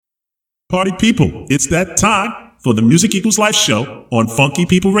Party people, it's that time for the Music Equals Life show on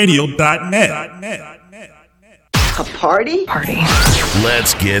funkypeopleradio.net. A party? Party.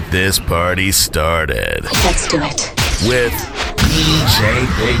 Let's get this party started. Let's do it. With DJ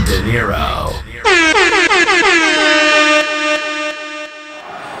Big Dinero.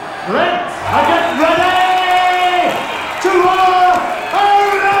 Let's get ready to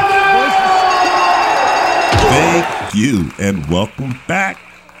Thank you and welcome back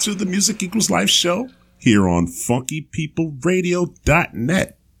to the Music Equals Life show here on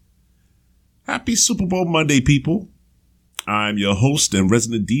funkypeopleradio.net. Happy Super Bowl Monday, people. I'm your host and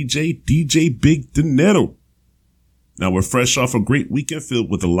resident DJ, DJ Big Dinero. Now, we're fresh off a great weekend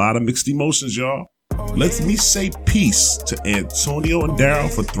filled with a lot of mixed emotions, y'all. Let me say peace to Antonio and Daryl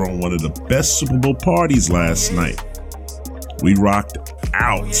for throwing one of the best Super Bowl parties last night. We rocked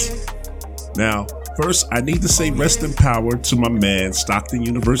out. Now, first, I need to say rest in power to my man, Stockton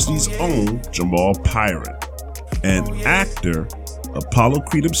University's own Jamal Pyron, and actor, Apollo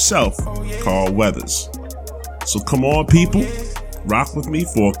Creed himself, Carl Weathers. So come on, people, rock with me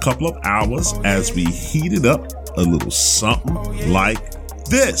for a couple of hours as we heat it up a little something like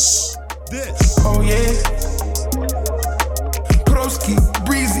this. Oh yeah. Broski,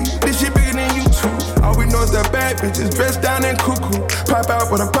 breezy, this shit bigger than you two. All we know is that bad bitches dressed down and cuckoo. Pop out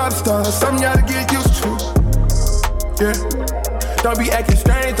with a pop star, something y'all to get used to. Yeah. Don't be acting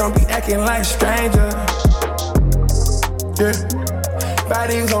strange, don't be acting like stranger. Yeah.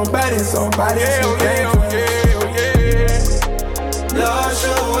 Bodies on bodies on bodies. Oh yeah. Lost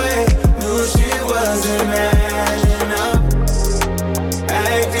your way, knew she wasn't adding up.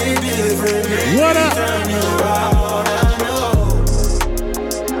 Acting different, What up? turn you around, I know.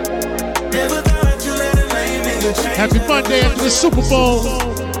 Never thought you let a lame nigga change. Happy Monday after the Super Bowl.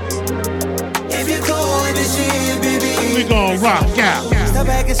 If you cool with this shit, baby, We gon' rock out. step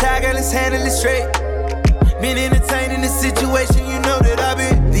back and shy, girl, let's handle it straight. Been entertaining this situation, you know that I've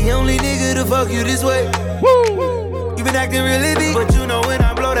been the only nigga to fuck you this way. Woo! You been acting really deep, but you know when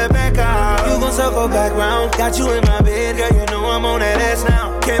I blow that back out, you gon' circle back round. Got you in my bed, girl, you know I'm on that ass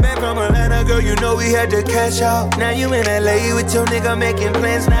now. Came back from Atlanta, girl, you know we had to cash out. Now you in LA with your nigga making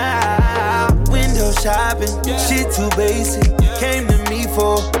plans now. Window shopping, shit too basic. Came to me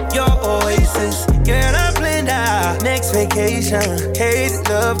for your oasis. Girl, I'm planned out, next vacation. Hate it,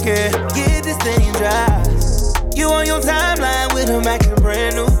 love, care, get this thing dry. You on your timeline with him acting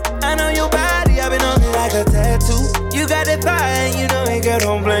brand new. I know your body, I've been on it like a tattoo. You got that fire and you know it, girl,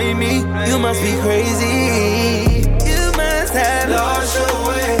 don't blame me. You must be crazy. You must have lost your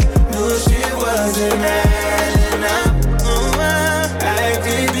way. Knew shit wasn't adding up.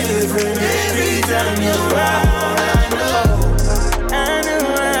 Acting different every time you're around. I know.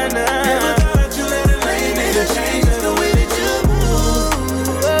 Never thought you let a lame nigga change the way that you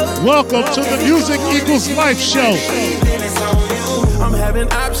move. Welcome to the Music Equals Life show. I'm having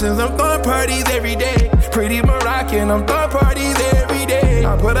options, I'm throwing parties every day. Pretty Moroccan, I'm throwing parties every day.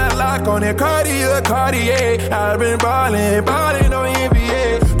 I put a lock on it, Cartier. I've been ballin' on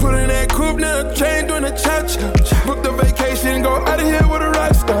NBA. Put in that coupe, now chain doing a cha-cha. Book the vacation, go out of here with a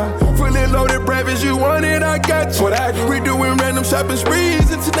rock star. Fully loaded breakfast, you want it, I got you. We doing random shopping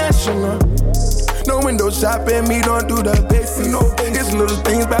sprees, international. No window shopping, me don't do the basics. It's little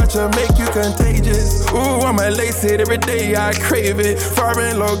things about you make you contagious. Ooh, I'm lace it every day, I crave it.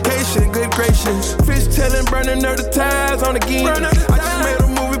 Foreign location, good gracious. Fish tailing, burning up the ties on the guinea. I just made a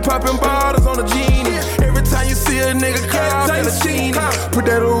movie, popping bottles on the genie. Every time you see a nigga cry, in the genie. Put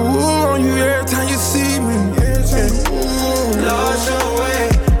that ooh on you every time you see me. Lost your way,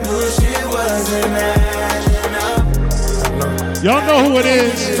 knew shit wasn't adding up. Y'all know who it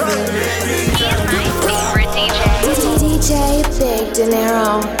is. DJ Big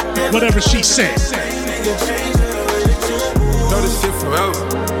Dinero. Whatever she said. Know this shit forever.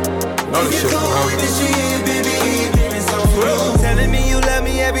 Telling me you love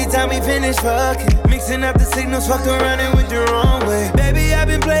me every time we finish fucking. Mixing up the signals, fucked around and went the wrong way. Baby, I've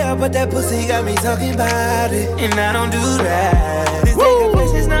been playin', but that pussy got me talking about it. And I don't do that. This nigga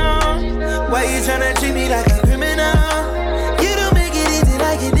questions now. Why you tryna treat me like a criminal? You don't make it easy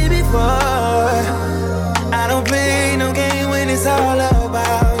like you did before. I don't play no game when it's all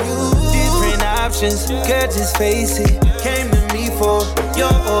about you. Different options, girl, just face it. Came to me for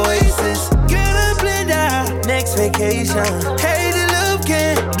your oasis. Girl, I'm blend out, next vacation. Hey, the love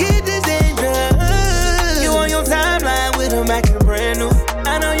can get this dangerous. You on your timeline with him acting brand new.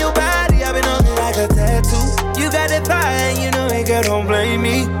 I know your body, I've been on it like a tattoo. You got that fire and you know it, girl, don't blame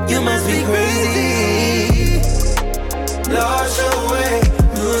me. You must be crazy. Lost your way,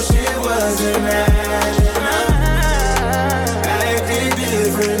 knew shit wasn't adding up. Acting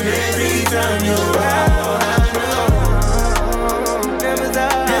different every turn you around. I know. Never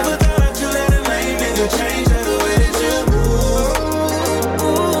thought you let a lame nigga change the way that you move.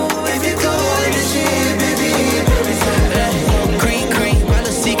 If you go with the shit, baby, Cream, my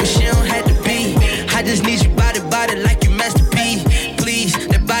little secret, she don't have to be. I just need you body like you masterpiece. Please,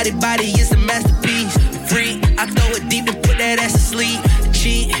 that body is a masterpiece. Free, I throw it deep and put that ass to sleep.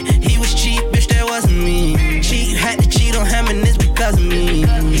 Cheat, he was cheap, bitch, that wasn't me. Cheat, had to cheat on him and it's because of me.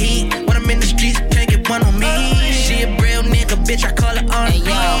 He, when I'm in the streets, can't get one on me. She a real nigga, bitch, I call her R&B.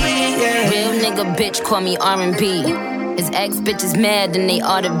 Hey, real nigga, bitch, call me R&B. His ex bitches mad and they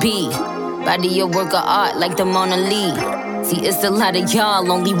ought to be. Body a work of art like the Mona Lisa. See, it's a lot of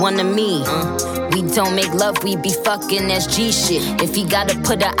y'all, only one of me. We don't make love, we be fucking, that's G shit. If he gotta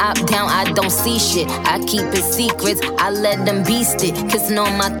put a op down, I don't see shit. I keep his secrets, I let them beast it. Kissing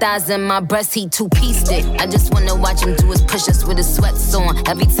on my thighs and my breast, he two-pieced it. I just wanna watch him do his push-ups with his sweats on.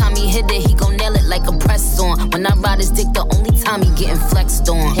 Every time he hit it, he gon' nail it like a press on. When I ride his dick, the only time he getting flexed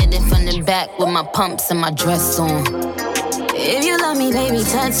on. Hit it from the back with my pumps and my dress on. If you love me, baby,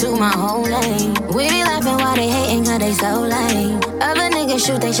 tattoo my whole name. We be laughing while they hating, cause they so lame. Other niggas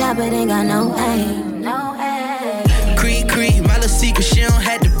shoot they shot, but they got no aim. No aim. Cream, my little secret, she don't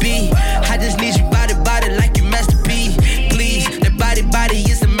have to be. I just need you body like you masterpiece. Please, that body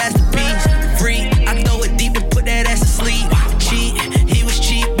is a masterpiece. Free, I throw it deep and put that ass to sleep. Cheat, he was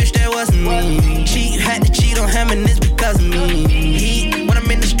cheap, bitch, that wasn't me. Cheat, had to cheat on him and it's because of me. He, when I'm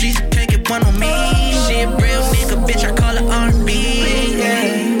in the streets, can't get one on me. She a real nigga, bitch, I call her R&B.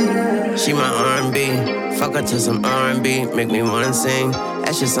 Yeah. She my R&B, fuck her to some R&B, make me wanna sing.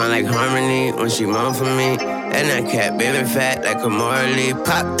 That shit sound like harmony when she moan for me. And that cat baby fat like a Morley.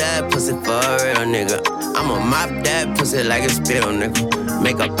 Pop that pussy for a real nigga. I'ma mop that pussy like a spill, nigga.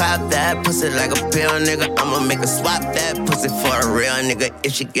 Make her pop that pussy like a pill, nigga. I'ma make her swap that pussy for a real nigga.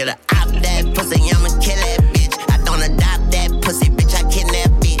 If she get a op that pussy, I'ma kill that bitch. I don't adopt that pussy, bitch, I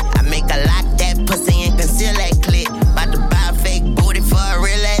kidnap it. I make her lock that pussy and conceal that clit. About to buy a fake booty for a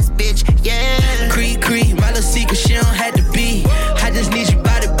real ass bitch, yeah. Cream, my little secret, she don't have to be. I just need you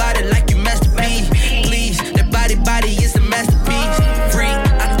body like you masterpiece. Please, that body is a masterpiece. Free,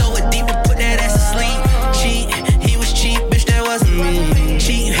 I throw it deep and put that ass to sleep. Cheat, he was cheap, bitch, that wasn't me.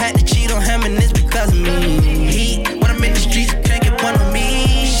 Cheat, had to cheat on him and it's because of me. He, when I'm in the streets, can't get one on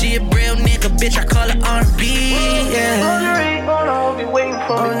me. She a real nigga, bitch, I call her R&B. Yeah. be waiting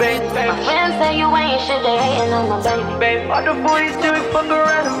for me, baby. My friends say you ain't shit, they hating on my baby. All the boys do it, fuck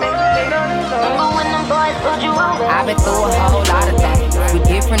around and make me Remember when them boys put you over? I've been through a whole lot of things with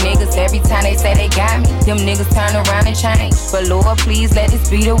different niggas. Every time they say they got me, them niggas turn around and change. But Lord, please let this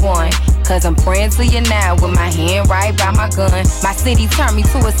be the one. Cause I'm praying to you now with my hand right by my gun. My city turned me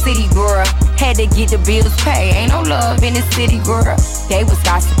to a city girl. Had to get the bills paid. Ain't no love in the city, girl. They was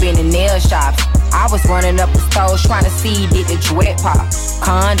gossiping in nail shops. I was running up the stores trying to see did the dread pop.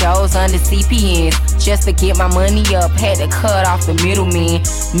 Condos under CPNs just to get my money up. Had to cut off the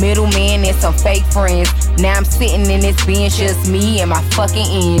middleman and some fake friends. Now I'm sitting in this bench, just me and my fucking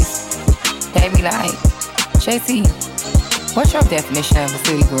ends. They be like, JT, what's your definition of a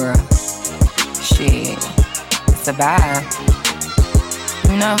city girl? Shit, it's a vibe.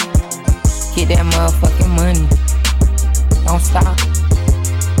 You know, get that motherfucking money. Don't stop.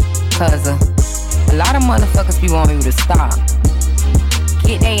 Cause a lot of motherfuckers be wanting you to stop.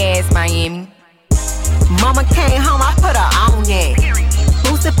 Get they ass, Miami. Mama came home, I put her on that.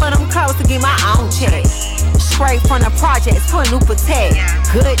 Boosted for them clothes to get my own check. Straight from the projects to a new protect.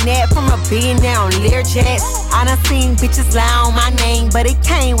 Good net from a billionaire on Learjet. I done seen bitches lie on my name, but it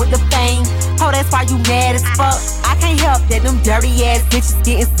came with the fame. Oh, that's why you mad as fuck. I can't help that them dirty ass bitches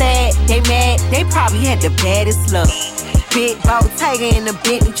getting sad. They mad, they probably had the baddest luck. Big Bottega in the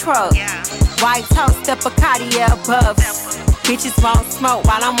Bentley truck. White toast, the Bacardi above. Bitches won't smoke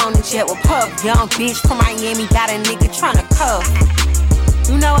while I'm on the jet with Puff. Young bitch from Miami got a nigga tryna cuff.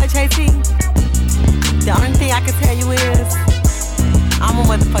 You know what, JT? The only thing I can tell you is I'm a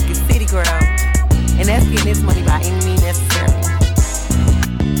motherfucking city girl, and that's getting this money by any means necessary.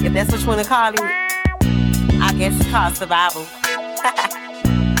 If that's what you wanna call it, I guess it's called survival.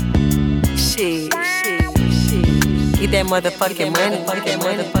 Shit. Get that motherfucking money. Get that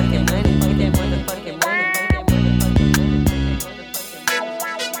motherfucking money. Get that motherfucking money.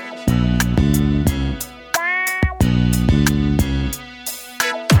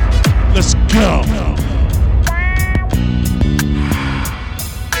 Let's go.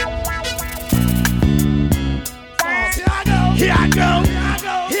 Here I go. Here I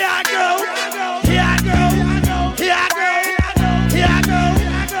go. Here I go. Here I go. Here I go. Here I go.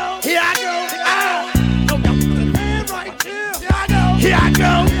 Here I go. Here I go. Here I go. Here I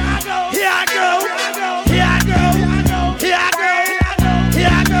go. Here I go. Here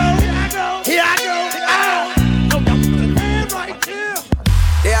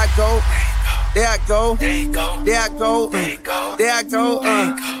go, there I go, there I go,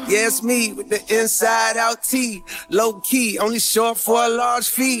 yeah, it's me with the inside out T. Low key, only short for a large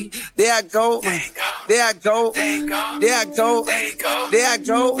fee. There I go, there I go, there I go, there I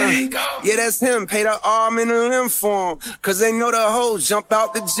go, yeah, that's him. Pay the arm and the limb for him, cause they know the hoes jump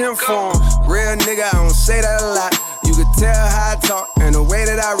out the gym for him. Real nigga, I don't say that a lot. You can tell how I talk and the way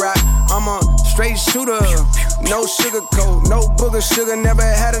that I rock. I'm a straight shooter, no sugar coat, no booger sugar, never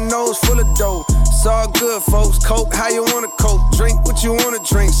had a nose full of dough. It's all good, folks. Coke, how you wanna coke? Drink what you wanna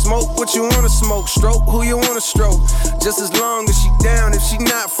drink, smoke what you wanna smoke, stroke who you wanna stroke. Just as long as she down, if she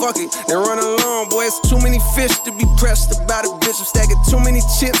not, fuck it, then run along, boy. It's too many fish to be pressed about a bitch. I'm stacking too many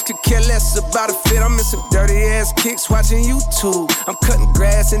chips, could care less about a fit. I'm in some dirty ass kicks watching YouTube. I'm cutting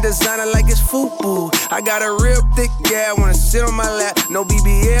grass and designer like it's FUBU. I got a real thick gal, wanna sit on my lap. No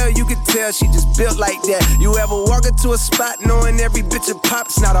BBL, you can tell she just built like that. You ever walk into a spot knowing every bitch a pop?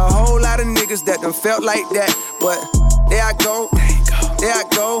 It's not a whole lot of niggas that done felt like that. But there I go, there I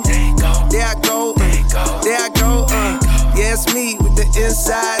go, there I go, there I go, yeah, it's me with the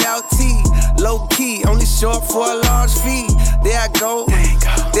inside out T. Low key, only short for a large fee. There I go,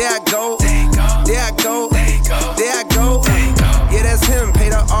 there I go, there I go, there I go, yeah, that's him. Pay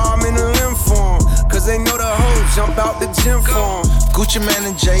the arm and the limb for him, cause they know the hoes jump out the gym for him. Gucci Mane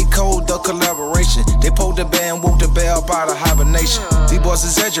and J. Cole, the collaboration. They pulled the band, woke the bell out of hibernation. These boys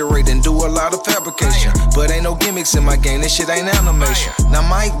exaggerate and do a lot of fabrication, but ain't no gimmicks in my game, this shit ain't animation. Now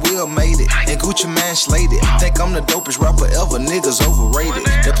Mike Will made it, and Gucci Mane slayed it. Think I'm the dopest rapper ever, niggas overrated.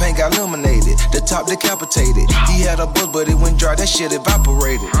 The paint got illuminated, the top decapitated. He had a buzz, but it went dry, that shit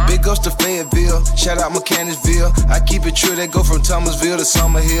evaporated. Big ups to Fayetteville, shout out Mechanicsville. I keep it true, they go from Thomasville to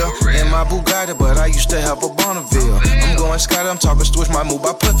Summerhill. And my Bugatti, but I used to have a Bonneville. I'm going Scotty, I'm talking switch my move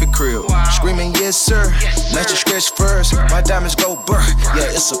by Puffy Crib. Screaming yes sir, not your stretch first. My diamonds go burr, yeah,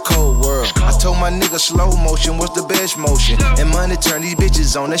 it's a cold world. I told my nigga slow motion was the best motion, and money turn these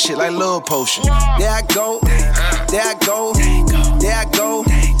bitches on, that shit like love potion. There I go, there I go, there I go,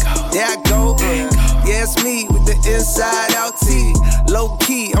 there I go, yeah, it's me with the inside out T. Low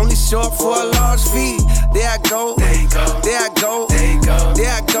key, only short for a large fee. There I go, there I go, there I go,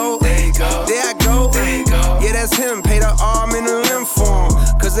 there I go, yeah, that's him. Pay the arm and the limb for him,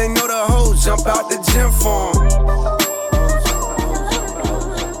 cause they know the hoes jump out the gym for him.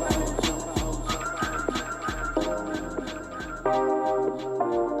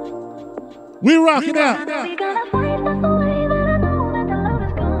 We rocking out.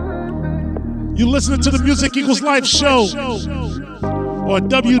 You listening to the Music Equals Life show on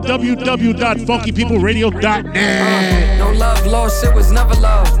www.funkypeopleradio.net. No love lost, it was never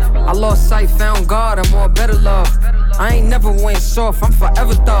love. I lost sight, found God, I'm more better love. I ain't never went soft, I'm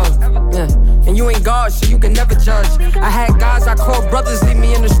forever thug. Yeah. And you ain't God, so you can never judge. I had guys I called brothers, leave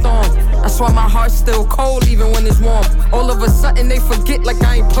me in the storm. That's why my heart's still cold even when it's warm. All of a sudden they forget like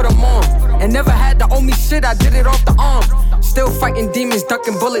I ain't put them on. And never had to owe me shit, I did it off the arm. Still fighting demons,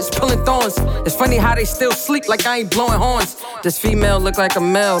 ducking bullets, pulling thorns. It's funny how they still sleep like I ain't blowing horns. This female look like a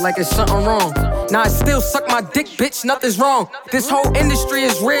male, like it's something wrong. Now I still suck my dick, bitch, nothing's wrong. This whole industry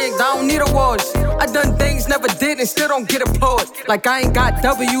is rigged, I don't need awards. I done things never did and still don't get applaud. Like I ain't got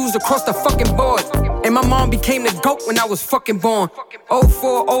W's across the fucking board. And my mom became the GOAT when I was fucking born.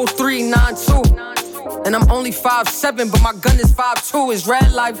 04, 03, 92. And I'm only 5'7", but my gun is 5'2". It's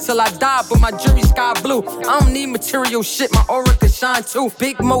red life till I die, but my jury's sky blue. I don't need material shit, my aura can shine too.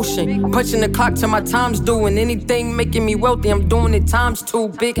 Big motion, punching the clock till my time's due. And anything making me wealthy, I'm doing it times two.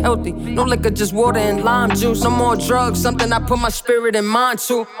 Big healthy, no liquor, just water and lime juice. No more drugs, something I put my spirit and mind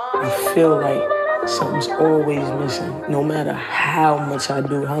to. I feel like something's always missing. No matter how much I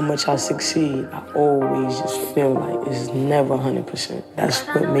do, how much I succeed, I always just feel like it's never 100%. That's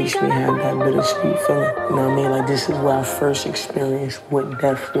what makes me have that bittersweet feeling. You know what I mean? Like this is where I first experienced what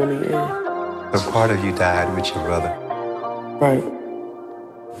death really is. A part of you died with your brother. Right.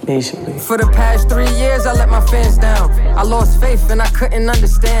 Basically. For the past 3 years, I let my fans down. I lost faith and I couldn't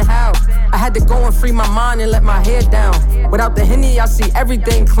understand how. I had to go and free my mind and let my head down. Without the Henny, I see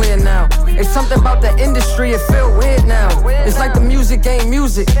everything clear now. It's something about the industry, it feel weird now. It's like the music ain't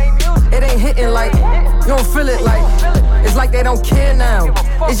music. It ain't hitting like, you don't feel it like. It's like they don't care now.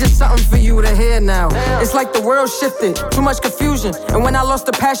 It's just something for you to hear now. It's like the world shifted, too much confusion. And when I lost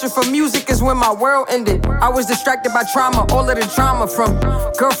the passion for music is when my world ended. I was distracted by trauma, all of the trauma from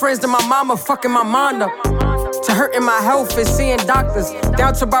girlfriends to my mama fucking my mind up, to hurting my health and seeing doctors,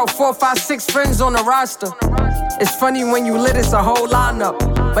 down to about 4, 5, 6 friends on the roster. It's funny when you lit, it's a whole lineup.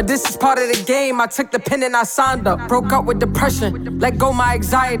 But this is part of the game, I took the pen and I signed up. Broke up with depression, let go my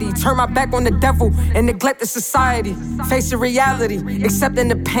anxiety. Turn my back on the devil and neglect the society. Facing reality, accepting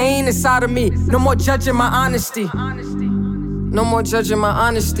the pain inside of me. No more judging my honesty. No more judging my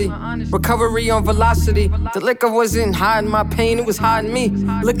honesty. Recovery on velocity. The liquor wasn't hiding my pain, it was hiding me.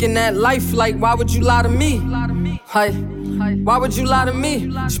 Looking at life like, why would you lie to me? Like, why would you lie to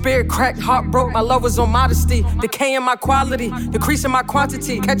me? Spirit cracked, heart broke, my love was on modesty. Decaying my quality, decreasing my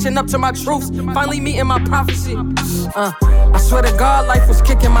quantity. Catching up to my truths, finally meeting my prophecy. I swear to God, life was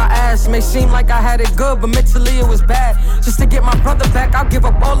kicking my ass. May seem like I had it good, but mentally it was bad. Just to get my brother back, I'll give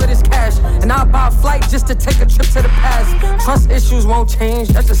up all of this cash. And I'll buy a flight just to take a trip to the past. Trust issues won't change,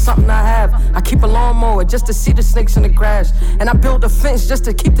 that's just something I have. I keep a lawnmower just to see the snakes in the grass. And I build a fence just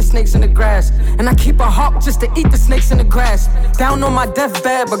to keep the snakes in the grass. And I keep a hawk just to eat the snakes in the grass. Down on my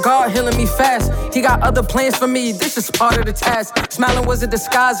deathbed, but God healing me fast. He got other plans for me, this is part of the task. Smiling was a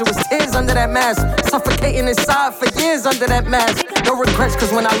disguise, it was tears under that mask. Suffocating inside for years under that mask. No regrets,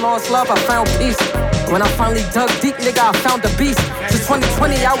 cause when I lost love, I found peace. When I finally dug deep, nigga, I found a beast. Since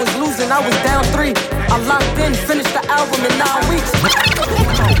 2020, I was losing, I was down 3. I locked in, finished the album in 9 weeks.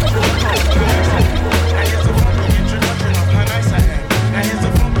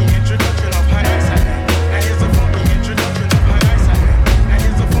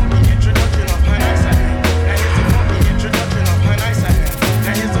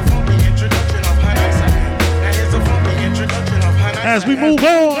 As we move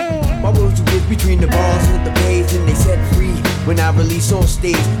on, my words are with between the bars with the page and they set free. When I release on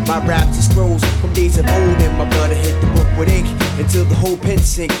stage, my raps are scrolls from days of old, and my blood hit the book with ink until the whole pen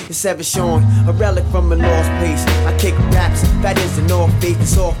sink. It's ever shown, a relic from a lost place. I kick raps, that is the North Face, the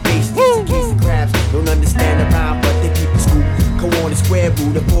soft face. These are case of crabs, don't understand the rhyme, but they keep it scoop. Go on the square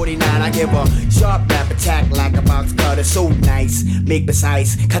root of 49, I give a sharp rap attack like a box cutter. So nice, make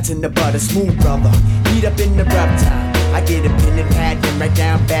precise, cuts in the butter, smooth brother. Heat up in the rub time. I get a pen and pad and write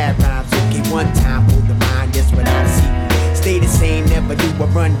down bad rhymes. Okay, one time, hold the mind, yes, without a sequel. Stay the same, never do a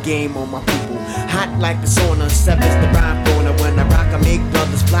run game on my people. Hot like the sauna, sevens the rhyme corner. When I rock, I make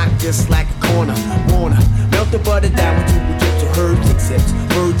brothers flock just like a corner. Wanna melt the butter down with two drips of herbs and sips.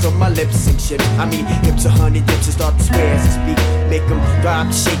 Words on my lips, sink ships. I mean, hips 100 dips and start to swear as I speak. Make them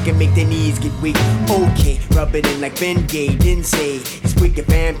drop, shake and make their knees get weak. Okay, rub it in like Ben Gay, didn't say. It's wicked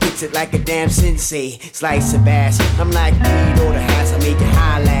bam, kicks it like a damn sensei. Slice of bass, I'm like weed or the hash. I make it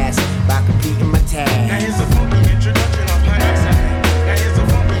high last by completing my task. Now here's a funky introduction of how nice I am. Now here's a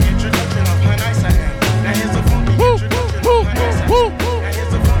funky introduction of how nice I am. Now here's a funky introduction of how nice I am. Now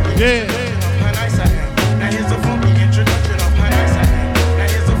here's a funky introduction of how nice I am. Now here's a funky introduction of how nice I am. Now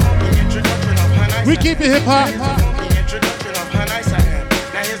here's a funky introduction of how nice I am. We keep it hip hop.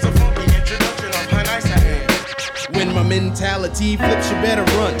 When my mentality flips, you better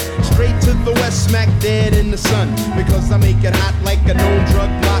run straight to the west, smack dead in the sun. Because I make it hot like a known drug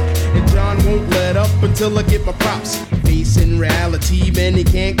block, and John won't let up until I get my props. Facing reality, man, he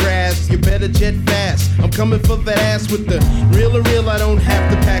can't grasp. You better jet fast. I'm coming for that ass with the real or real. I don't have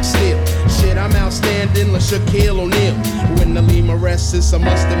to pack steel. Shit, I'm outstanding like Shaquille O'Neal. When I leave my restless, I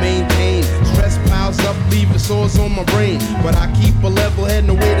must have maintained. Stress piles up, leaving sores on my brain. But I keep a level head,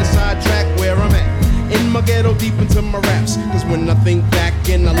 no way to sidetrack where I'm at. In my ghetto, deep into my raps. Cause when I think back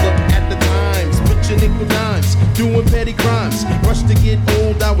and I look at the times, picture nickel dimes, doing petty crimes. Rushed to get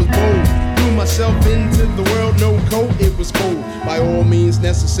old, I was bold. Threw myself into the world, no coat, it was cold. By all means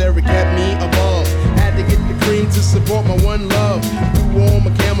necessary, kept me above. Had to get the cream to support my one love. Threw all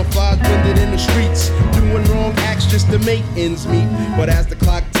my camouflage, blended in the streets. Doing wrong acts just to make ends meet. But as the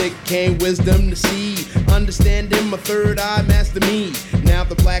clock ticked, came wisdom to see. Understanding my third eye, master me. Now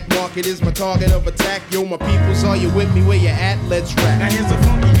the black market is my target of attack. Yo, my peoples, are you with me? Where you at? Let's rap. Now here's a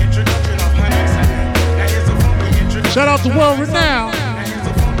funky introduction of how nice I am. Now here's a funky introduction. Shout out to World Renowned. Now here's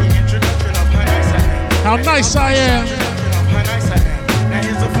a funky introduction of how nice I am. How nice I am. Now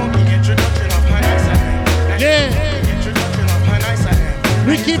here's a funky introduction of how nice I am. Yeah.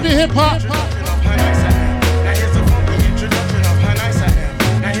 We keep it hip hop.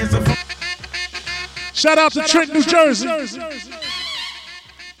 Shout out to Trent, New Jersey.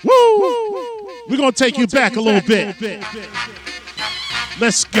 Woo! We're gonna take you back a little bit.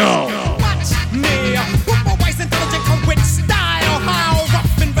 Let's go. Watch me, put my wise intelligent come with style. How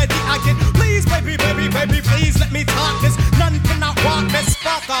rough and ready I get. Please, baby, baby, baby, please let me talk this. None cannot walk this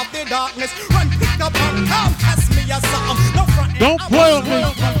spark of the darkness. Run, pick up, come test me or something. No front. Don't play with me.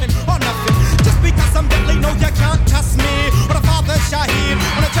 Or nothing. Just because I'm deadly, no, you can't trust me. But a father Shahid,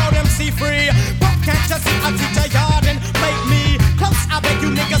 when I tell them see free. Can't just see I teach a yard and make me close. I beg you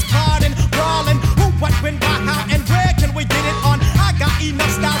niggas pardon, brawling. Who, what, when, why,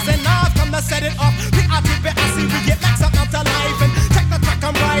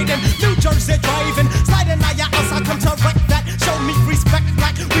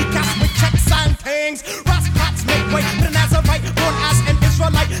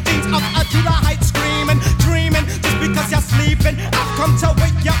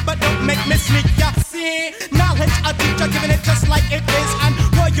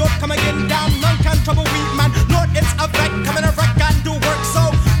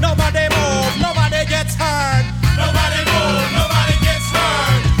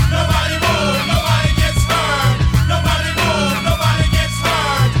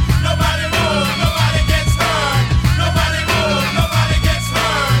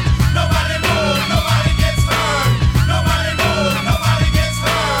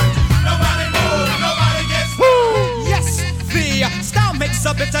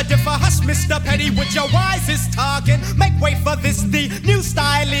 ready with your wisest talking. Make way for this, the new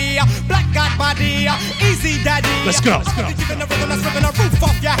style. Black God body, easy daddy. Let's go. Giving the rhythm that's ripping the roof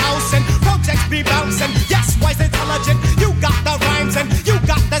off your house and projects be bouncing. Yes, wise intelligent. You got the rhymes and you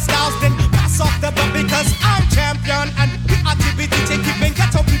got the styles. Then pass off the butt because I'm champion and creativity keeping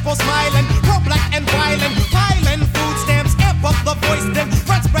ghetto people smiling. Pro black and violent, piling food stamps. Amp up the voice, then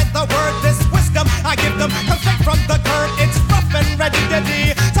spread the word. This wisdom I give them come straight from the curd. It's rough and ready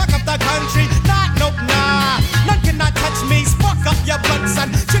to talk up the country. Nah, none cannot touch me. Spark up your blunts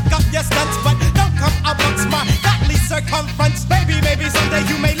and trick up your stunts, but don't come amongst my godly circumference. Maybe someday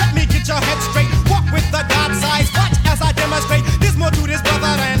you may let me get your head straight. Walk with the God size. Watch as I demonstrate. There's more to this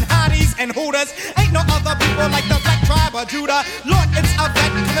brother than hotties and hooters. Ain't no other people like the black tribe of Judah. Lord, it's a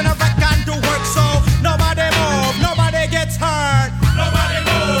vet coming a wreck and do work, so nobody move, nobody gets hurt. Nobody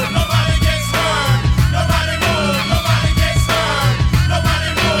move, nobody gets hurt. Nobody move, nobody gets hurt. Nobody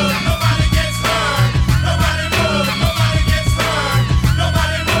move, nobody gets hurt. Nobody move, nobody gets hurt.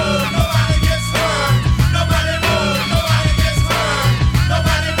 Nobody move, nobody gets hurt. Nobody move, nobody gets hurt.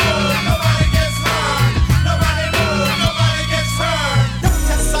 Nobody move, nobody gets hurt. Nobody move, nobody gets hurt. Don't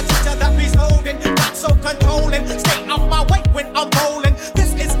test a teacher that be holding, not so controlling. Stay out my way when I'm rolling.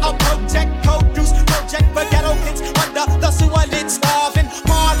 This is a project, produce project for ghetto kids under the sewer lid starving.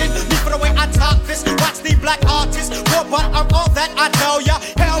 Pardon me for the way I talk this. Watch the black artist, war, but I'm all that I tell ya.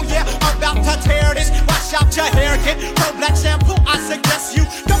 Hell yeah, I'm about to tear this. Wash out your hair, kid. Pro black shampoo, I suggest you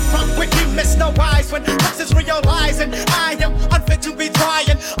don't front with me, Mr. Wise. When is realizing I am unfit to be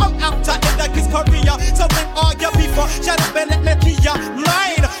trying. I'm out to end the kid's career. So bring all your people, shut up and let me be your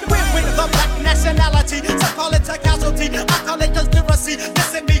line. We're with the black nationality. Some call it a casualty, I call it conspiracy.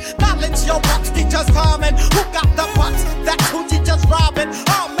 Listen me, knowledge your box teachers coming. Who got the box? That's who teachers robbing.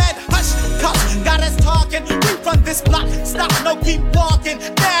 Oh man, hush, cuss, got us talking. We run this block, stop, no, keep walking.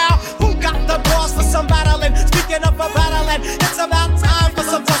 Now, who got the balls for some battling? Speaking of a battling, it's about time for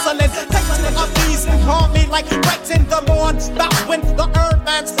some tussling. Take two of these and call me like right in the morn. About when the herb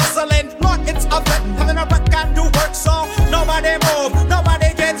man's hustling. Lord, it's a vet, coming a wreck and do work, so nobody move,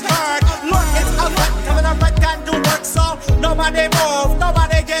 nobody gets hurt. Lord, it's a vet, coming a wreck and do work, so nobody move,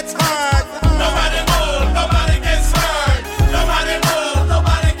 nobody gets hurt. Nobody move, nobody gets hurt. Nobody move,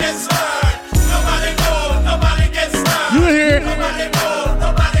 nobody gets hurt. Nobody move, nobody gets hurt. You hear? Nobody move,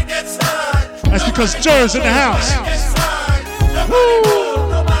 nobody gets hurt. That's because Jer's in the house. Nobody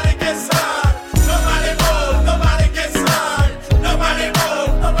move, nobody gets hurt. Nobody move, nobody gets hurt. Nobody move,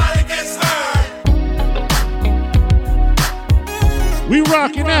 nobody gets hurt. We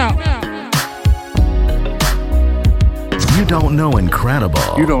rocking out. You don't know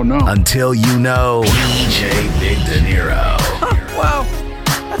incredible. You don't know. Until you know DJ Big Dinero. Wow,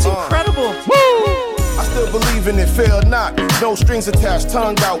 that's incredible. I still believe in it, fail not. No strings attached,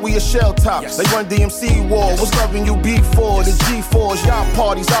 tongue out, we a shell top. They run DMC war, was loving you before. The G4s, y'all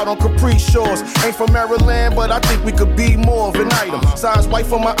parties out on Capri Shores. Ain't from Maryland, but I think we could be more of an item. Size white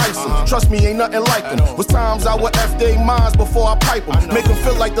for my icing, trust me, ain't nothing like them. Was times I would F they minds before I pipe them. Make them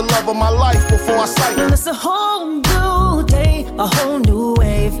feel like the love of my life before I sight them. It's a whole new day, a whole new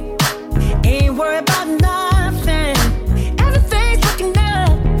wave. Ain't worried about nothing. Everything's looking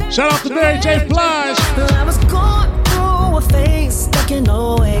up. Shout out to Mary J. Blige. I was going through a phase, stuck in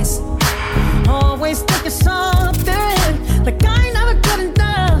always thinking something like I ain't never good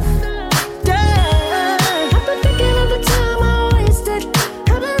enough. Yeah, I've been thinking of the time I wasted.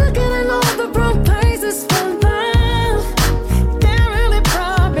 I've been looking in all the wrong places for love. That really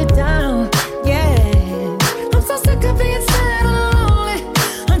brought me down. Yeah, I'm so sick of being sad and lonely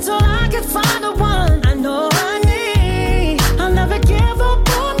until I can find the one I know I need. I'll never give up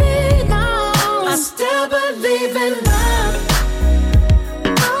on me now. I still believe in love.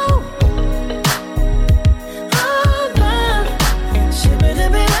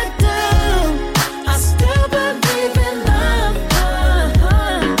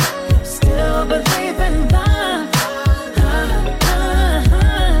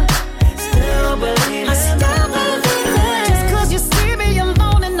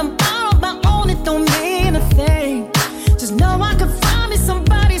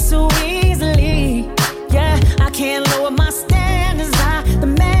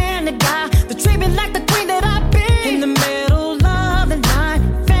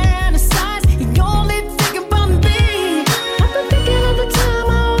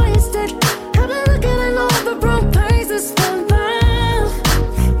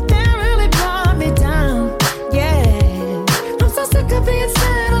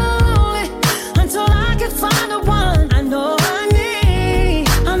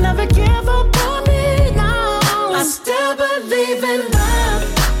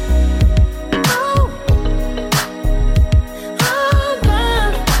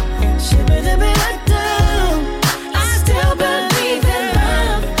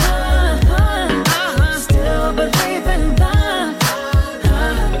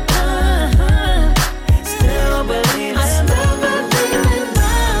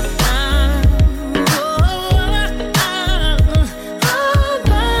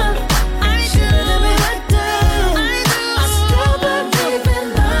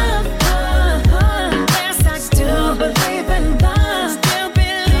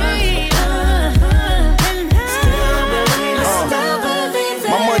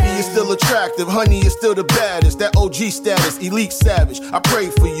 still attractive, honey is still the baddest. That OG status, elite savage. I pray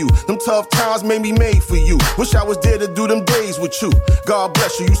for you. Them tough times made me made for you. Wish I was there to do them days with you. God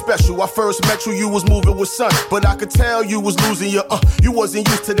bless you, you special. I first met you, you was moving with sun, but I could tell you was losing your You wasn't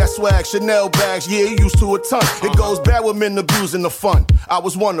used to that swag, Chanel bags, yeah, you used to a ton. It goes bad with men abusing the fun. I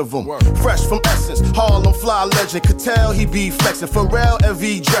was one of them. Fresh from Essence, Harlem fly legend. Could tell he be flexing. Pharrell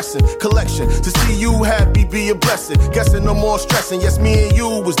LV dressing, collection. To see you happy be a blessing. Guessing no more stressing. Yes, me and you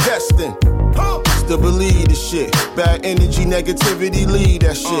was destined. Still believe the shit. Bad energy, negativity, lead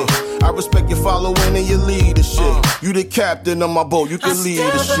that shit. I respect your following and your leadership. You the captain of my boat, you can lead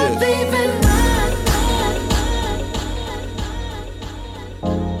the shit.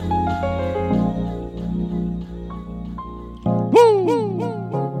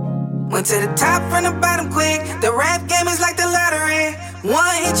 Went to the top from the bottom quick. The rap game is like the lottery.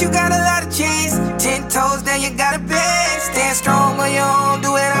 One hit, you got a lot of cheese. 10 toes, then you got a bed. Stand strong on your own,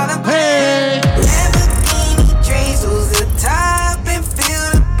 do it all the way. Lamborghini dreams, lose the top and feel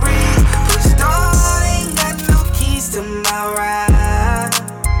the breeze. Push start, ain't got no keys to my ride.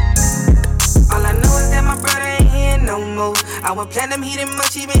 All I know is that my brother ain't here no more. I went platinum, he didn't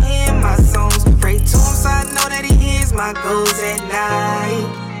much even hear my songs. Pray to him so I know that he hears my goals at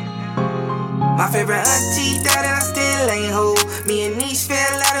night. My favorite auntie died and I still ain't whole. Me and Niche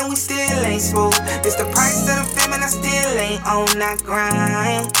fell out and we still ain't spoke. It's the price of the fame and I still ain't on that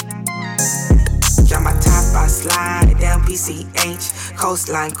grind. Drop my top, I slide down PCH.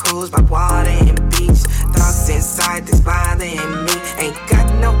 Coastline cruise by water and beach. Thoughts inside this bothering me. Ain't got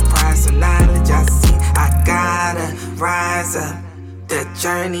no prize or knowledge I see. I gotta rise up. The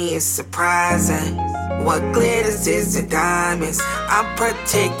journey is surprising. What glitters is the diamonds. I'm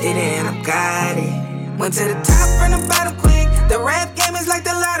protected and I'm guided. Went to the top from the bottom quick. The rap game is like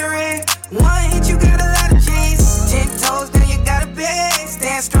the lottery. One hit, you got a lot of cheese. 10 toes, then you got a bed.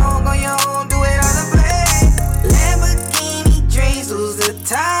 Stand strong on your own, do it on the blade. Lamborghini dreams, lose the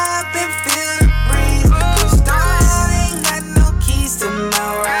top and feel the breeze. Push start, ain't got no keys to my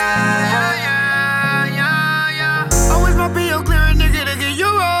ride. Always my P.O. clear a nigga to get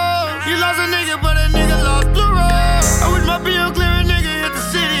Euro. You lost a nigga, but a nigga lost the road. I wish my P.O. clear a nigga hit the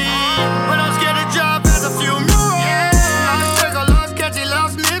city, but I'm scared to drop as a funeral. I'm a circle, lost Catchy,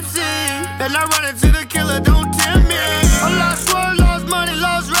 lost Nipsey, and I run into the killer, don't tempt me. I lost word, lost money,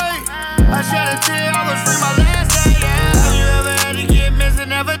 lost rate. I shed a tear, I was free my last day. Have you ever had to get missing,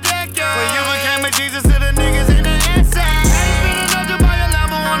 never decade? When you became a Jesus to the niggas in the inside. Ain't spend enough to buy a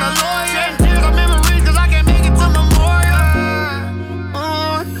Lambo on a lawyer. Shedding tears of memories, cause I can't make it to Memorial.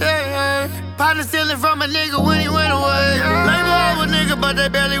 Partner stealing from a nigga when he went away. Label over nigga, but they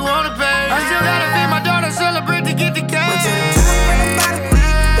barely wanna pay. I still gotta feed my daughter, celebrate to get the cash. Went to the top from the bottom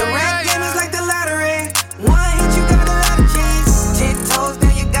quick. The rap game is like the lottery. One hit, you got a lot of cheese. 10 toes,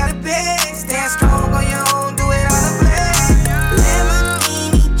 then you got a bed. Stand strong on your own, do it on the blade.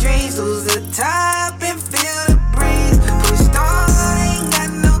 Lamborghini dreams, lose the top and feel the breeze. Push start, ain't got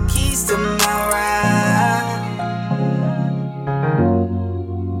no keys to my ride.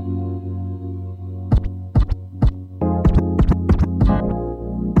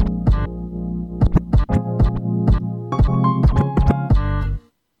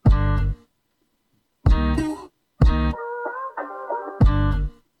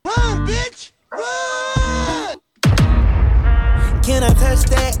 Can I touch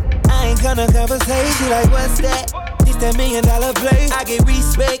that? I ain't gonna conversate. You like, what's that? It's that $1 million play. I get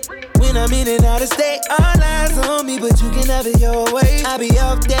respect when I'm in and out of state. All eyes on me, but you can have it your way. I be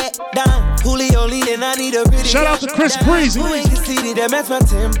off that, down. Julio leaning, I need a pretty shout out to Chris Breezy. Who ain't conceited, that match my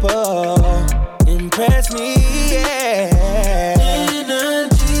tempo. Impress me, yeah.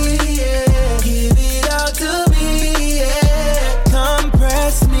 Energy, yeah. Give it all to me, yeah.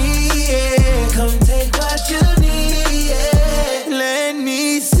 Compress me, yeah. Come take what you need, yeah. Let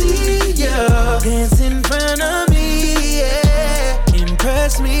me see you dance in front of me, yeah.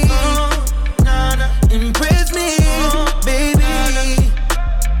 Impress me, impress me, baby.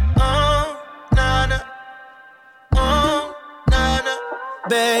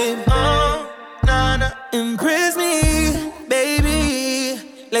 Babe, impress me, baby.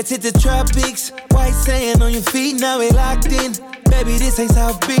 Let's hit the tropics. White sand on your feet, now we locked in. Baby, this ain't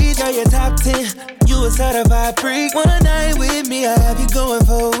South Beach, girl, you're top 10. You a certified freak. One night with me, I have you going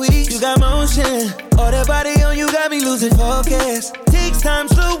for a week. You got motion, all that body on you got me losing focus. Takes time,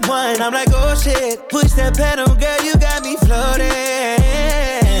 slow wine, I'm like, oh shit. Push that pedal, girl, you got me floating.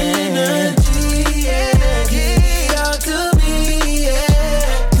 Energy, yeah, give all to me,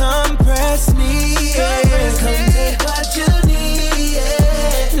 yeah. Compress me, yeah. Come take what you need,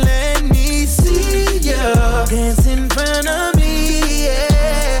 yeah. Let me see you dance in front of me,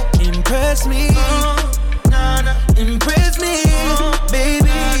 yeah.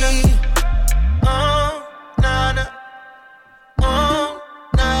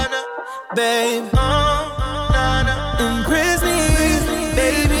 babe. Embrace me,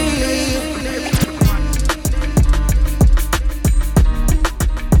 baby.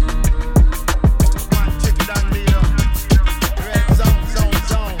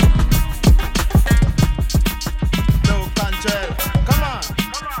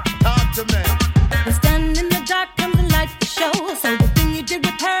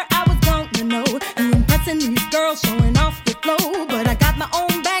 Showing off your flow, but I got my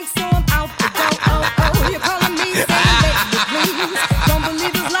own bank, so I'm out the door. Oh, oh, you're calling me, saying make me please. Don't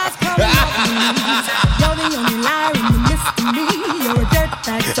believe his lies, calling out me. You're the only liar in the midst of me. You're a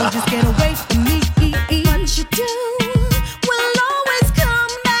dirtbag, so just get away from me. What you do will always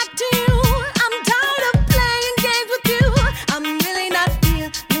come back to you. I'm tired of playing games with you. I'm really not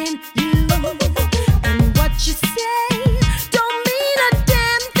feeling you. And what you say don't mean a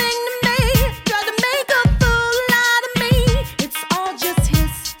damn thing to me. Try to make a fool out of me. It's all just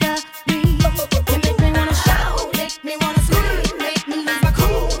history. You make me wanna shout, make me wanna scream, make me lose my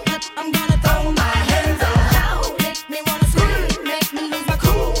cool. But I'm gonna throw my hands up. Shout, make me wanna scream, make me lose my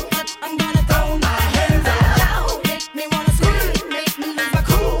cool. But I'm gonna throw my hands up. Shout, make me wanna scream, make me lose my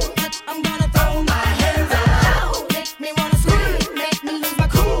cool. But I'm gonna throw my hands up. Shout, make me wanna scream, make me lose my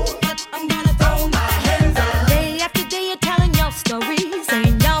cool. But I'm gonna throw my hands up. Day after day you're telling your stories,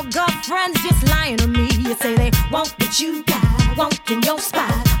 saying your girlfriends just lying to me. You say they want what you got, want in your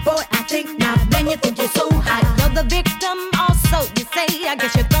spot. Boy, I think not, man, you think you're so hot. You're the victim also, you say. I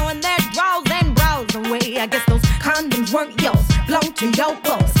guess you're throwing their draws and bras away. I guess those condoms weren't yours, belong to your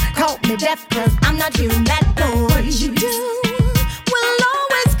boss. Call me deaf, cause I'm not hearing that noise. You do will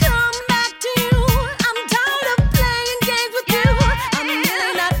always come back to you. I'm tired of playing games with you. I'm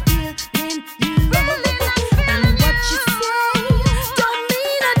really not feeling you. And what you say don't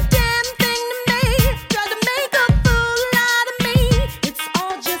mean a damn thing to me. Try to make a fool out of me. It's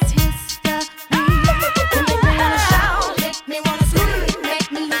all just history. You make me wanna shout, make me wanna scream, make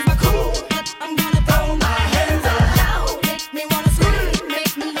me lose my cool. But I'm gonna throw my hands up. Shout, make me wanna scream,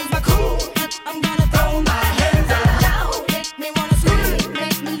 make me lose my cool. But I'm gonna throw my hands up. Shout, make me wanna scream,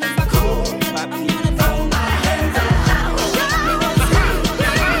 make me lose my cool. But I'm gonna throw my hands up. Shout, make me wanna scream.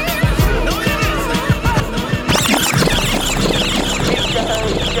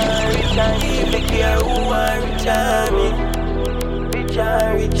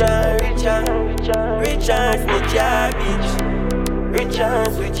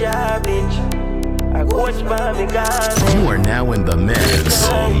 You are now in the mix.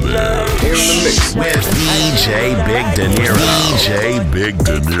 With DJ Big Dinero. DJ Big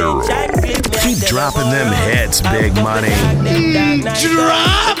Dinero. Keep dropping them hits, Big Money.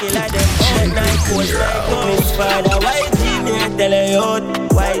 Drop!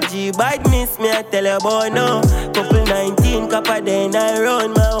 YG badness, me I tell you about now. Couple 19, copper then I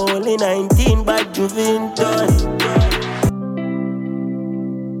run. My only 19, bad Juventus.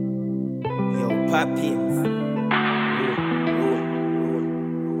 Yo, Papi.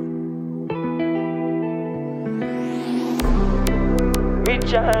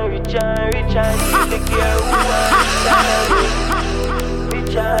 Richard, take care of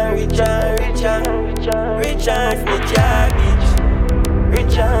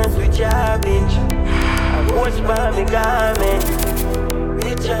Richard, with your bitch. I watch by me garment.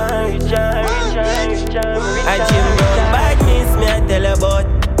 Richard. I gym run badness, me I tell about.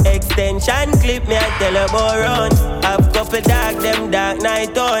 Extension clip, me I tell about run. Have couple dark, them dark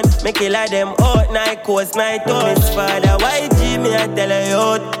night on. Me killer them out, night coast, night on. Miss father YG, me I tell you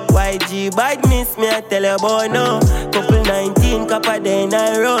out. YG badness, me I tell you about now. Couple 19, copper then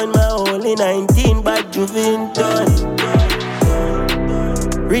I run. My only 19, bad Juventus.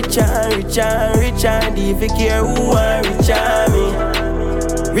 Richard, if you care who are Richard me.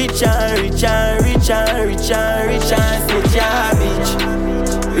 Richard, with your bitch.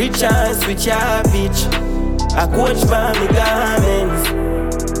 Richard, with your bitch. I coach by me garments.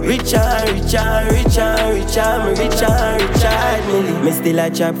 Richard, me still a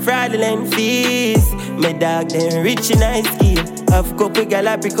chop fraudulent fees. Me dog them rich in high skill. Have couple gal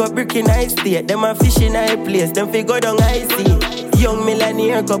a pick up brick in high state. Them a fish in high place, them fi go down high sea. Young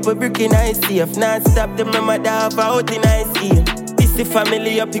millionaire, couple brick in high safe. Not stop them, my mother have out in high skill. This the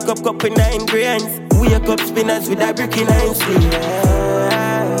family, you pick up couple 9 grands. Wake up spinners with a brick in high sleeve.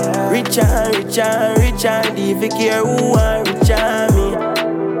 Richard, if you care who are Richard me.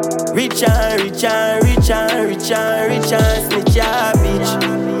 Richard, with your bitch.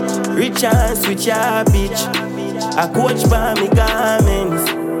 Richard, with your bitch. I coach by me garments.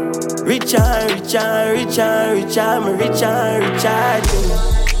 Richard, me Richard.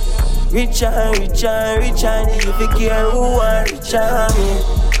 Richard, if you care who are Richard me.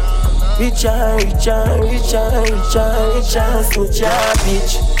 Rich and switch your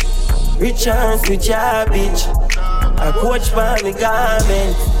bitch. Rich and switch your bitch. I coach for me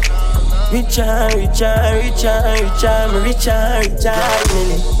garment. Rich and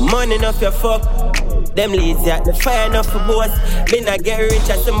money enough your fuck. Them lazy at the fire enough for boss. Me not get rich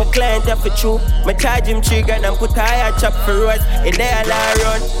as my client have for true. Me charge him trigger and put a higher chop for roast. In there I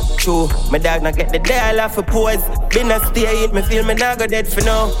run. True, my dog not get the dial for pose. Me not stay in, me feel me not go dead for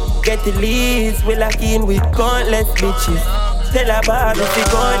now. Get the leads, we lock in with countless bitches. Tell a Bob if you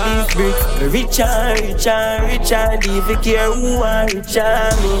got these bricks. Rich and if you care who are rich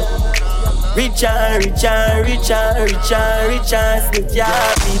and me. Rich and switch your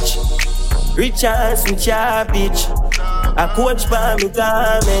bitch. Rich and switch your bitch. I coach by me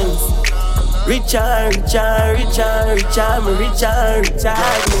garments. Rich and me rich and if you care who are rich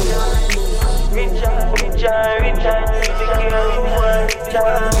and me. Rich and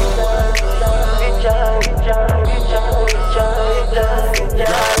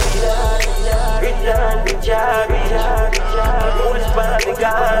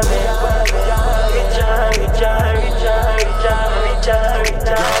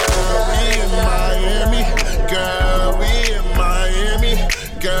girl, we in Miami.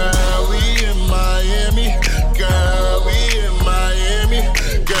 Girl, we in Miami. Girl, we in Miami.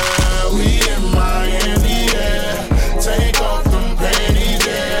 Girl, we in Miami, yeah. Take off them panties,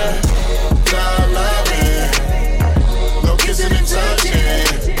 yeah. Love it. No kissing and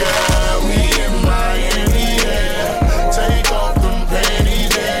touching. Girl, we in Miami, yeah. Take off them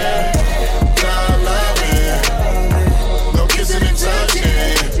panties, yeah. Love it. No kissing and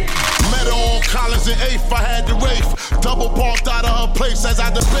touching. Met her on Collins and 8th, I had to rave. Double parked out of her place as I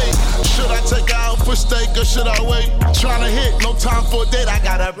debate. Should I take her out for steak or should I wait? Tryna hit, no time for a date, I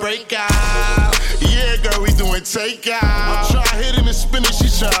gotta break out. Yeah, girl, we doing takeout. I'm tryna hit it and spin it, she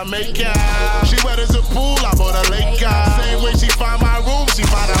tryna make out. She wet as a pool, I bought a lake out. Same way she find my room, she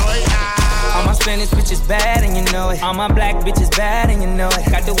find her way out. All my Spanish bitches bad and you know it. All my black bitches bad and you know it.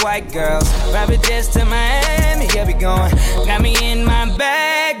 Got the white girls, private jets to Miami, yeah we going. Got me in my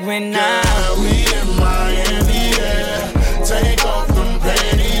bag when Girl, we in Miami, yeah. Take off them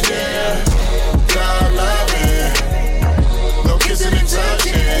panties, yeah. Love it. No kissing and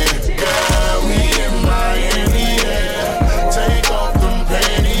touching. Girl, we in Miami, yeah. Take off them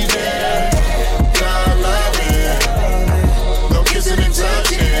panties, yeah. Love it. No kissing and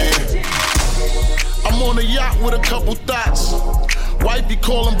touching. I'm on a yacht with a couple thoughts. Wifey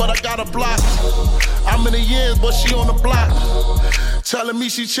calling, but I got a block. I'm in the years, but she on the block. Telling me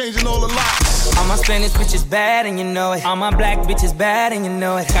she changing all the locks. all my Spanish bitches bad and you know it. All my black bitches bad and you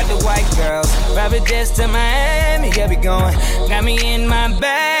know it. Got the white girls, private jets to Miami, yeah we going. Got me in my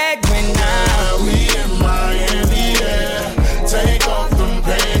bag when we in Miami, yeah. Take off them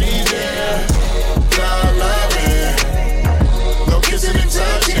panties, yeah. Love it. No kissing and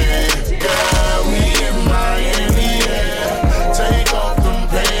touching. Yeah, we in Miami, yeah. Take off them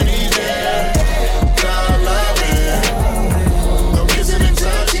panties, yeah. Love it. No kissing and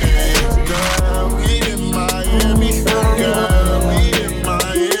touching. Girl, we in Miami. Girl, we in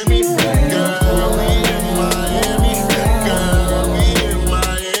Miami. Girl, we in Miami. Girl, we in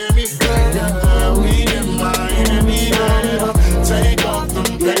Miami. Girl, we in Miami, yeah. Take off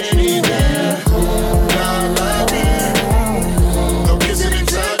them panties, yeah. Love it. No kissing and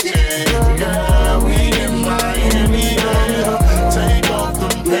touching. Girl, we in Miami, yeah. Take off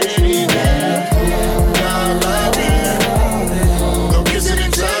them panties, yeah. Love it. No kissing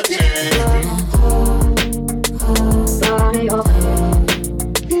and touching.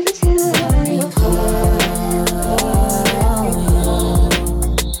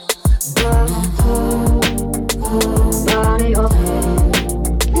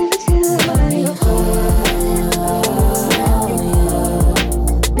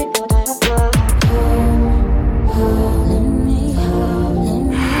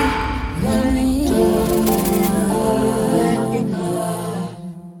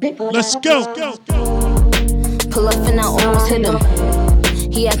 Let's go. Pull up and I almost hit him.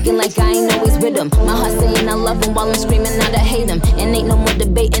 He acting like I ain't always with him. My heart saying I love him while I'm screaming out I hate him. And ain't no more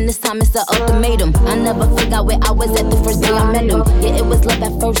debating, this time it's an ultimatum. I never forgot where I was at the first day I met him. Yeah, it was love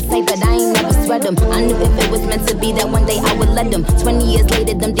at first sight, but I ain't never sweat him. I knew if it was meant to be that one day I would let him. 20 years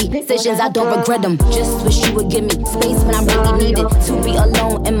later, them decisions, I don't regret them. Just wish you would give me space when I really need it. To be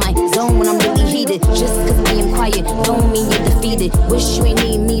alone in my zone when I'm really heated. Just cause I am quiet, don't mean you're defeated. Wish you ain't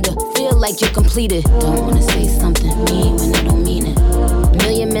need me to feel like you're completed. Don't wanna say something mean when I don't mean it.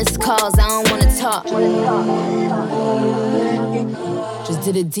 Million missed calls, I don't wanna talk. Just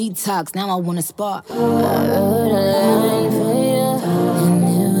did a detox, now I wanna spark. I wrote a line for you, and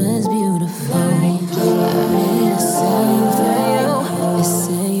it was beautiful.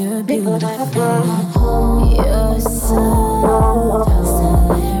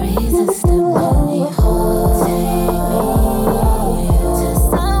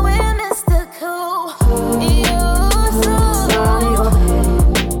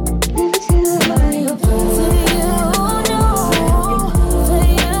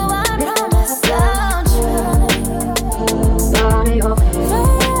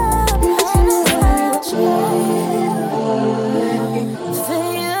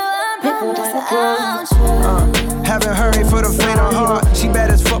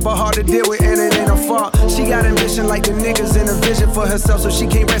 herself, so she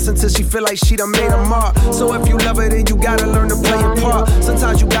can't rest until she feel like she done made a mark. So if you love her, then you gotta learn to play your part.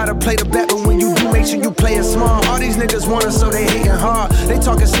 Sometimes you gotta play the bet, but when you do, make sure you play it smart. All these niggas want her, so they hating hard. They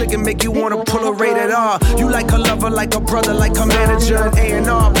talking slick and make you wanna pull a rated R. You like her lover, like a brother, like her manager and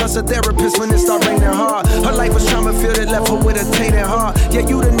A&R. Plus a therapist when it start raining hard. Her life was trauma-filled, it left her with a tainted heart. Yeah,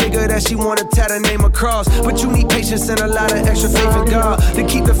 you the nigga that she wanna tat her name across. But you need patience and a lot of extra faith in God to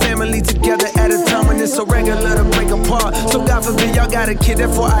keep the family together at a time when it's so regular to break apart. So God forbid y'all got a kid,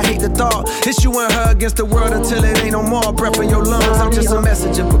 therefore I hate the thought. It's you and her against the world until it ain't no more. Breath in your lungs, I'm just a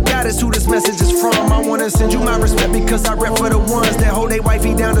messenger, but God is who this message is from. I wanna send you my respect because I rep for the ones that hold their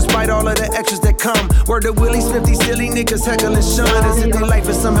wifey down despite all of the extras that come. Word to Willie Smith, these silly niggas heckling Sean as if their life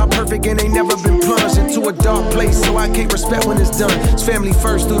is somehow perfect and they never been plunged into a dark place. So I can't respect when it's done. It's family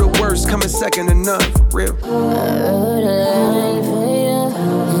first through the worst, coming second to none, for real. I wrote a line for you,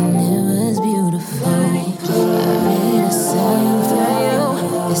 and it was beautiful. I read a song for you,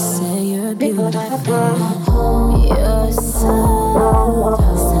 they say you're beautiful. You're so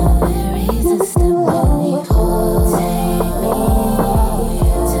very irresistible. Take me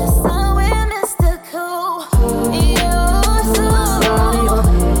to somewhere mystical. You're so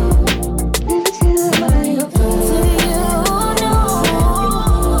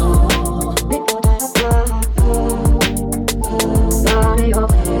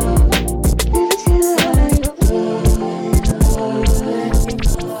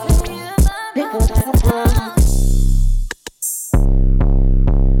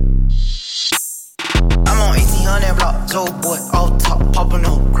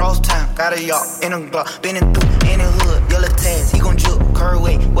got a yacht in a Glock, been through any hood, yellow tags, he gon' juke, curve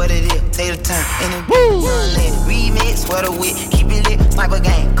way, what it is, take the time, in the remix, sweater wit, keep it lit, sniper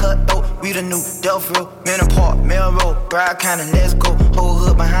gang, cutthroat, we the new Delphro, Manor Park, Melrose, Bride County, let's go, whole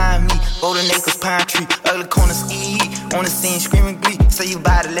hood behind me, Golden Acres, Pine Tree, ugly corner, ski, on the scene, screaming glee, say you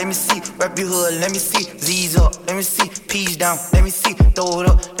bout it, let me see, rep your hood, let me see, Z's up, let me see, P's down, let me see, throw it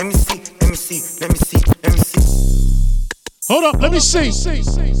up, let me see, let me see, let me see, let me see. Hold up, let me see.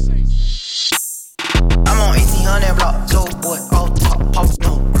 I'm on 1800 block, Joe boy, off top, pop,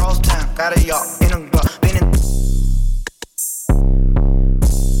 no, cross town, got a yacht in a block, been in.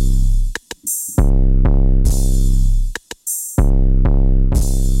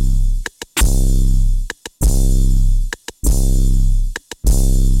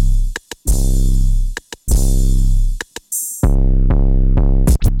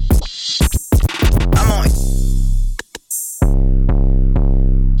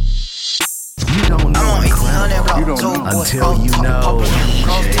 Until you know,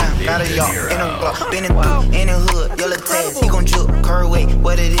 got a yacht in a block, been in through any hood, yellow tags, he gon' juke, curve way,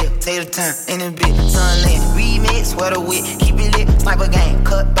 what it is, take the time, in the bit, sunland, remix, sweater wit, keep it lit, sniper gang,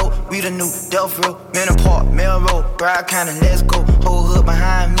 cutthroat, we the new Delphro, Manor Park, Melrose, Bride County, let's go, whole hood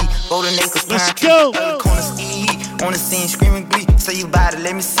behind me, Golden Acres, Pine Tree, other corner, ski, on the scene, screaming glee, say you bout it,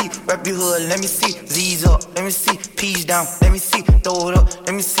 let me see, rep your hood, let me see, Z's up, let me see, P's down, let me see, throw it up,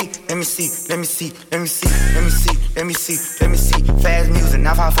 let me see, let me see, let me see, let me see, let me see, let me see, let me see, fast music,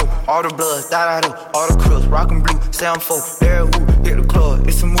 954, all the bloods, da-da-do, all the crooks, rockin' blue, 7-4, there woo, hit the club,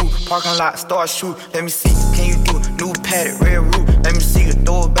 it's a move, parking lot, start shoot, let me see, can you do it, new paddock, red roof, let me see you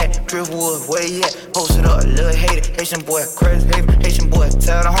throw it back, Driftwood, where you at, post it up, little hater, Haitian boy, crazy haven, Haitian boy,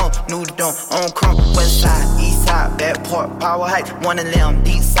 tell the home, new the dome, on crumb, west side, east side, back part, power heights, one of them,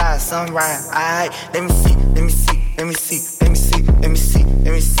 deep side, sunrise, alright, let me see, let me see, let me see, let me see, let me see,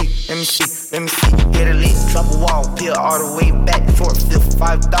 let me see, let me see, let me see, get a lick, drop a wall, peel all the way back, 4th, 5th,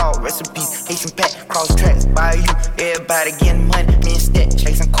 5 dog, recipes, Haitian pack, cross tracks, by you, everybody getting money, me and Stat,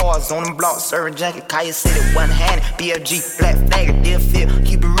 chasing cars on the block, serving jacket, Kaya City, one-handed, BFG, black flagger, deal fit,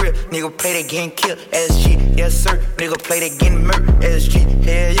 keep it real, nigga play that getting killed, SG, yes sir, nigga play that getting murked, SG,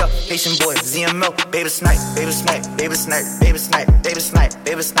 hell yeah, Haitian boy, ZML, baby snipe, baby snipe, baby snipe, baby snipe, baby snipe,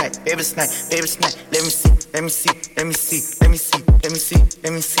 baby snipe, baby snipe, baby snipe, let me see, let me see, let me see, let me see, let me see,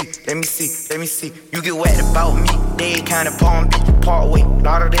 let me see, let me see, let me see, you get wet about me, they kinda Palm Beach, Parkway,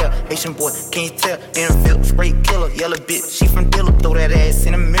 Lauderdale, Haitian boy, can you tell, in the field, straight killer, yellow bitch, she from Dilla, throw that ass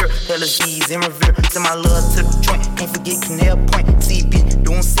in the mirror, hella Z's in revere, send my love to the joint, can't forget Canal Point, CB,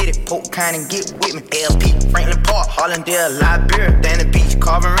 doing city, poke kind and get with me, LP, Franklin Park, Hollandale, Liberia, Danny Beach,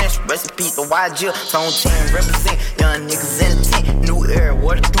 Carvin Ranch, recipe, the YG, Tone 10, represent, young niggas in the tent, new era,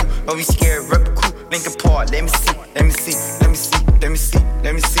 what to do, don't be scared, rep the crew, Lincoln Park, let me see, let me see, let me see, let me see,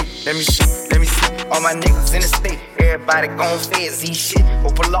 let me see, let me see, let me see, all my niggas in the state, everybody gon' fed, Z shit,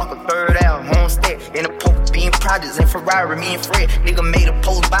 open locker, third out, homestead, in the poke, being projects, in Ferrari, me and Fred, nigga made a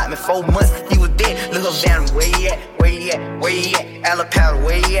post by me 4 months, he was dead, look up down, where he at, where he at, where he at, Alapata,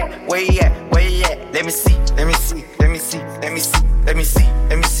 where he at, where he at, where he at, let me see, let me see, let me see, let me see. Let me see.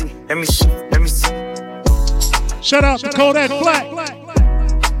 Shout out to Kodak Black.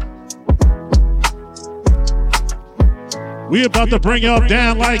 We about to bring y'all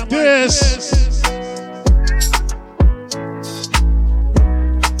down like this.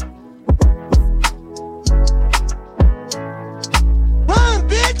 Run,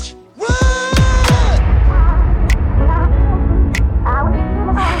 bitch!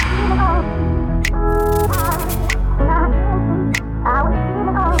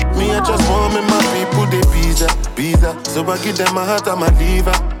 Me, I just want me, my people, they visa. So I give them my heart and my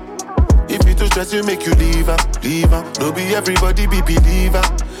liver. If you too stress, you make you leave her. Don't be everybody be believer.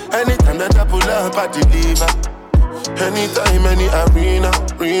 Anytime that I pull up, I deliver. Anytime, any arena,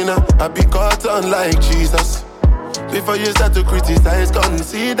 I be caught on like Jesus. Before you start to criticize,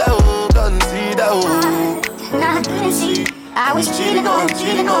 consider, oh. Nah, I couldn't see. I was cheating on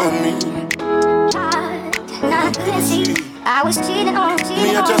me. Nah, I couldn't see. I was cheating on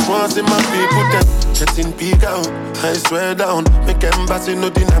Me, I just want to see my people getting big out. I swear down, make embassy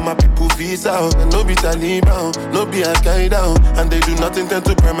no deny my people visa out. And no be Taliban, no be Al-Qaeda, and they do nothing tend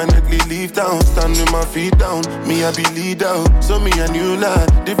to permanently leave town. Stand with my feet down, me I be leader. So me a new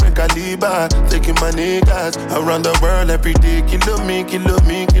lad, different caliber, taking my niggas around the world every day. Kilo me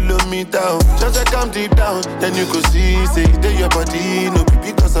down. Just like I'm deep down, then you could see, say they your body, no be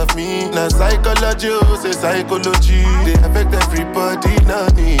because of me. Now psychology, say psychology, they affect everybody,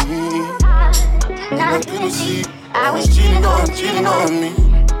 not me. Nah, I couldn't see. I was cheating on me.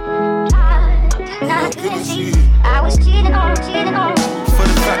 Nah, I couldn't see. I was cheating on me. For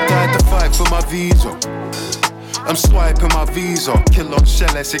the fact I had to fight for my visa, I'm swiping my visa. Kilo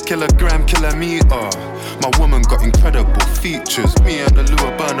shell, I say kilogram, kilometer. My woman got incredible features. Me and the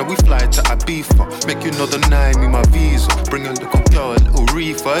Lua burner, we fly to Ibiza. Make you know the nine, me my visa. Bring a little girl, a little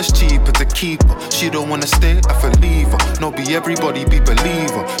reefer. It's cheaper to keep her. She don't wanna stay, I feel leave her. No be everybody be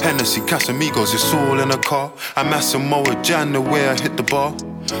believer. Hennessy, Casamigos, it's all in a car. I'm Massimo Jan, the way I hit the bar.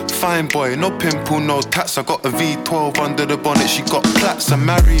 Fine boy, no pimple, no tats. I got a V12 under the bonnet. She got plaits. I'm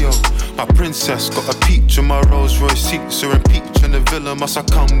Mario, my princess. Got a peach in my Rolls Royce seats. Or in peach in the villa, must I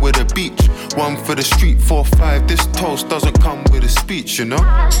come with a beach? One for the street, 4-5. This toast doesn't come with a speech, you know.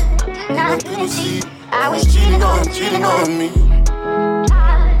 Nah, I couldn't see. I was cheating on me.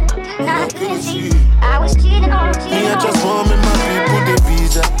 Nah, I couldn't see. I was cheating on me. Me, I just want me, my people, they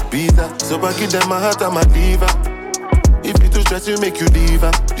visa. So I give them my heart and my liver. If you too stress, you make you leave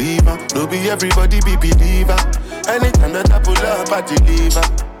her. No be everybody be believer. Anytime that I pull up, I deliver.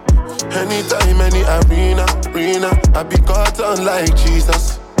 Anytime, any arena, I be caught on like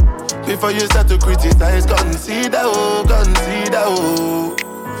Jesus. Before you start to criticize, consider, oh.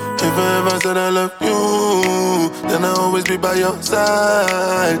 If I ever said I love you, then I'll always be by your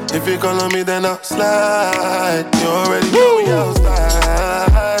side. If you call on me, then I'll slide. You already know me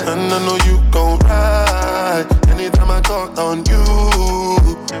outside, and I know you gon' ride. Anytime I call on you.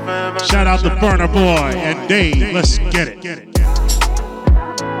 Shout out to Burner Boy and Dave. Let's get it.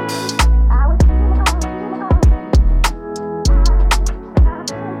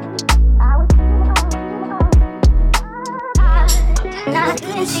 Nah, I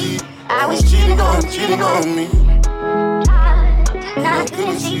couldn't see. I was cheating on me. Nah, I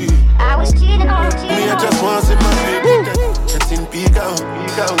couldn't see. I was cheating on me. Me, I just want to see my baby getting big out.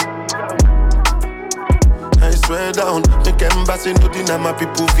 I swear down, make embassy no deny my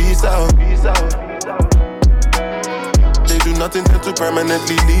people visa out. They do nothing to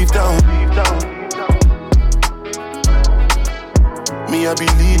permanently leave town. Me, I be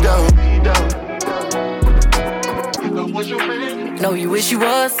lead out. No, you wish you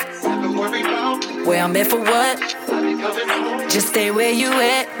was where I'm at for what? Just stay where you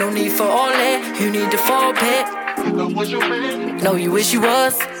at. No need for all that. You need to fall back. No, you wish you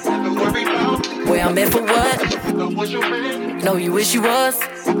was where I'm at for what? No, you wish you was.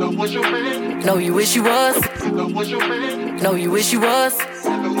 No, you wish you was. No, you wish you was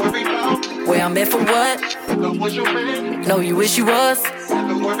where I'm at for what? No, you wish you was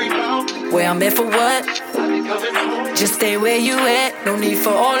where I'm at for what? Just stay where you at. No need for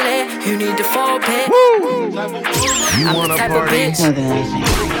all that. You need to fall back. You I'm wanna the type party? of bitch.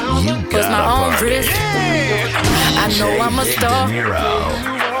 You Cause my gotta own party. wrist. I know I'm a Big star. Dinero.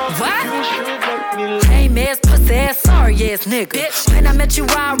 What? Hey, man's pussy ass on. sorry ass nigga. Bitch. When I met you,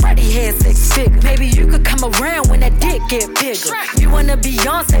 I already had 6 figures. Maybe you could come around when that dick get bigger. You wanna be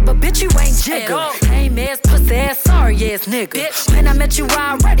Beyonce, but bitch, you ain't Jigga. Lame ass, pussy ass, sorry ass nigga. Bitch. When I met you,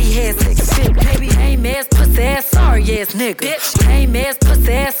 I already had 6 figures. Baby, lame ass, pussy ass, sorry ass nigga. Bitch. Lame ass,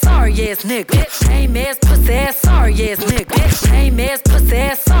 pussy ass, sorry ass nigga. Bitch. Lame ass, pussy ass, sorry ass nigga. Bitch. Lame ass, pussy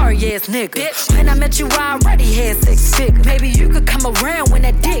ass, sorry ass nigga. Bitch. When I met you, I already had 6 figures. Maybe you could come around when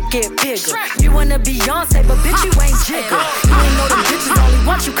that dick get bigger. You wanna be Beyonce, but bitch, you ain't Jigga. You ain't know them bitches only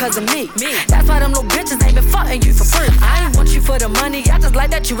want you cause of me. That's why them little bitches ain't been fucking you for free. I ain't want you for the money, I just like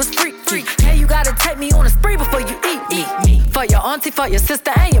that you was free. Hey, you gotta take me on a spree before you eat me. For your auntie, for your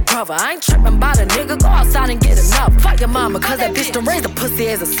sister, and your brother. I ain't tripping about a nigga, go outside and get enough. Fuck your mama, cause that bitch done raised a pussy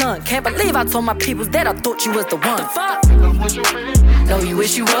as a son. Can't believe I told my peoples that I thought you was the one. No, you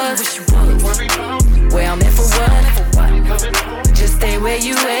wish you was. Where I'm at for what? Just stay where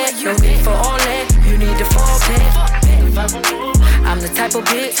you at. No need for all that. You need to fall back. I'm the type of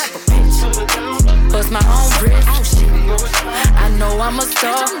bitch. Bust my own bricks. I know I'm a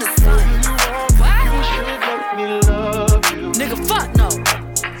star. Nigga, fuck no.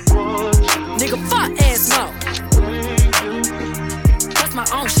 Nigga, fuck ass no. Bust my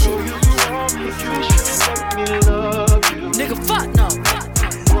own shit. Nigga, fuck no.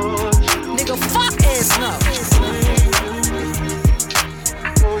 Nigga, fuck ass no.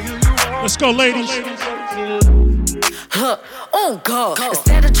 Let's go, ladies. Huh, on God.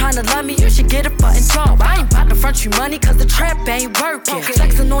 Instead of trying to love me, you should get a fucking job. I ain't bout to front you money cause the trap ain't working.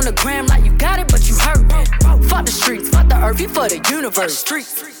 Flexing on the gram like you got it, but you hurtin'. Fuck the streets, fuck the earth, you for the universe.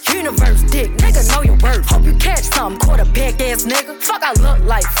 Streets, universe, dick, nigga know your worth. Hope you catch something, quarterback ass nigga. Fuck I look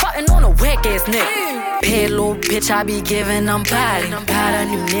like, fucking on a whack ass nigga. Bad little bitch, I be giving them body. Got a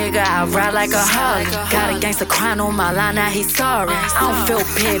new nigga, I ride like a Harley. Got a gangster crying on my line, now he sorry. I don't feel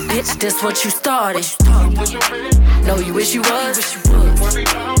bad, bitch, this what you started. No, you wish you was.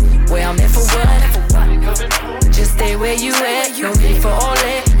 Where I'm at for what? Just stay where you at. No need for all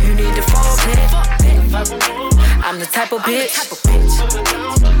that. You need to fall back. I'm the type of bitch.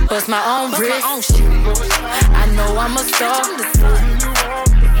 Bust my own bricks. I know I'm a star.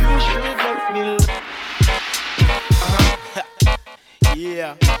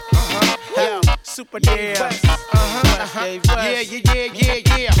 Yeah. Yeah. Super yeah.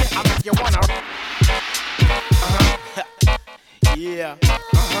 Yeah. I make you wanna. Yeah.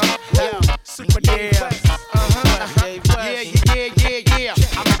 Yeah. Super yeah. Yeah.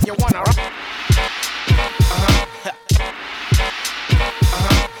 I make you wanna.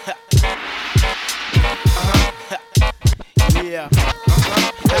 Yeah.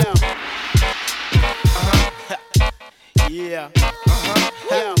 Yeah.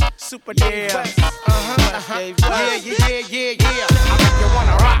 Yeah. Super yeah. Yeah. I make you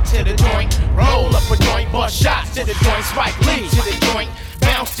wanna rock to the joint, roll up a joint, bust shots to the joint, Spike Lee to the joint,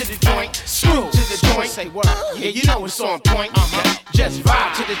 bounce to the joint, screw to the joint. Say what? Yeah, you know it's on point. Just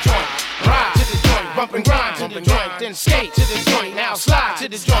vibe to the joint, ride to the joint, bump and grind to the joint, then skate to the joint. Now slide to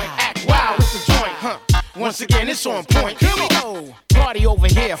the joint, act wild with the joint. Once again, it's on point. Here we go. Party over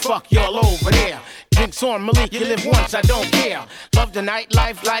here, fuck y'all over there. Drinks on Malik, you live once, I don't care. Love the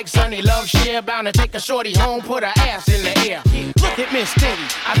nightlife like Sunny Love Share. Bound to take a shorty home, put her ass in the air. Look at Miss Stingy,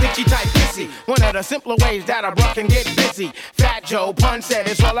 I think she type pissy. One of the simpler ways that a bruh can get busy. Fat Joe Pun said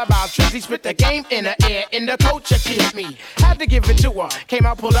it's all about Trizzy. Spit the game in the air, in the culture she hit me. Had to give it to her, came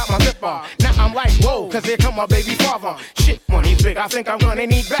out, pulled out my zipper. Now I'm like, whoa, cause here come my baby father. Shit, when he's big, I think I'm gonna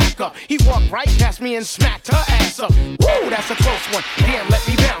need backup. He walked right past me and smacked her ass up. Woo, that's a close one, damn, let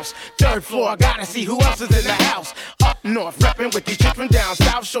me bounce. Third floor, gotta see who else is in the house. Up north, reppin' with these chicks from down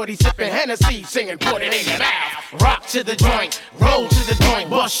south. Shorty sippin' Hennessy, singing, put it in your mouth. Rock to the joint, roll to the joint,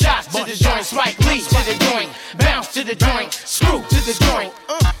 bust shots to the joint, Spike Lee to the joint, bounce to the joint, screw to the joint.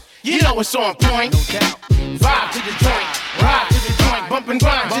 You know it's on point. Vibe to the joint, ride to the joint, bump and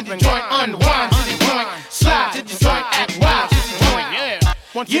grind to the joint, unwind to the joint, slide to the joint, act wild to the joint. Yeah,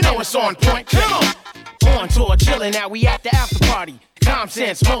 you know it's on point. Come on. On tour, chillin', now we at the after party. Common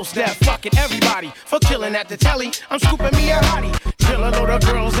sense, most deaf, fucking everybody. For killing at the telly, I'm scooping me a hottie. Chill a load of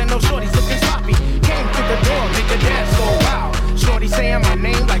girls and no shorties looking sloppy. Came to the door, make the dance go wild. Shorty saying my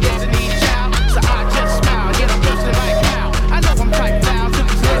name like it's an easy child. So I just smile, get them bursting like how. I know I'm type down to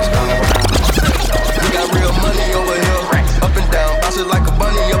these niggas come around. We got real money over here. Up and down, bounce it like a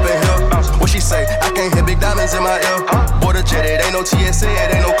bunny up in here. What she say? I can't hit big diamonds in my ear. Border jet, it ain't no TSA,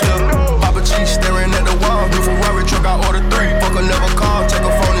 it ain't no clip. Papa Cheese staring at the wall. New Ferrari truck, I ordered 3. Fuck her, never call. Take her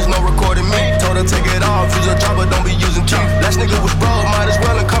phone, there's no recording me. Told her take it off. Use a dropper, don't be using cheap. Last nigga was broke, might as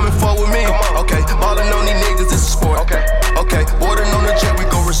well and coming forward with me. Okay, ballin' on these niggas, this is sport. Okay, boarding on the jet, we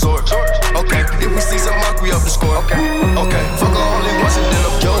go resort. Okay, if we see some muck, we up the score. Okay. Fuck her only once and then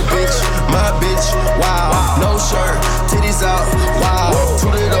I'm your bitch, my bitch. Wow. No shirt, titties out. Wow.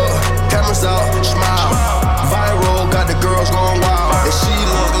 Put it up, cameras out, smile. Viral, got the girls going wild. And she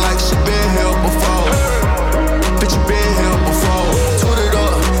look like she been here before. Bitch, you been here before. Put it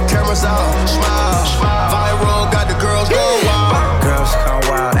up, cameras out, smile. Viral, got the girls going wild. Girls gone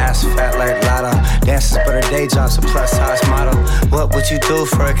wild, ass fat like Lotto. Dances but her day job's a plus size model. What would you do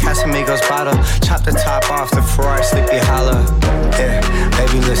for a Casamigos bottle? Chop the top off the Ferrari Sleepy Hollow. Yeah,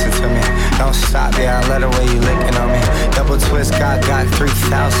 baby, listen to me. Don't stop, yeah, I love the way you licking on me. Double twist, got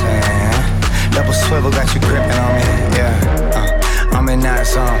 3,000. Double swivel, got you gripping on me. Yeah, I'm in that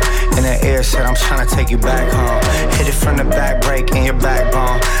zone. In the air, said I'm tryna take you back home. Hit it from the back, break in your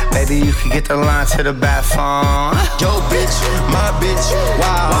backbone. Baby, you can get the line to the back phone. Yo, bitch, my bitch,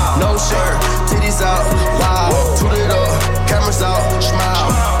 wow. No shirt, titties out, wow. Put it up, cameras out,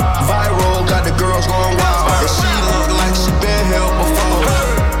 smile. Viral, got the girls going wild. And she look like she been here before.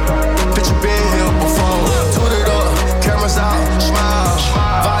 Bitch, you been here before. Put it up, cameras out, smile.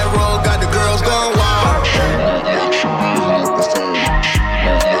 Viral, got the girls going wild.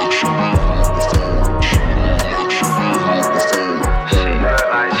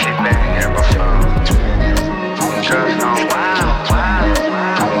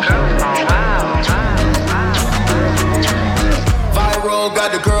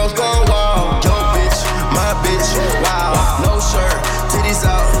 Got the girls going wild. Yo, bitch, my bitch, wow. No shirt, titties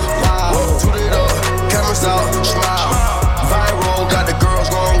out, wow. Put it up, cameras out, smile. Viral, got the girls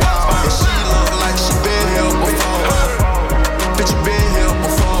going wild. And she look like she been here before. Bitch, you been here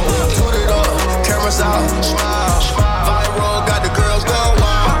before. Put it up, cameras out, smile. Viral, got the girls going wild.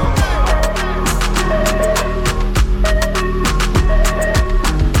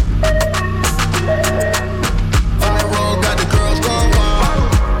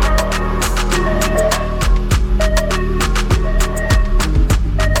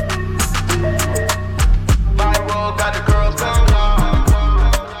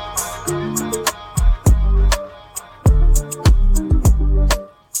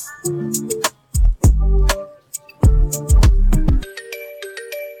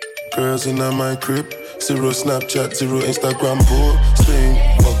 Girls in my crib, 0 Snapchat, 0 Instagram posting.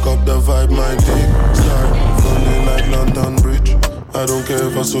 Fuck up the vibe, my dick start running like London Bridge. I don't care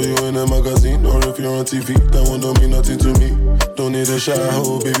if I saw you in a magazine or if you're on TV. That one don't mean nothing to me. Don't need a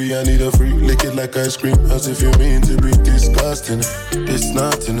shower, baby, I need a free. Lick it like ice cream, as if you mean to be disgusting. It's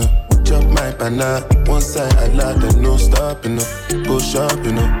not enough. Chop my banana, one side I like that, no stopping up. Go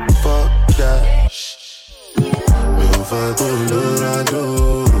shopping up, fuck that. Me if I go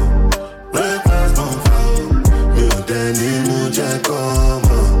Dorado. Breakfast bonfire, me Danny Muja come.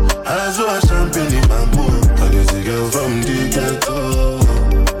 As well as champagne in my mood. I get a girl from the ghetto.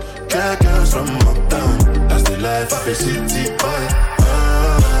 Got girls from uptown. That's the life of a city boy.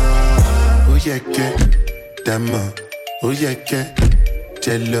 Oh yeah, get Dama. Oh yeah, get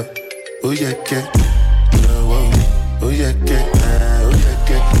Jello. Oh yeah, get oh yeah, get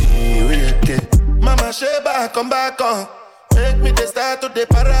oh yeah, get Mama Sheba, come back on. Make me the start to the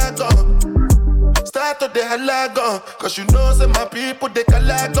paragon. Start to the halagon. Cause you know say my people they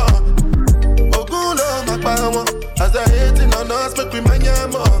calagon. Ogulo my power. As they hating on us, make we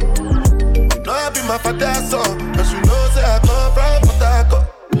manyamo. You know I be my father's son. Cause you know say I come from Potako.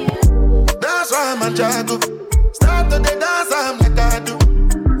 That's why I'm a jago. Start to the dance, I'm like I do.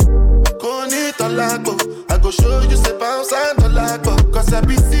 Konito lago. I go show you say pounds and the lago. Cause I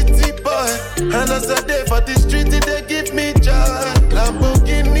be city boy. And as I day for the street, they give me joy.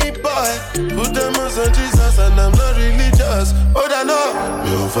 Lamborghini boy. Put them on Jesus and I'm not religious. Oh, I know.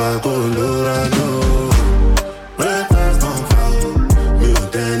 Me if I go Dorado. Breakfast bonfire. Me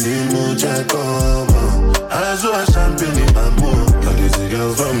Danny Muja come. As well as champagne in my mood. I get a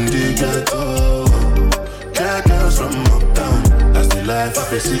girl from the ghetto. Got girls from uptown. That's the life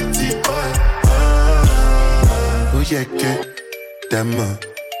of a city boy. Oh yeah, get Dama.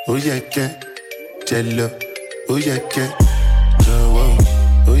 Oh yeah, get Jello. Oh yeah, get Joe.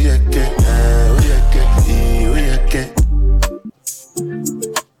 Oh yeah, get oh yeah, get oh yeah, get.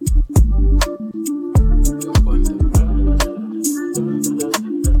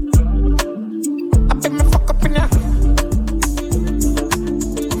 I been my fuck up in there.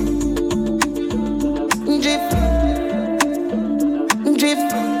 Jeep.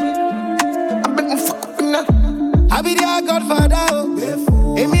 I been my fuck up in there. I be their godfather,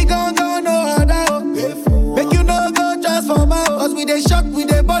 oh. And me gon' go no other, oh. Make you no go just for my, oh. Cause we dey shock, we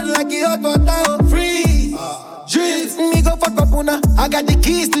dey burn like it hot water, oh. Free, dreams, me go fuck up una. I got the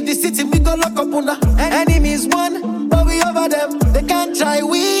keys to the city, we go lock up una. Enemies won, but we over them. They can't try,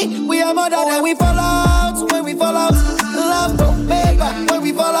 we are more than them. We fall out when we love, no paper. When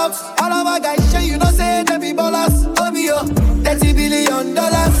we fall out, all of our guys share, you know, say them be ballers. Oh, me, $30 billion.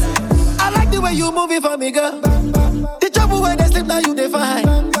 I like the way you move it for me, girl. The trouble when they sleep, now you define.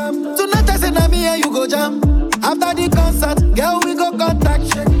 Tonight I say, now me and you go jam. After the concert, girl, we go contact.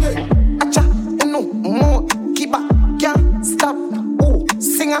 Acha, no more, keep up, can't stop. Oh,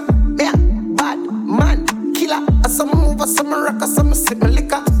 singer, yeah, bad man, killer. Some move, some rock, some sip my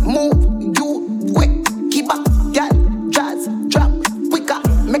liquor. Move, you, quick, keep up, girl, jazz, drop, quicker.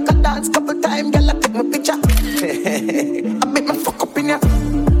 Make a dance couple times, girl, I take my picture. I make my fuck up in ya.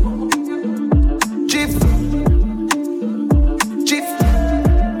 Jiff.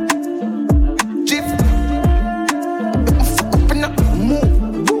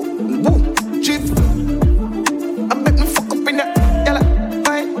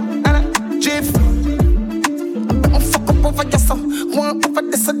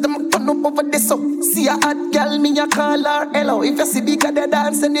 See a hot girl, me a call her hello. If you see bigger the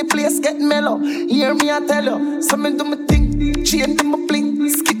dance and the place get mellow, hear me a tell you. So me do my thing, chain do my bling.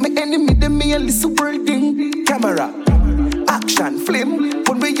 Skip me enemy, them me a listen world thing. Camera, action, flame.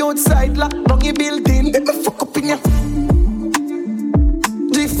 Put me outside, lock down your building. Let me fuck up in ya.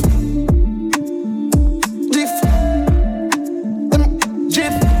 Jiff.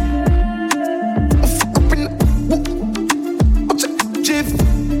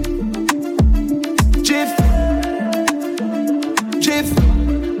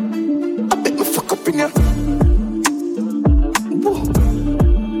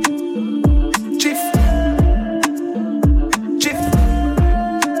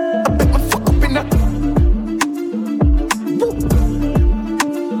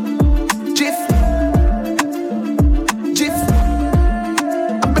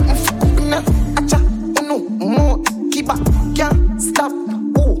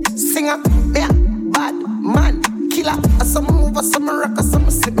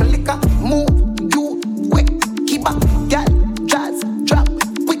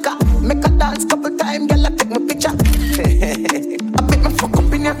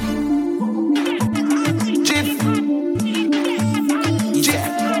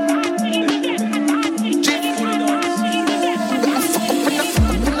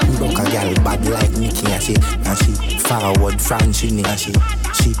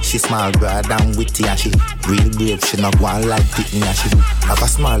 She small, broad and witty, and she real brave. She not one like Pitney, and she have a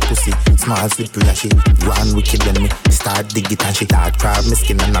small pussy, small slippery, and she one wicked when me start dig it, and she start crab me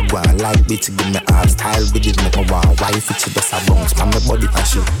skin and I go on like bitch. Give me all style with it, make me want wife it. She just a bounce from my body, and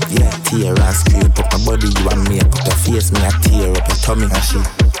she tear and scrape up my body. You and me up your face, me a tear up your tummy, and she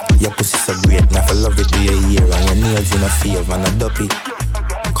your pussy so great, me I love it. Do your ear and your nails in a favor and a duppy.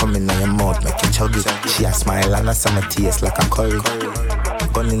 Come in your mouth, make you chug it. She a smile and a summer taste like a curry.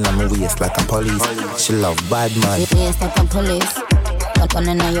 Gun in my waist like a police. She love bad man. Waist like a police. Gun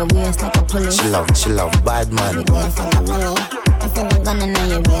in your waist like a police. She love bad man. Gun in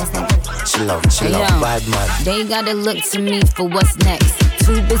your waist like a She love bad man. They gotta look to me for what's next.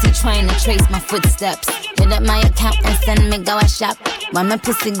 Too busy trying to trace my footsteps. Hit up my account and send me go a shop. Why my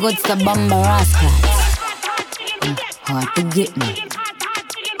pussy good to bomb my ass class. Hard to get me.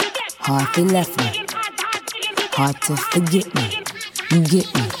 Hard to left me. Hard to forget me. You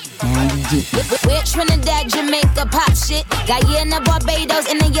get me, now you get me. We're Trinidad, Jamaica, pop shit. Guyana, Barbados,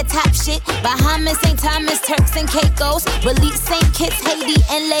 and then your top shit. Bahamas, St. Thomas, Turks and Caicos. Belize, St. Kitts, Haiti,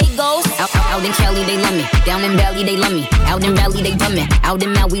 and Lagos. Out in Cali, they love me. Down in Valley, they love me. Out in Valley, they done me. Out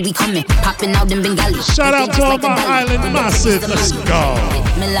in Maui, we coming. Popping out in Bengali. Shout out to all my island massive. Let's go.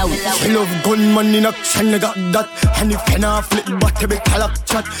 She love gunman in action, I got that. And if you not flip, but every color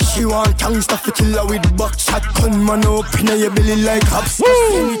chat. She want gangsta for killer with buckshot. Gunman open your belly like hops.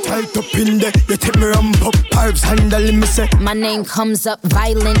 You tight up in there, you take me ramp up. Pipes handle me say. My name comes up,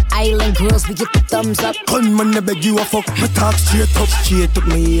 violent island girls, we get the thumbs up. Gunman, I beg you a fuck, me talk straight up. Straight up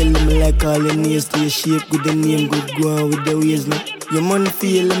my heel, me like all your nails. To your shape, good the name, good go on with the ways now. Your man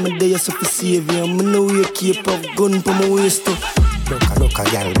feel, me there, so for save you. Me know you keep up gun for my waist too. Look a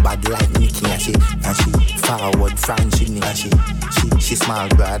girl bad like Nicky, and she forward French, and she small,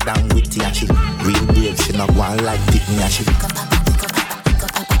 broad and witty, and she real brave. She not one like Pitney, and she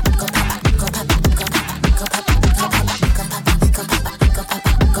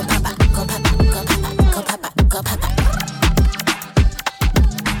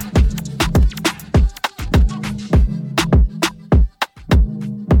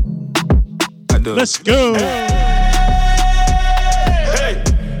Let's go. Hey,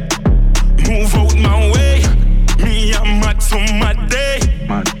 move out my way. Me, I'm mad for my day.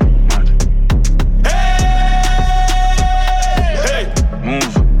 Hey,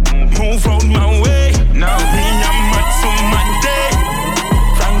 move out my way. Now me, I'm mad for my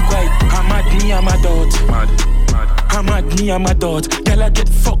me and my dot. Girl I get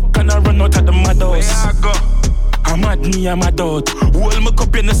fucked and I run out of the mad house. I'm mad me and my dot. Hold my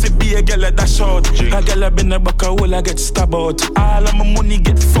cup in the be a girl at that short. A girl I been a back a hole I get stabbed out. All of my money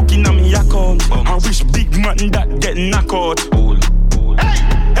get fucking on me account. I wish big man that get knocked out.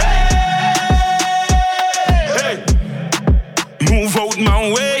 Hey. Move out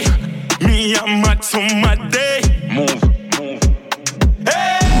my way. Me I'm mad some mad day. Move.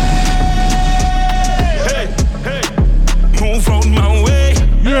 Hey. Move out my way.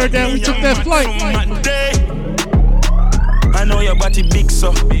 You heard that? We took that flight. I know your body big,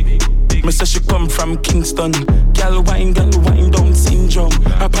 so me say she come from Kingston. Gal wine down syndrome.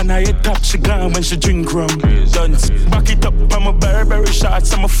 Up on her head top, she gone when she drink rum. Dance, back it up on my Burberry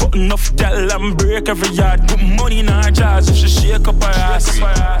shots. I'm a fuck enough gal and break every yard. Put money in her jaws if she shake up her ass.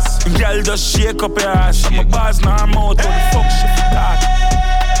 Gal just shake up her ass. I'm a boss now I'm out, what the fuck she talk?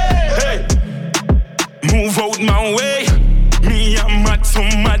 Hey, move out my way. Me I'm mad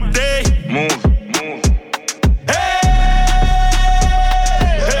some mad day. Move.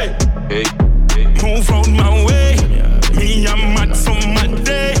 Move out my way. Me I'm mad some mad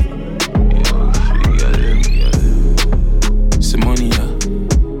day. See money, yeah.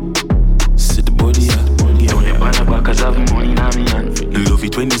 See the body, yeah. Don't you bother back cause I have money in my hand. Love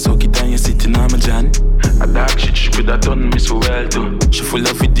it when you suck it and you sitting on my jan. A dark shit she could have done me so well too. She full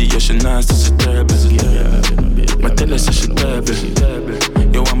of video, she nasty, she terrible. My tell her so she terrible.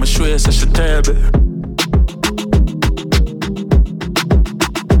 Yo, I'ma show you so she terrible.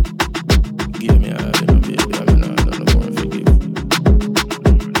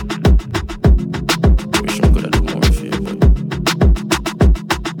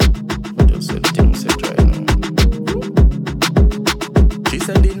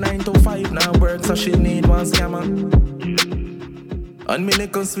 And me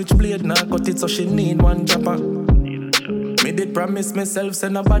like a switchblade now cut it so she need one chopper. Me did promise myself say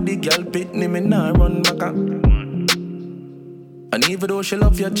nobody girl pitney me nah run back. And even though she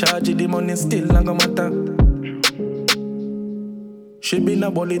love your charge, the money still not gonna matter. She been a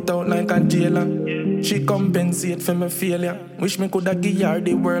bullet out like a jailer. She compensate for my failure. Wish me coulda give her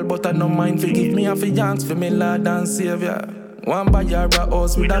the world, but I no mind forgive me. I fi ask for me Lord and Savior. One buy her a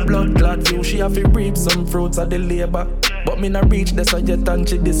house with a blood clot view. She have to reap some fruits of the labor. But me not reach this yet and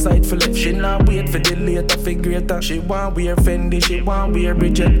she decide for left. She not wait for the later figure greater. She want wear Fendi, she want wear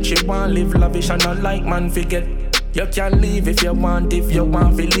Bridget. She want live lavish and not like man forget. You can leave if you want to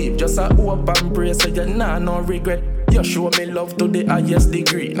leave. Just a hope and pray so you nah no regret. You show me love to the highest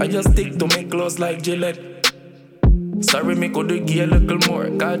degree. I just stick to me clothes like Gillette. Sorry me could give you a little more,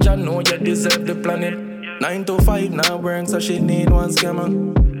 cause I know you deserve the planet. 9 to 5 now work so she need one scammer.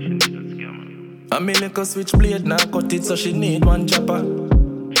 I me like a switchblade now cut it so she need one chopper.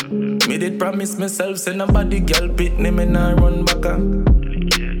 Me did promise myself say nobody girl pitney me nah run back.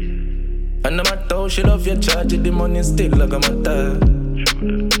 And no matter how she love your charge, the money still like a matter.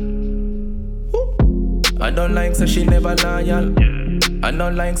 I don't like so she never loyal. I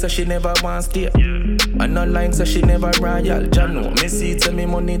don't like so she never want stay. I don't like so she never royal. Jah know me see it say me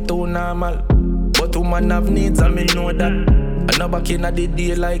money too normal. But woman have needs and me know that. I know back in the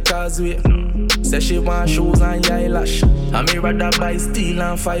day like causeway. Say she want shoes and eyelash. And me rather buy steel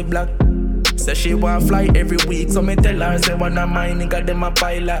and 5 black. Say she want fly every week. So me tell her say one of mine nigga them a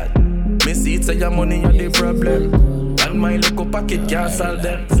pilot. Me see it say your money are the problem. And my little pocket can't solve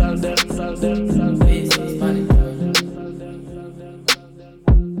them.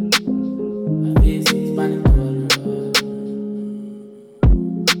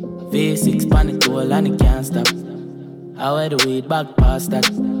 V6 panic toll and it can't stop. I wear the weed back past that.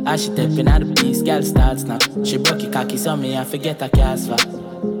 As she tapping at the piece, girl starts now. She broke your cocky so me I forget a cast for.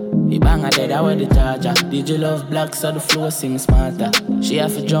 He bang her dead, I wear the charger. Did you love black so the flow seem smarter? She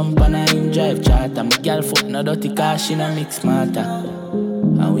have to jump on her in drive charter. My girl foot no dirty car, she no mix smarter.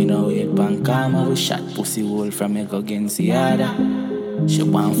 And we know it pan karma, we shot pussy hole from me go against the other. She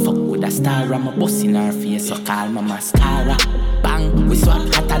want fuck with a star, I'm a bust in her face, so call my mascara. Bang, we swap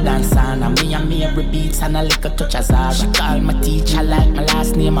hotter than sauna. Me and me every beats and a little touch of Zara. She call my teacher like my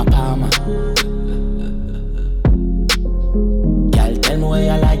last name a Palmer. Girl, tell me why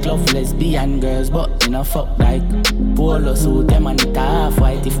you like love lesbian girls, but you know fuck like polo suit them and it half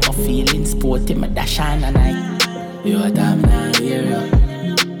white. If my feelings sporty, me dash on a night. You a damn now hear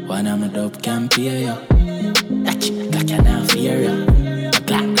you. One of my dope can pay you. That chick like you now fear you. My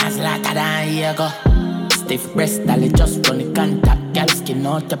clock has later than here go. Stiff breast, dolly just run the contact. Girl skin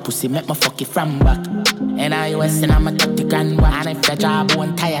out your pussy, make me fuck it from back. And I was and I'm a 30 grand one. And if your job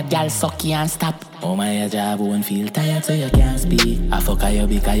won't tired, girl suck you and stop. Oh my, your job won't feel tired so you can't speak. I fuck you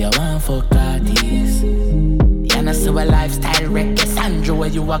because you want fuck artists. And I see a lifestyle wreck. Yes, Andrew, where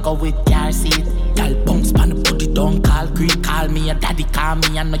you walk out with car seat. Y'all bounce pan the body, don't call creep. Call me a daddy, call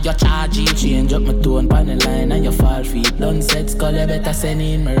me, I know you're charging. Change up my tone pan the line and your fall feet. Done set skull, you better send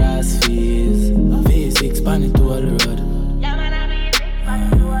in my ass fees. V6 pan it to all the road.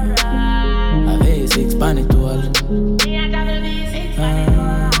 A V6 pan it to all. A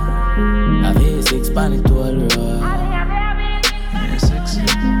V6 pan it to all the road.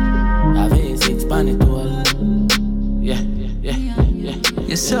 A V6 pan it to all. Yeah.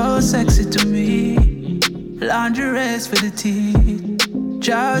 You're so sexy to me. Lingerie for the teeth.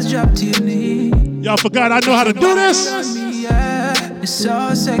 Jaws drop to your knee. Y'all forgot I know how to do this? Yeah. You're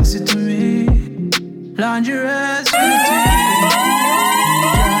so sexy to me. Lingerie for the teeth.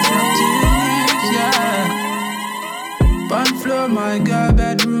 Jaws drop to your knees, yeah. One floor, my God,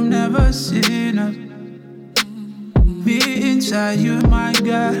 bedroom, never seen us. Me inside you, my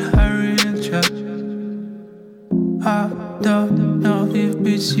God, a real trap. I don't know if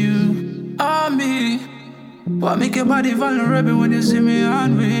it's you or me. What make your body vulnerable when you see me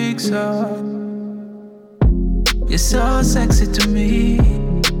on weeks up? You're so sexy to me.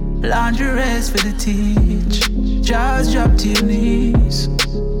 Lingerie for the teach. Jaws drop to your knees.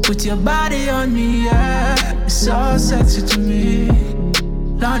 Put your body on me, yeah. You're so sexy to me.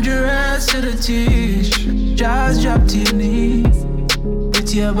 Lingerie for the teach. Jaws drop to your knees.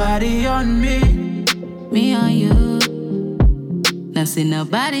 Put your body on me. Me on you. Now see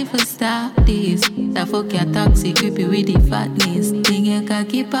nobody for stop this. That fuck your toxic creepy with the fatness. Think you can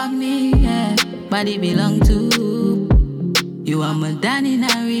keep on me, yeah. Body belong to you. Are my dad in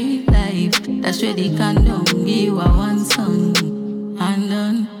a real life. That's where they condom. You are one son. And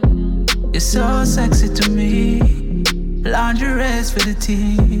done. You're so sexy to me. Lingerie for the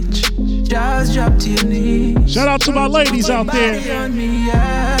teach. Jaws drop to your knees. Shout out to my ladies out there. On me,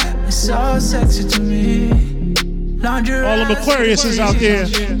 yeah. You're so sexy to me. Lingerie all them Aquariuses out there.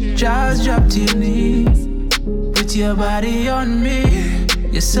 Jaws drop to your knees. Put your body on me.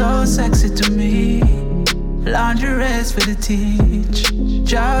 You're so sexy to me. Lingerie for the teach.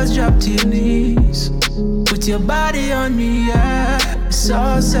 Jaws drop to your knees. Put your body on me, yeah. You're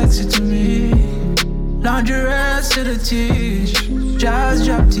so sexy to me. Lingerie to the teach. Jaws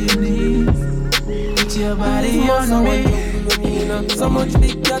drop to your knees. Put your body on me. So much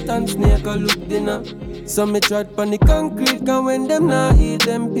big cat and snake a look dinner. So me trot pon the concrete, and when them not eat,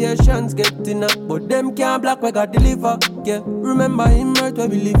 them patients get thinner. But them can't block, we got deliver. Yeah, remember him earth where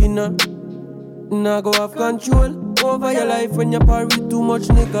we live in. Now go have control over your life when you're par with too much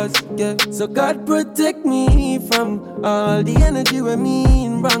niggas. Yeah, so God protect me from all the energy we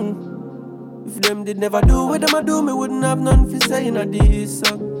mean wrong. If them did never do what them a do, me wouldn't have none for saying a this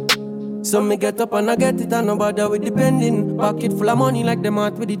song. So me get up and I get it and no bother with depending. Pocket full of money like them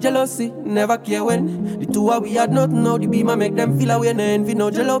heart with the jealousy. Never care when the two of we had nothing. Now the beam I make them feel away, no envy,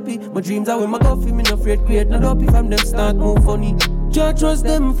 no jalopy. My dreams are with my coffee, me no afraid create no dopey. From them start move funny. Can't trust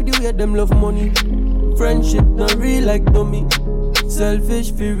them for the way them love money. Friendship not real like dummy.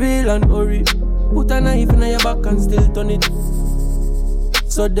 Selfish for real and hurry. Put a knife in your back and still turn it.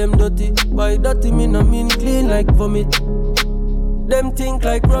 So them dirty, by dirty me no mean clean like vomit. Them think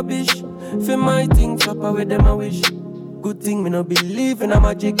like rubbish. For my thing, flop away them I wish. Good thing me no believe in a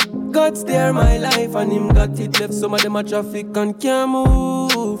magic. God steer my life and him got it. Left some of them a traffic and can't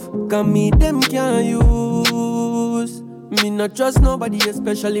move. Cause me them can't use. Me not trust nobody,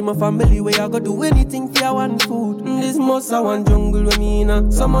 especially my family. Where I go do anything for one food. This must a one jungle with me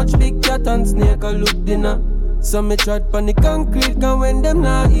in. So much big cat and snake a look dinner. So me trot pon the concrete, cause when them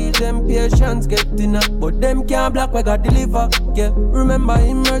not eat, them patients get thinner. But them can't block, we got deliver. Yeah, remember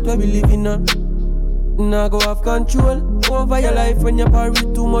him earth where we live in. Now go have control over your life when you're par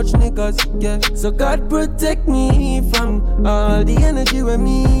with too much niggas. Yeah, so God protect me from all the energy we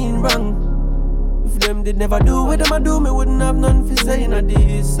mean wrong. If them did never do what them a do, me wouldn't have none for saying a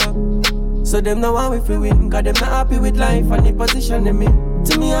this. So them now want we fi win, cause them not happy with life and the position them in.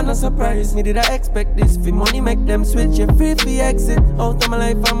 To me, I'm not surprised. Me did I expect this? For money make them switch. You free for exit. Out of my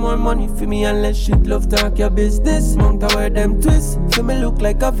life, I'm more money for me unless shit. Love talk your business. Monk where them twist. For me look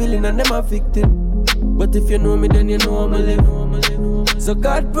like a villain and them a victim. But if you know me, then you know I'ma live. So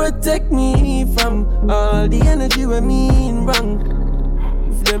God protect me from all the energy we mean wrong.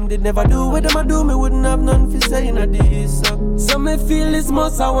 If them did never do what them a do, me wouldn't have none for saying a this. So me feel this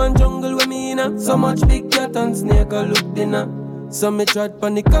must a one jungle with me in. So much big cat and snake a look dinner. So me trot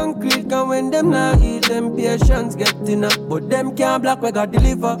pon the concrete, cause when them not eat, them patients get thinner. But them can't block, we got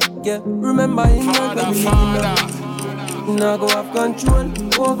deliver. Yeah, remember him not when we live. Now go have control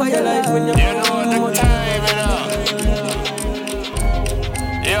over your life when you're you know the time, you know.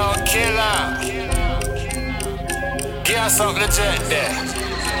 Yo, killer. something legit there.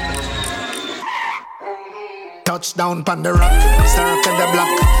 Touchdown pon the rock, circle the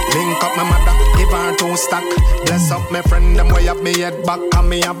block. Link up my mother, give her 2 stack. Bless up my friend, them way up me head back. And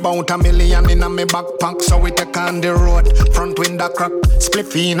me about $1 million in a me backpack. So we take on the road, front window crack. Split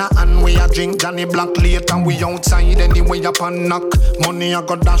fina and we a drink Johnny Black. Later we outside anyway up and knock. Money I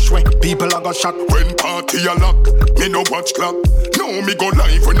go dash way, people I go shot. When party a lock, me no watch clock. No me go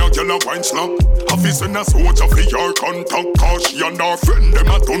live when a girl a wine slap. Office and a soldier for your contact. Cause she and her friend them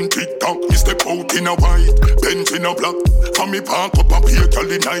a done TikTok. Me step out in a white, Benz in a black. For me park up a pay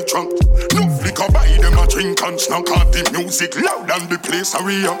girl in night truck. No flicker buy them a drink and snack. Out the music loud and the place a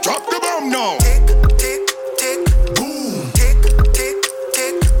react. Drop the bomb now. Tick, tick, tick, boom. Tick, tick,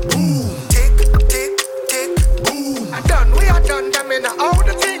 tick, boom. Tick, tick, tick, boom. I done, we are done them in all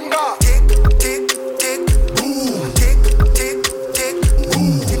the thing go. Tick, tick, tick, boom. Tick, tick, tick,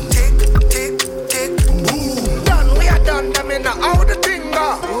 boom. Tick, tick, tick, boom. Done, we are done them in all the thing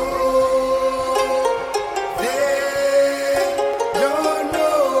go.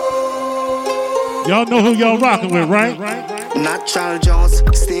 Y'all know who y'all rocking with, right? Natural Jones,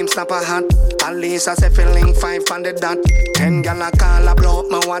 steam snapper hat. Alicia say feeling 5 on the dot. 10 gal a call a blow up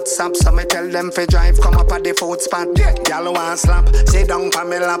my WhatsApp. So me tell them fi drive, come up at the food spot. Gal want slap, sit down pa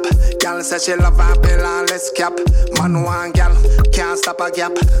me lap. Gal say she love her pill let's cap. Man want gal, can't stop a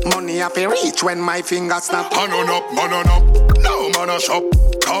gap. Money a fi reach when my fingers snap. Man on up, now man a shop.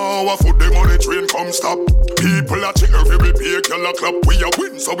 How a foot the money train come stop. People a cheer fi we pay gal a clap. We a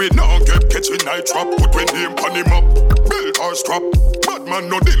win so we now get catching night trap. Put when name pan him up, belt or strap. Bad man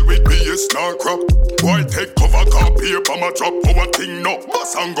no deal with BS nor crap. Why take cover car paper my drop. Our thing no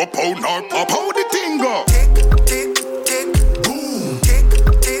bus and go pound or pop. How the thing go? Tick, tick, tick, boom. Tick,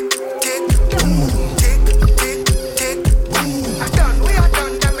 tick, tick, boom. Tick, tick, tick, boom. I done, we are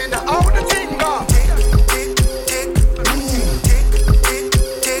done them in all the thing go. Tick, tick, tick, boom. Tick, tick,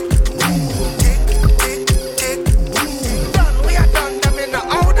 tick, boom. Tick, tick, tick, boom. Done, we are done them in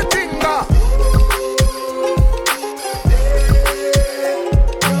all the thing go.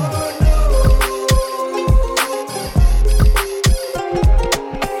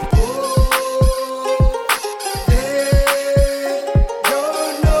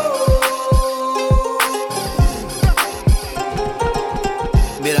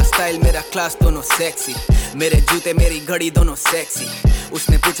 मेरा class दोनों sexy मेरे जूते मेरी घड़ी दोनों sexy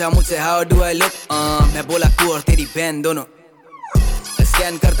उसने पूछा मुझसे हाउ डू आई लुक मैं बोला तू और तेरी बहन दोनों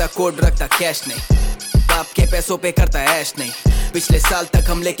स्कैन करता कोड रखता कैश नहीं बाप के पैसों पे करता ऐश नहीं पिछले साल तक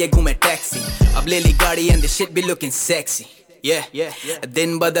हम लेके घूमे टैक्सी अब ले ली गाड़ी and this shit be looking sexy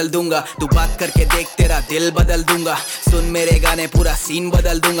दिन बदल दूंगा तू बात करके देख तेरा दिल बदल दूंगा सुन मेरे गाने पूरा सीन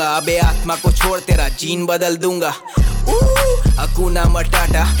बदल दूंगा अबे आत्मा को छोड़ तेरा जीन बदल दूंगा Hakuna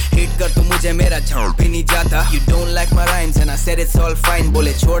Matata हिट कर तू मुझे मेरा झाड़ भी नहीं जाता You don't like my rhymes and I said it's all fine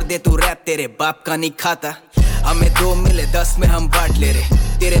बोले छोड़ दे तू रैप तेरे बाप का नहीं खाता हमें 2 मिले 10 में हम बांट ले रहे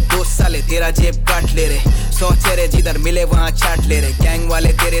तेरे 2 साले तेरा जेब काट ले रहे 100 चेहरे जिधर मिले वहाँ चाट ले रहे गैंग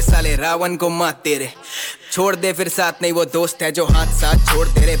वाले तेरे साले रावण को मात तेरे छोड़ दे फिर साथ नहीं वो दोस्त है जो हाथ साथ छोड़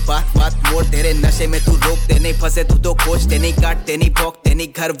तेरे बात मोड़ तेरे नशे में तू रोकते नहीं फंसे तू तो खोजते नहीं काटते नहीं भोंकते नहीं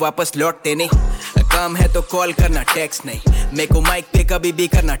घर वापस लौटते नहीं काम है तो कॉल करना टेक्स्ट नहीं मेरे को माइक पे कभी भी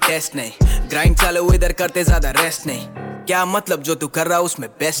करना टेस्ट नहीं ग्राइंड चालू इधर करते ज्यादा रेस्ट नहीं क्या मतलब जो तू कर रहा उसमें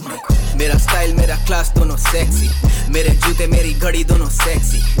बेस्ट नहीं मेरा स्टाइल मेरा क्लास दोनों सेक्सी मेरे जूते मेरी घड़ी दोनों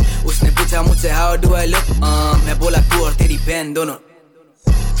सेक्सी उसने पूछा मुझसे हाउ डू आई लुक मैं बोला तू और तेरी बहन दोनों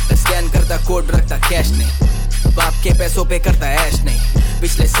स्कैन करता कोड रखता कैश नहीं बाप के पैसों पे करता ऐश नहीं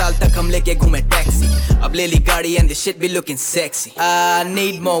पिछले साल तक हम लेके घूमे टैक्सी अब ले ली गाड़ी and this shit be looking sexy I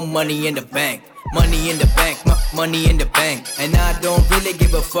need more money in the bank money in the bank money in the bank and I don't really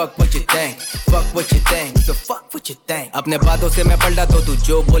give a fuck what you think fuck what you think so fuck what you think अपने बातों से मैं पलटा तो तू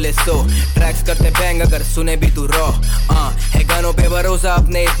जो बोले सो tracks करते बैंग अगर सुने भी तू रॉ है गानों पे भरोसा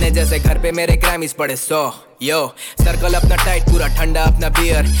अपने इतने जैसे घर पे मेरे ग्रामीज पड़े 100 यो सर्कल अपना टाइट पूरा ठंडा अपना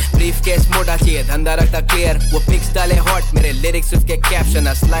बियर ब्रीफ केस मोटा चाहिए धंधा रखता क्लियर वो पिक्स डाले हॉट मेरे लिरिक्स उसके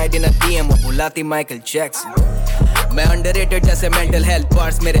caption slide in a DM वो बुलाती माइकल जैक्सन मैं अंडररेटेड जैसे मेंटल हेल्थ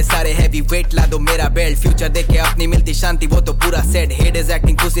पार्ट्स मेरे सारे हैवी वेट ला दो मेरा बेल्ट फ्यूचर देख के अपनी मिलती शांति वो तो पूरा set head is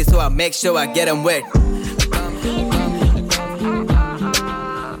acting pussy so I make sure I get him wait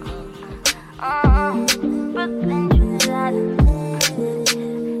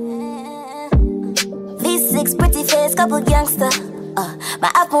Pretty face, couple gangster. My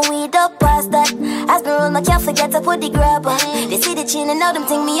apple weed up past that. As me run, I can't forget to put the grabber. They see the chin and now them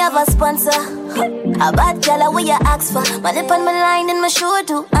think me have a sponsor. A bad gal, what you ask for? My lip on my line and my sure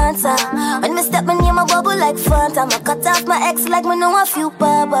to answer. When me step my name, I bubble like Fanta. I cut off my ex like me know a few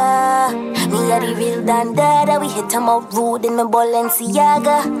baba. Me a the real dandada. We hit 'em out rude in my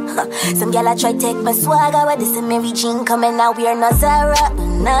Balenciaga. Some gal I try take my swagger. Where this is Mary Jean coming out, we are not Zara.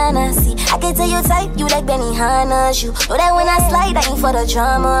 Banana, see, I can tell you type, you like Benny Hanna's. You know that when I slide, I ain't for the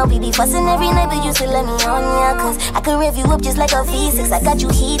drama. We be fussing every night, but you still let me on ya. Cause I can rev you up just like a V6. I got you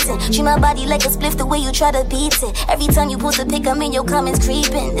heating. Treat my body like a spliff the way you try to beat it. Every time you post a pic, I'm in your comments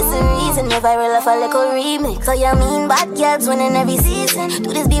creeping. It's a reason you're viral if I like a remix. So you mean bad girls winning every season.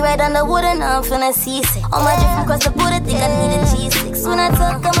 Do this be right underwater, now I'm finna cease it. On my drift across the border, think I need a G6. When I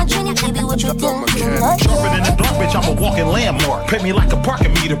talk, I'm a trainer, baby, what you think? Sharper than the dark, bitch, I'm a walking landmark. Pay me like a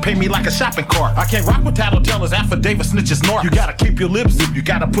parking meter, pay me like a shopping cart. I can't rock with tattletellers, affidavit snitches north. You gotta keep your lips zipped, you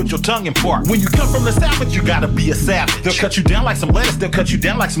gotta put your tongue in park. When you come from the savage, you gotta be a savage. They'll cut you down like some lettuce, they'll cut you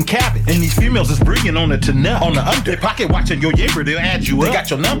down like some cabbage. And these females is brilliant on the to-nut. On the under, they pocket watching your neighbor, they'll add you up. They got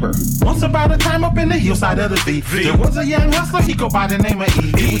your number. Once about a time up in the hillside of the V. There was a young hustler, he go by the name of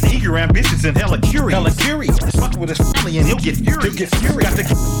E. He was eager, ambitious, and hella curious. Hella curious. Fuck with his family and he'll get furious. He'll get furious. Got to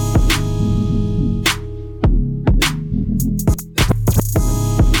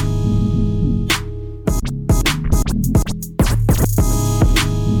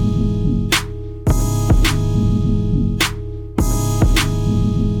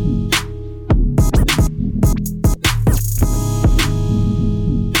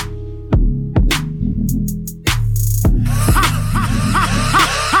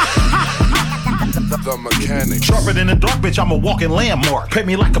sharper than the dark, bitch, I'm a walking landmark. Pay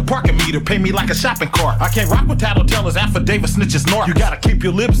me like a parking meter, pay me like a shopping cart. I can't rock with tattletellers, affidavit snitches north. You gotta keep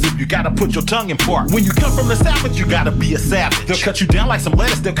your lips zipped, you gotta put your tongue in park. When you come from the savage, you gotta be a savage. They'll cut you down like some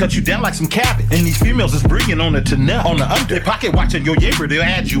lettuce, they'll cut you down like some cabbage. And these females is brilliant on the to-nut. On the under, they pocket watching your neighbor, they'll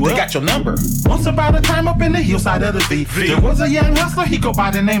add you up. They got your number. Once about a time up in the hillside of the V. There was a young hustler, he go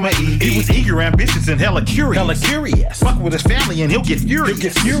by the name of E. He was eager, ambitious, and hella curious. Hella curious. Fuck with his family and he'll get furious.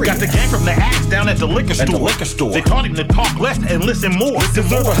 He'll get furious. Got the gang from the axe down at the liquor store. They taught him to talk less and listen more.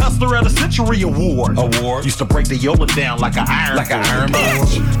 Deserve a Hustler of the Century award. Used to break the Yola down like an iron. Like an iron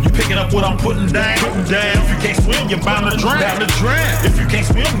bitch. You picking up what I'm putting down. If you can't swim, you're bound to drown. If you can't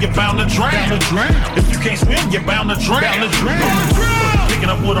swim, you're bound to drown. If you can't swim, you're bound to drown. Picking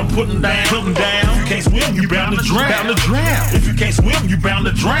up what I'm putting down. If you can't swim, you bound to drown. If you can't swim, you bound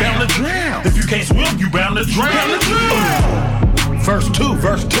to drown. If you can't swim, you bound to drown. Verse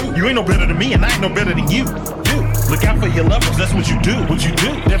 2, you ain't no better than me and I ain't no better than you. Look out for your lovers, that's what you do.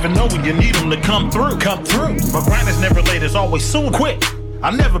 Never know when you need them to come through. My grind is never late, it's always soon. Quick.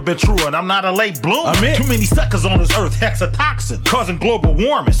 I've never been true and I'm not a late bloomer. Too many suckers on this earth, hexatoxin, causing global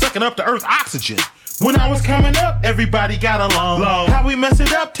warming, sucking up the earth's oxygen. When I was coming up, everybody got along. How we mess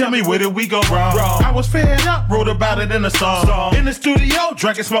it up? Tell me where did we go wrong? I was fed up, wrote about it in a song. In the studio,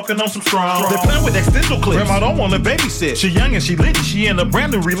 drinking, smoking on some strong. They playing with extension clips. Grandma don't want to babysit. She young and she lit and she in a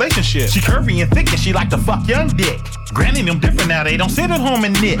brand new relationship. She curvy and thick and she like to fuck young dick. Granny them different now, they don't sit at home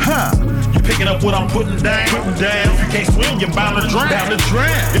and knit. You picking up what I'm putting down. If you can't swim, you're bound to drown.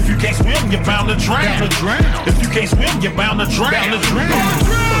 If you can't swim, you're bound to drown. If you can't swim, you're bound to drown.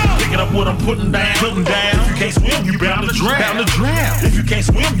 Picking up what I'm putting down. If you can't swim, you bound to drown. If you can't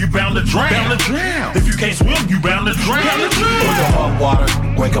swim, you bound to drown. If you can't swim, you bound to drown. Wake 'em up, water.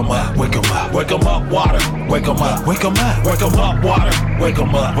 Wake 'em up. Wake 'em up. Wake 'em up, water. Wake 'em up. Wake 'em up. Wake 'em up, water. Wake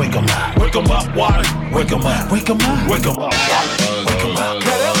 'em up. Wake 'em up. Wake 'em up, water. Wake 'em up. Wake 'em up. Wake 'em up, water. Wake 'em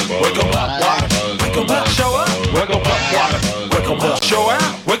up. Wake 'em up, water. Wake 'em up. Show up. Wake 'em up, water. Wake 'em up. Show out.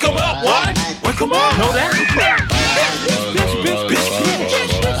 Wake 'em up, water. Wake 'em up. Know that?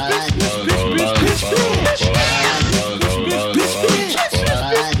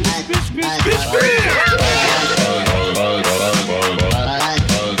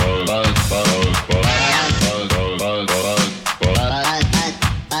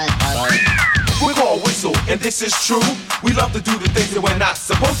 And this is true, we love to do the things that we're not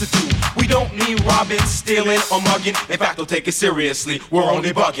supposed to do. We don't mean robbing, stealing, or mugging. In fact, don't take it seriously, we're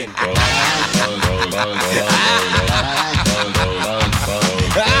only bugging.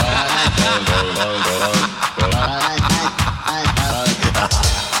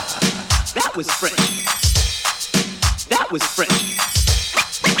 That was fresh. That was fresh.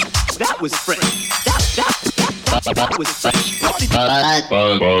 That was fresh. That was fresh.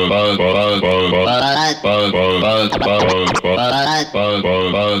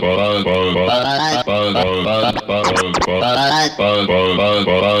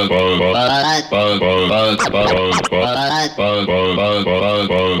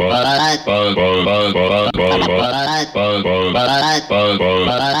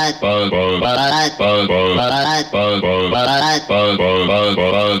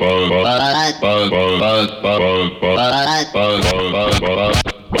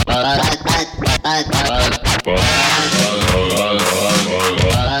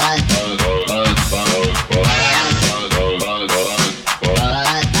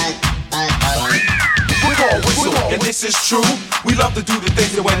 And this is true. We love to do the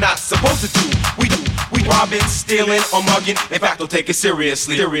things that we're not supposed to do. We robbing, stealing, or mugging. In fact, don't take it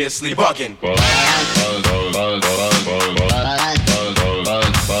seriously bugging.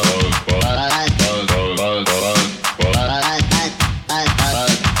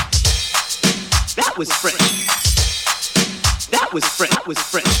 That was fresh. That was fresh. That was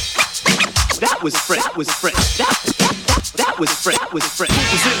fresh. That was fresh. That was fresh. That was fresh. That was fresh.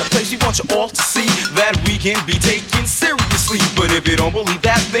 Who's in a place we want you all to see that we can be taken seriously. But if you don't believe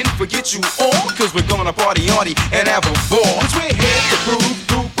that, then forget you all. Cause we're gonna party and have a ball. Cause we're here to prove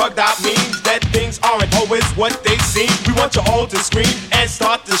through bugged out means that things aren't always what they seem. We want you all to scream and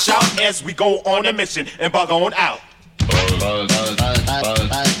start to shout as we go on a mission and bug on out.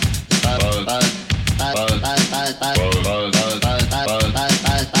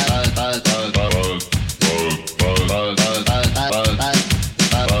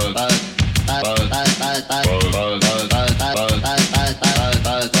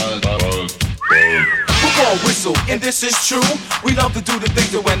 Whistle, and this is true. We love to do the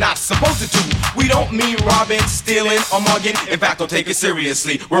things that we're not supposed to do. We don't mean robbing, stealing, or mugging. In fact, don't take it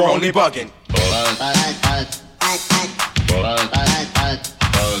seriously. We're only bugging.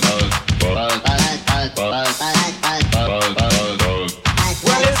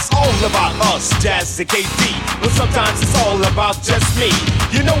 Well, it's all about us, Jazz and KD, but sometimes it's all about just me.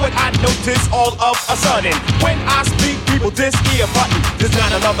 You know what I notice all of a sudden? When I speak, people this ear button. There's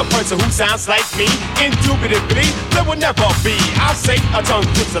not another person who sounds like me. Indubitably, there will never be. I'll say a tongue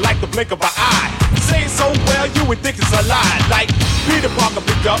twister like the blink of an eye. Say it so well, you would think it's a lie. Like Peter Parker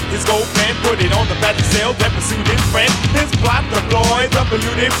picked up his gold pen, put it on the battlefield, then pursued his friend. His plot deployed, the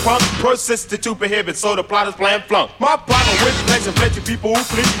polluted punk persisted to prohibit, so the plotter's plan flunk. My problem with pleasure, plenty people who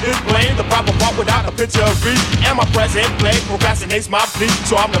flee is blame the proper part without a picture of me. And my present play procrastinates my plea,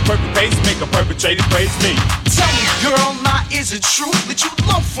 so I'm the perfect pacemaker, perpetrated praise me. Tell me, girl, now is it true that you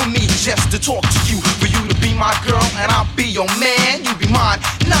love for me just to talk to you? For you to be my girl and I'll be your man. You be mine,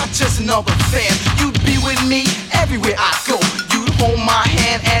 not just another fan. You'd be with me everywhere I go. You'd hold my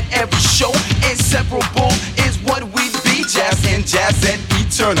hand at every show. Inseparable is what we'd be. Jazz and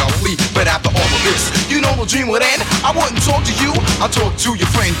eternally. But after all of this, you know the dream would end. I wouldn't talk to you, I'd talk to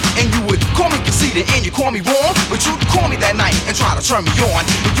your friend. And you would call me conceited and you call me wrong. But you'd call me that night and try to turn me on.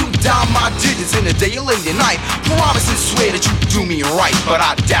 And you'd dial my digits in the day or late at night. Promise and swear that you do me right. But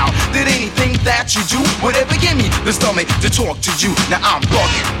I doubt that anything that you do would ever give me the stomach to talk to you. Now I'm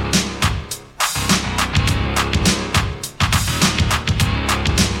bugging.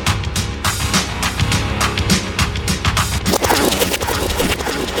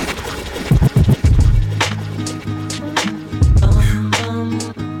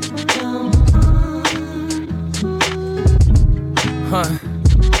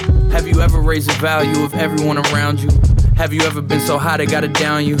 Have you ever raised the value of everyone around you? Have you ever been so high they gotta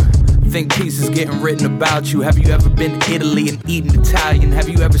down you? Think pieces getting written about you. Have you ever been to Italy and eaten Italian? Have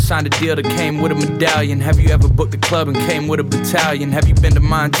you ever signed a deal that came with a medallion? Have you ever booked a club and came with a battalion? Have you been to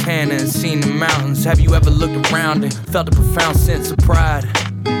Montana and seen the mountains? Have you ever looked around and felt a profound sense of pride?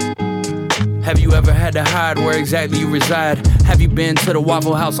 Have you ever had to hide where exactly you reside? Have you been to the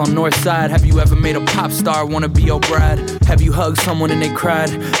Waffle House on North Side? Have you ever made a pop star wanna be your bride? Have you hugged someone and they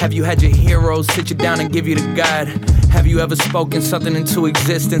cried? Have you had your heroes sit you down and give you the guide? Have you ever spoken something into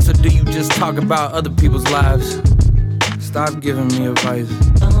existence, or do you just talk about other people's lives? Stop giving me advice.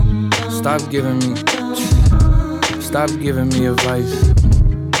 Stop giving me advice.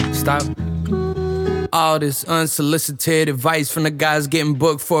 Stop. All this unsolicited advice from the guys getting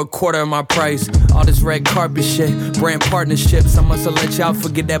booked for a quarter of my price. All this red carpet shit, brand partnerships. I must have let y'all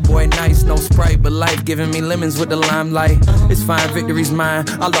forget that boy nice. No Sprite, but life giving me lemons with the limelight. It's fine, victory's mine.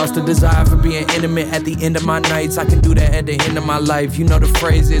 I lost the desire for being intimate at the end of my nights. I can do that at the end of my life. You know the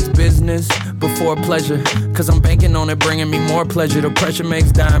phrase is business before pleasure. Cause I'm banking on it bringing me more pleasure. The pressure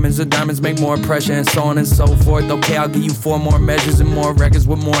makes diamonds, the diamonds make more pressure, and so on and so forth. Okay, I'll give you 4 more measures and more records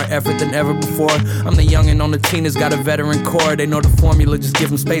with more effort than ever before. I'm the youngin' on the team that's got a veteran core. They know the formula, just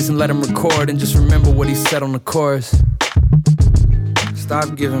give him space and let him record. And just remember what he said on the chorus.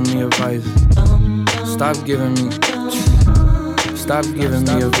 Stop giving me advice. Stop giving me advice. Stop giving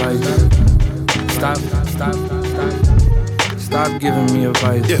me advice. Stop giving me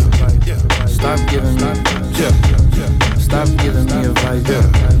advice.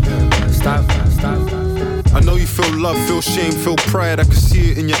 Stop. I know you feel love, feel shame, feel pride. I can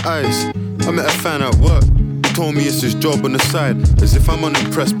see it in your eyes. I met a fan at work. He told me it's his job on the side. As if I'm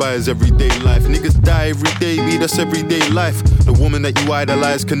unimpressed by his everyday life. Niggas die every day, me, that's everyday life. The woman that you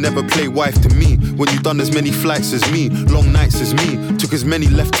idolize can never play wife to me. When you done as many flights as me, long nights as me, took as many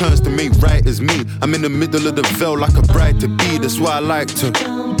left turns to make right as me. I'm in the middle of the veil like a bride to be. That's why I like to.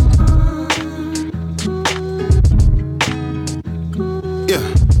 Yeah.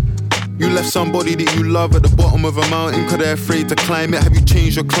 You left somebody that you love at the bottom of a mountain cause they're afraid to climb it. Have you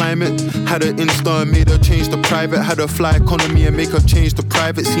changed your climate? Had her Insta and made her change the private. Had her fly economy and make her change the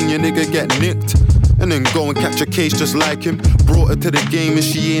private. Seen your nigga get nicked and then go and catch a case just like him. Brought her to the game and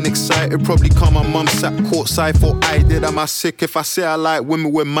she ain't excited. Probably cause my mum sat courtside for I did. Am I sick if I say I like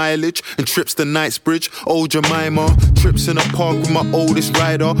women with mileage and trips to Knightsbridge? Old Jemima, trips in a park with my oldest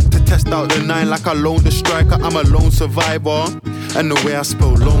rider to test out the 9 like I loaned a striker. I'm a lone survivor. And the way I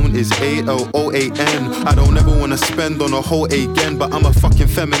spell loan is A-L-O-A-N. I don't ever wanna spend on a whole again, but I'm a fucking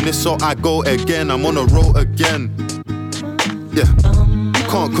feminist, so I go again. I'm on a road again. Yeah. You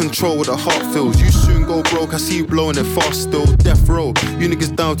can't control what the heart feels. You soon go broke, I see you blowing it fast still. Death row, you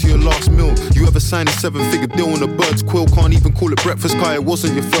niggas down to your last meal. You ever signed a 7-figure deal on a bird's quill? Can't even call it breakfast, cause it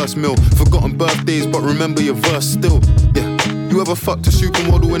wasn't your first meal. Forgotten birthdays, but remember your verse still. Yeah. You ever fucked a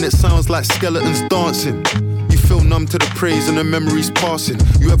supermodel and it sounds like skeletons dancing? You feel numb to the praise and the memories passing.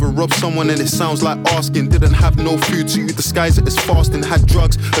 You ever robbed someone and it sounds like asking? Didn't have no food, so you disguise it as fasting. Had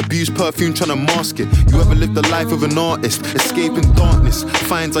drugs, abused perfume, trying to mask it. You ever lived the life of an artist, escaping darkness?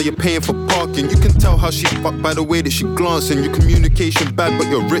 Fines are you paying for parking? You can tell how she fucked by the way that she glancing. Your communication bad, but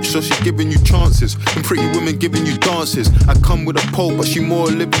you're rich, so she giving you chances. And pretty women giving you dances. I come with a pole, but she more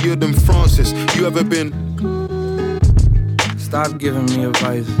Olivia than Francis. You ever been? Stop giving me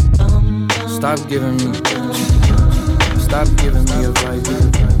advice. Stop giving me advice. Stop giving me advice.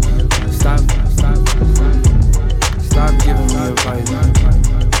 Stop giving me advice.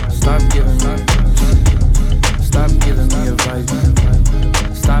 Stop giving me advice.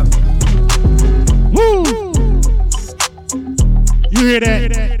 Stop. Woo! You hear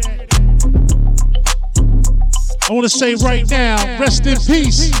that? I want to say right now, rest in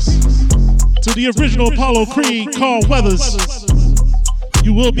peace to the original Apollo Creed, Carl Weathers.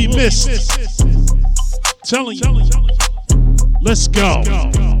 You will be missed. Telling you. Let's go.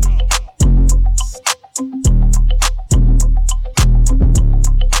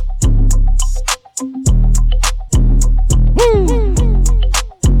 Woo!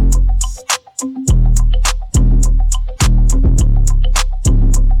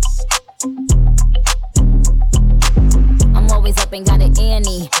 Ain't got an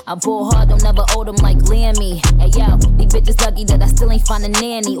Annie. I pull hard, don't never owe them like Lammy. Hey yo, these bitches lucky that I still ain't find a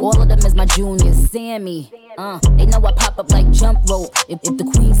nanny. All of them is my juniors, Sammy. They know I pop up like jump rope. If the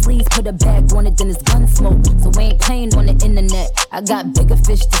queen sleeves put a bag on it, then it's gun smoke. So we ain't playing on the internet. I got bigger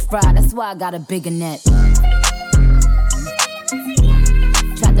fish to fry, that's why I got a bigger net.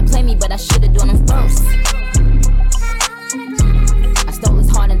 Tried to play me, but I should've done them first. I stole his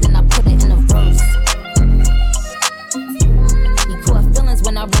heart and then I put it in a verse.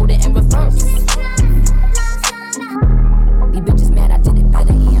 When I wrote it in reverse. These bitches mad I did it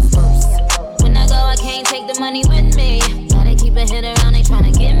better and first. When I go, I can't take the money with me. Gotta keep a hit around, they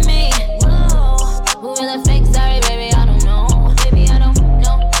tryna get me. Whoa, who really fake? Sorry, baby, I don't know. Baby, I don't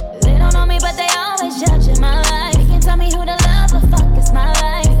know. They don't know me, but they always judging my life. They can't tell me who to love, the fuck is my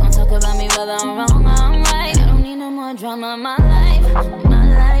life. Don't talk about me whether I'm wrong or I'm right. I don't need no more drama, my life. My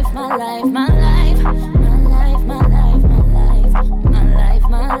life, my life, my life. My life, my life, my life. My life,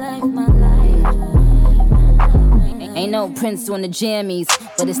 my life, my life. Ain't no Prince on the jammies,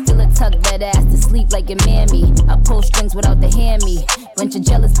 but it's still a tuck that ass to sleep like your mammy. I pull strings without the hammy. Bunch of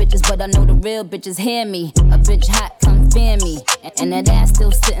jealous bitches, but I know the real bitches hear me. A bitch hot, come fan me. And that ass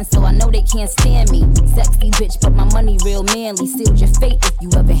still sitting, so I know they can't stand me. Sexy bitch, but my money real manly. Sealed your fate if you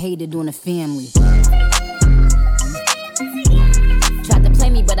ever hated on a family. Tried to play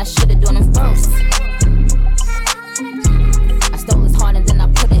me, but I should've done them first. I stole his heart and then I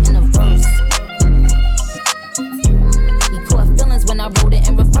put it in a verse. He caught feelings when I wrote it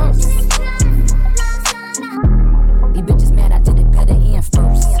in reverse. These bitches mad I did it better and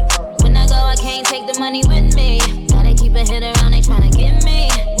first. When I go, I can't take the money with me. Gotta keep a hit around, they tryna get me.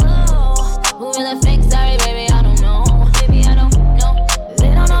 Whoa, who really fake? Sorry, baby, I don't know. Baby, I don't know.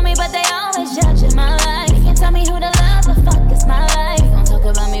 They don't know me, but they always judging my life. They can't tell me who to love, the fuck is my life. Don't talk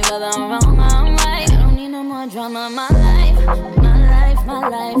about me whether I'm wrong or I'm right.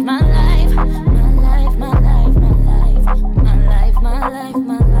 life, my life, my life, my life, my life, my life, my life,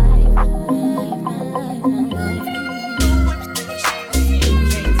 my life.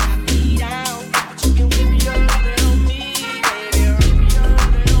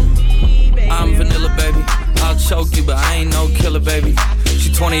 I'm vanilla, baby. I'll choke you, but I ain't no killer, baby.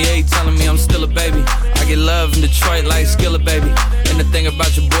 She 28, telling me I'm still a baby. I get love in Detroit like Skillet, baby. And the thing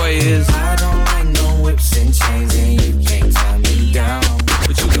about your boy is I don't like no whips and chains, and you can't tie me down.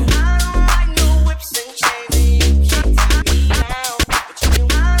 But you can.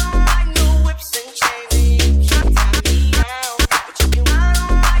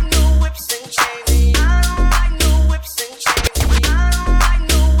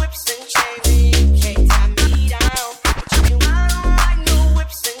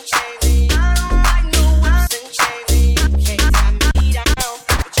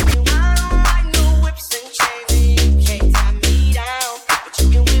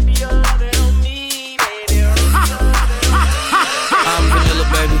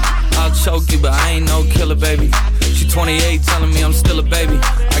 Choke you, but I ain't no killer, baby. She 28, telling me I'm still a baby.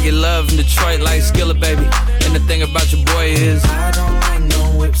 I get love in Detroit like Skillet, baby. And the thing about your boy is I don't like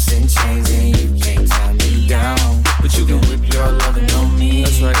no whips and chains, and you can't tie me down. But you can whip your lovin' on me.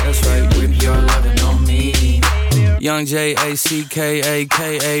 That's right, whip your lovin' on me. Young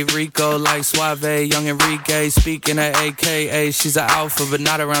J-A-C-K-A-K-A Rico like Suave, young Enrique speaking at AKA. She's an alpha but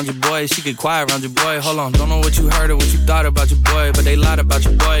not around your boy. She get quiet around your boy. Hold on, don't know what you heard or what you thought about your boy, but they lied about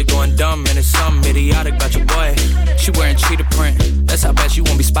your boy. Going dumb and it's something idiotic about your boy. She wearing cheetah print, that's how bad she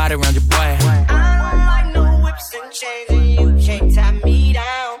won't be spotted around your boy. I don't like no whips and chains, and you can't tie me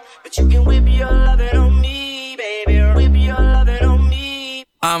down. But you can whip your lovin' on me, baby. Whip your lovin' on me.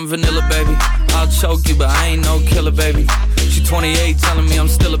 I'm vanilla, baby. I'll choke you, but I ain't no killer, baby. She 28, telling me I'm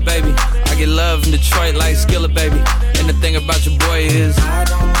still a baby. I get love in Detroit like Skillet, baby. And the thing about your boy is I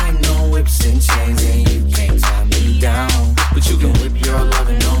don't like no whips and chains, and you can't tie me down. But you can whip your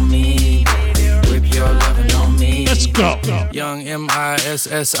lovin' on me, baby. Whip your lovin' on me. Let's go. Young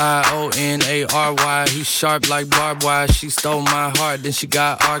M-I-S-S-I-O-N-A-R-Y. He's sharp like barbed wire. She stole my heart, then she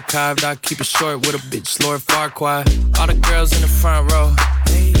got archived. I keep it short with a bitch, Lord Farquaad. All the girls in the front row,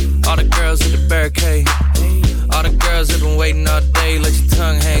 all the girls at the barricade, all the girls have been waiting all day. Let your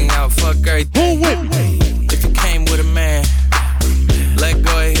tongue hang out, fuck everything. If you came with a man, let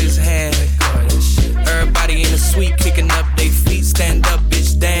go of his hand. Everybody in the suite kicking up their feet. Stand up,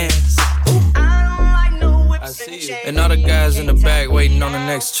 bitch, dance. I see you. And all the guys in the back waiting on the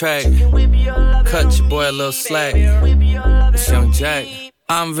next track. Cut your boy a little slack. It's Young Jack.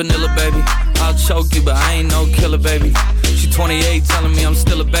 I'm vanilla, baby. I'll choke you, but I ain't no killer, baby. She 28, telling me I'm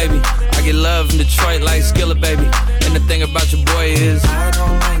still a baby. I get love in Detroit like Skillet, baby. And the thing about your boy is I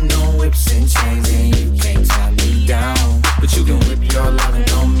don't like no whips and chains, and you can't tie me down. But you can whip your lovin'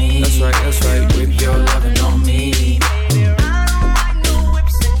 on me. That's right, whip your lovin' on me.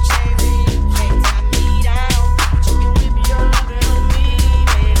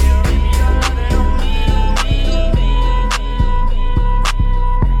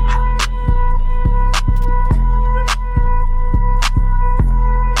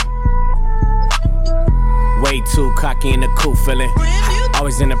 Way too cocky in the cool feeling.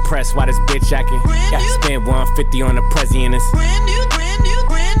 Always in the press, why this bitch acting? Yeah, spend 150 on the president.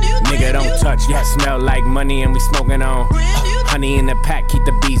 Nigga don't touch, yeah, smell like money and we smoking on. Honey in the pack, keep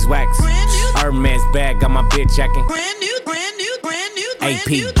the beeswax. Hermes bag, got my bitch acting.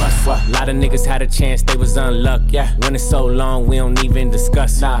 AP bust. A lot of niggas had a chance, they was unlucky. Yeah. When it's so long, we don't even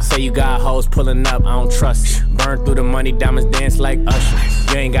discuss. Say you got hoes pulling up, I don't trust. Burn through the money, diamonds dance like Usher.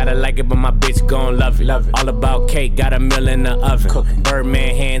 You ain't gotta like it, but my bitch gon' love it. All about cake, got a meal in the oven.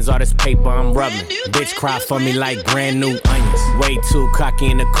 Birdman hands, all this paper I'm rubbing. Bitch cry for me like brand new onions. Way too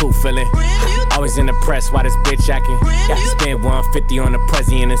cocky in the cool feeling. Always in the press, why this bitch acting? Yeah, spend 150 on the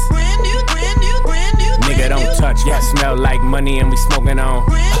president. Nigga don't touch, yeah, smell like money and we smoking on.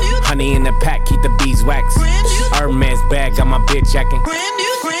 Honey in the pack, keep the beeswax. Hermes bag, got my bitch acting.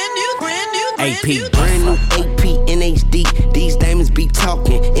 AP, brand new AP in HD. These diamonds be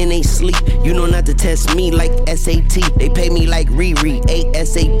talking in they sleep. You know not to test me like SAT. They pay me like Riri,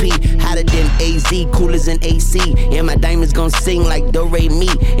 ASAP. Hotter than AZ, cooler than AC. And my diamonds gon' sing like Do Re Mi.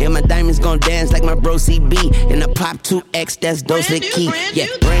 And my diamonds gon' dance like my bro CB. And I pop 2X, that's Dose Key. Yeah,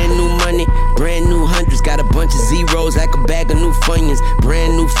 brand new money, brand new hundreds. Got a bunch of zeros like a bag of new Funyuns.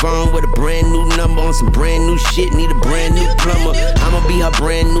 Brand new phone with a brand new number on some brand new shit. Need a brand new plumber. I'ma be her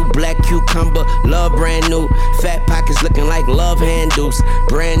brand new black cucumber. Love brand new, fat pockets looking like love handles.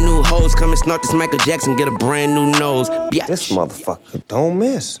 Brand new hoes come and snort this Michael Jackson, get a brand new nose. Yeah. This motherfucker don't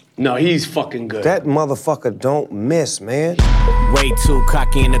miss.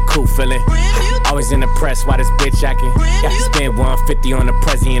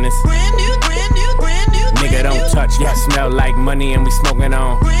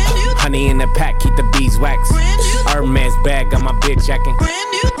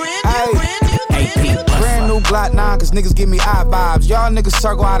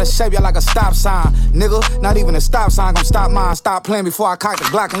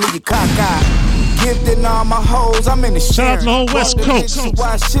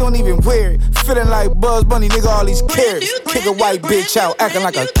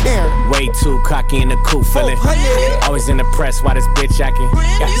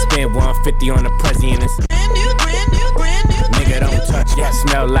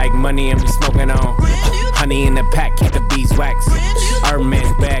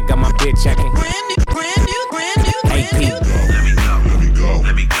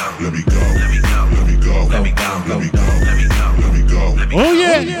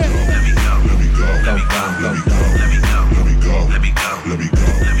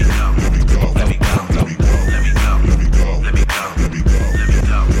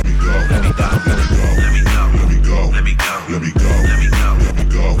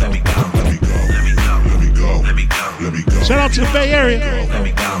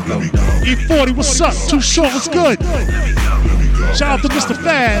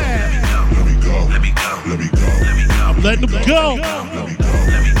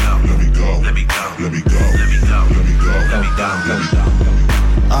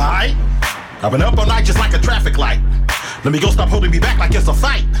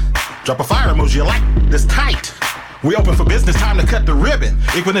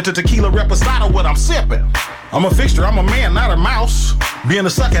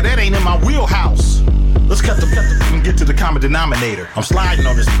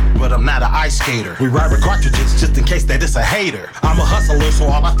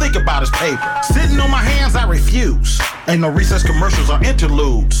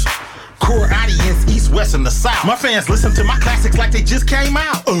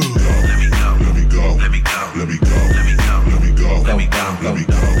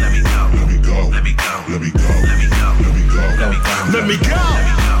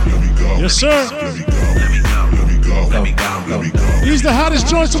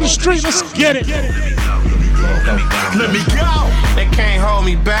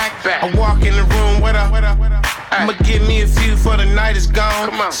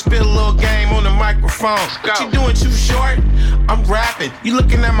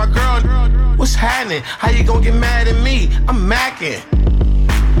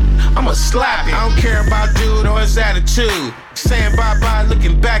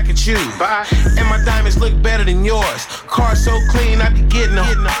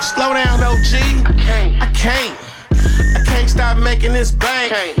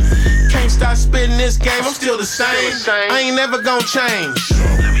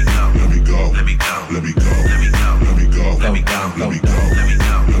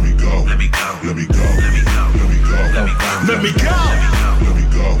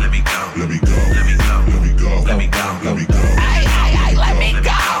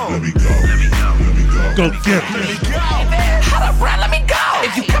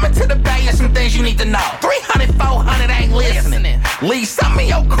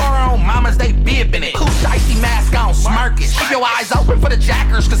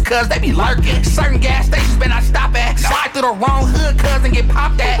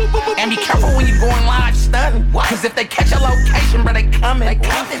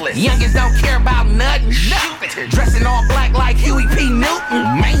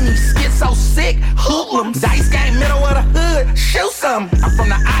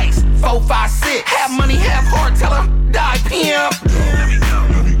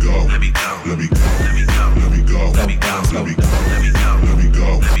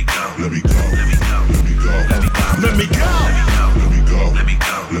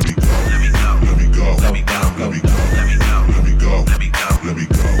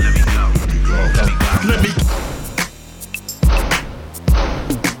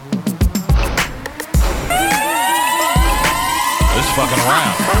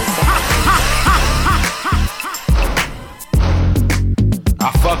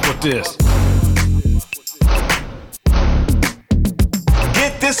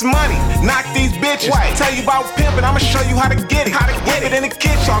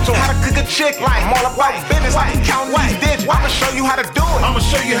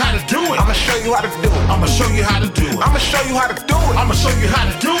 show you how to do it. I'ma show you how to do it. I'ma show you how to do it. I'ma show you how to do it. I'ma show you how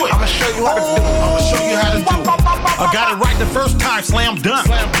to do it. I'ma show you how to do it. I'ma show you how to do it. I got it right the first time, slam dunk.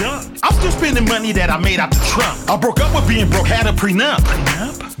 I'm still spending money that I made out the trunk. I broke up with being broke, had a prenup.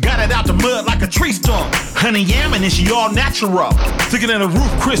 Got it out the mud like a tree stump. Honey yam and she all natural. Took it in a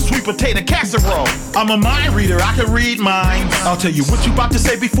roof, crisp, sweet potato casserole. I'm a mind reader, I can read minds. I'll tell you what you about to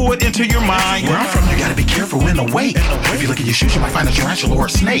say before it enter your mind. Where I'm from, you gotta be careful in the wait. If you look at your shoes, you might find a tarantula or a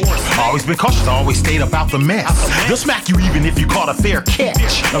snake. Always been cautious, I always stayed about the mess. They'll smack you even if you caught a fair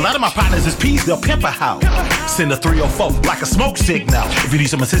catch. A lot of my partners is peas, they'll pimp a house. Send a 304 like a smoke signal. If you need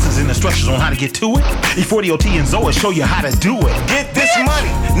some assistance and instructions on how to get to it, E40OT and Zoe show you how to do it. Get this money,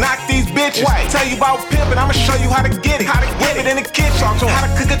 knock these bitches. Tell you about pimping, I'ma show you how to get it. How to get it in the kitchen. How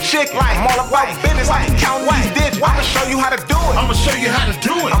to cook a chick. I'm all about business. Count these digits. I'ma show you how to do it. I'ma show you how to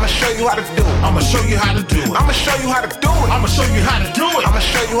do it. I'ma show you how to do it. I'ma show you how to do it. I'ma show you how to do it. I'ma show you how to do it. I'ma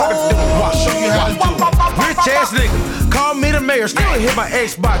show you how to do it. I'ma show you how to do it. Rich ass nigga, call me the mayor. Still hit my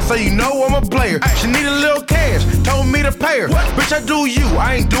Xbox, so you know I'm a player. She need a little cash, told me to pay her. Bitch, I do you,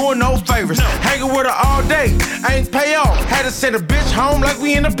 I ain't doing no favors. Hanging with her all day, I ain't pay off. Had to send a bitch home like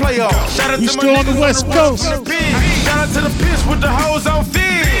we in the playoffs. Shout out to my niggas on the West Coast. Shout out to the piss with the hoes on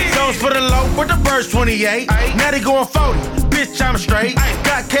feed. Those for the low with the burst 28. Now they going 40. Bitch, I'm straight.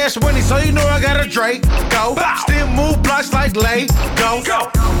 Got cash money, so you know I got a Drake. Go. Still move blocks like Lay. Go.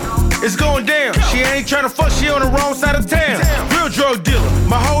 It's going down. She ain't tryna fuck, she on the wrong side of town. Real drug dealer,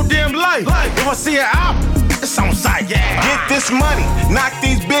 my whole damn life. If I see her out, it's on sight. Get this money, knock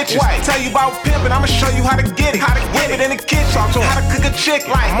these bitches. Tell you about pimping, I'ma show you how to get it. How to get it in the kitchen. How to cook a chick.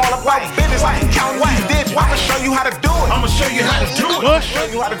 I'm all about business. Count these digits. I'ma show you how to do it. I'ma show you how to do it. I'ma show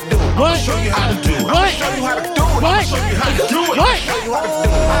you how to do it. I'ma show you how to do it. I'ma show you how to do it. I'ma show you how to do it. I'ma show you how to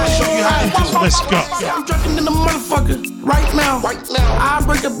do it. I'ma show you how to do it. Let's go. I'm drinking in the motherfucker right now. I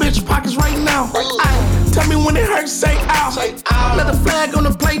break the bitch pockets right now. Tell me when it hurts, say ow. Let the flag on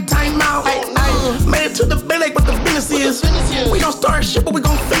the plate, time out. Made it to the Bentley, but the business is. We gon' start shit, but we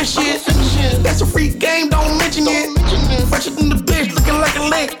gon' finish it. That's a free game, don't mention it. Fresher than the bitch, looking like a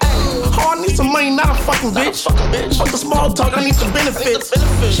lick. Oh, I need some money, not a fucking bitch. Fuck the small talk, I need some benefits.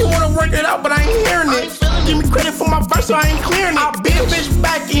 She wanna work it out, but I ain't hearing it. Give me credit for my verse, so I ain't clearing it. I'll be a bitch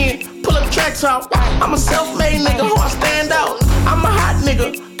back in, pull up tracks out. I'm a self-made nigga, who I stand out. I'm a hot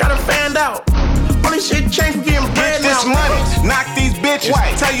nigga, got a fanned out. Only shit changed from getting bread now. Get this money, knock these bitches.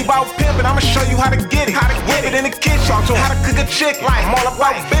 Tell you about pimping, I'ma show you how to get it. How to get it in the kitchen. How to cook a chick. I'm all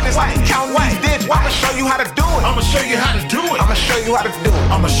about business. Count these digits. I'ma show you how to do it. I'ma show you how to do it. I'ma show you how to do it.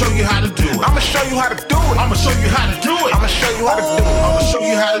 I'ma show you how to do it. I'ma show you how to do it. I'ma show you how to do it. I'ma show you how to do it. I'ma show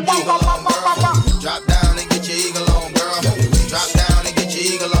you how to do it. Drop down and get your eagle on, girl. Drop down and get your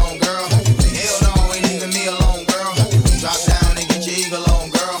eagle on, girl. Hell no, ain't leaving me alone, girl. Drop down and get your eagle on,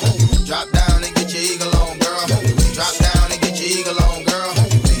 girl. Drop down and get your eagle on, girl. Drop down and get your eagle on, girl.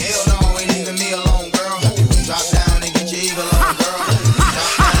 Hell no, ain't leaving me alone, girl. Drop down and get your eagle on, girl.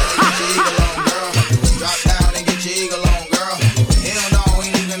 Drop down and get your eagle on, girl. Drop down and get your eagle on, girl. Hell no,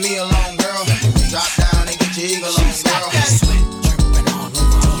 ain't leaving me alone, girl. Drop down and get your eagle on, girl.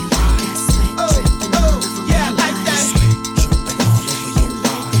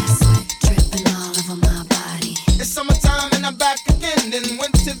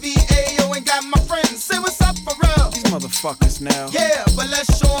 Motherfuckers now. Yeah, but let's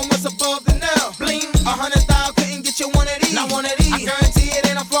show them what's above the now. Bling, 100,000 couldn't get you one of these. Not one of these. I guarantee it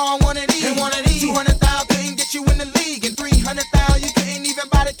ain't a flaw on one of these. And one of these. 200,000 couldn't get you in the league. And 300,000 you couldn't even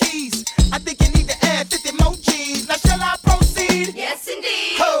buy the keys. I think you need to add 50 more G's. Now shall I proceed? Yes,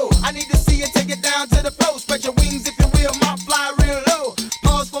 indeed. Ho, I need to see you take it down to the floor. Spread your wings if you will, my fly real low.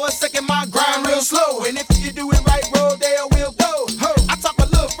 Pause for a second, my grind real slow. And if you do it right, roll there will go. Ho, I talk a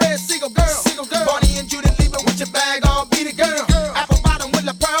little Fred Seagull girl. Bonnie and Judy leave it with your bag on. Be the girl. Apple bottom with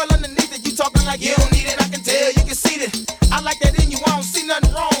a pearl underneath it. You talking like you don't need it. I can tell you can see it. I like that in you. I don't see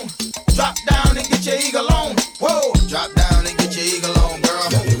nothing wrong. Drop down and get your eagle on. Whoa. Drop down and get your eagle on, girl.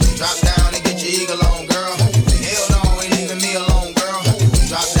 Drop down and get your eagle on, girl. Hell no, ain't leaving me alone, girl.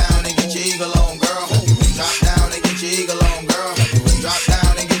 Drop down and get your eagle on, girl. Drop down and get your eagle on, girl. Drop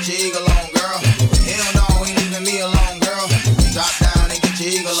down and get your eagle on, girl. Hell no, ain't leaving me alone, girl. Drop down and get your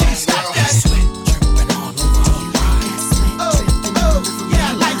eagle on, girl.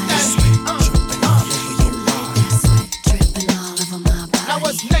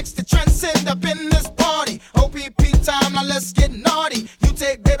 Up in this party, OPP time, now let's get naughty. You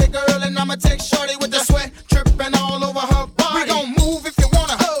take baby girl and I'ma take shorty with the sweat dripping all over her body. We gon' move if you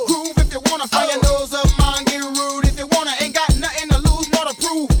wanna, groove if you wanna, fire your nose up, mine get rude if you wanna. Ain't got nothing to lose nor to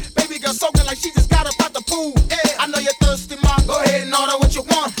prove. Baby girl soaking like she just got up out the pool. Yeah, I know you're thirsty, mom. Go ahead and order what you want.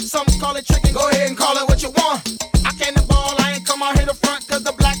 want. Some call it tricking, go ahead and call it what you want. I came to ball, I ain't come out here to front, cause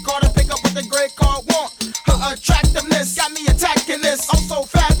the black card to pick up what the gray card want. Her attractiveness got me attacking this. I'm so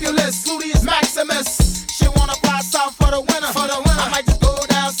fabulous, Ludius Maximus. She wanna fly south for the winter, I might just go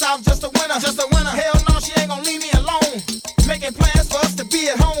down south just to winter, Hell no, she ain't gonna leave me alone. Making plans for us to be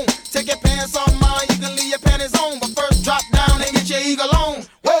at home. Take your pants off, mine, you can leave your panties on. But first drop down and get your eagle on.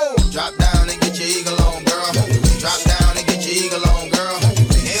 Whoa, drop down and get your eagle on, girl. Drop down and get your eagle on, girl.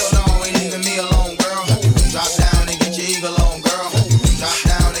 Hell no, ain't leaving me alone, girl. Drop down and get your eagle on, girl. Drop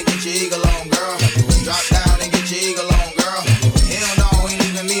down and get your eagle on, girl. Drop down and get your eagle on, girl. Hell no, ain't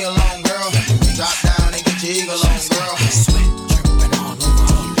leaving me alone, girl. Drop down and get your eagle on, girl. Sweat dripping all over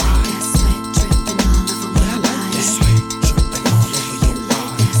your body. Sweat dripping all over my body. Sweat dripping all over your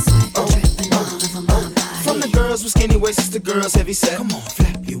body. Sweat dripping all over my body. From the girls with skinny waists to girls heavy set. Come on,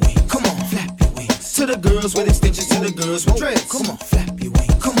 flap your wings. Come on, flap your wings. To the girls with extensions, to the girls with dreads. Come on, flap your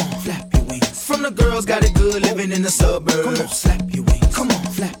wings. Come on, flap your wings. From the girls got it good living in the suburbs. Come on, slap your wings. Come on,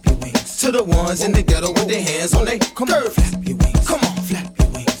 flap your wings. To the ones in the ghetto with their hands on their curves. Flap your wings. Come on, flap your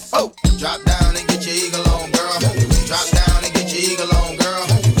wings. Oh, drop down and get your eagle on, girl. Drop down and get your eagle on, girl.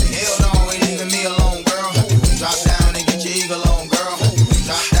 Hell no, ain't leaving me alone, girl. Drop down and get your eagle on, girl.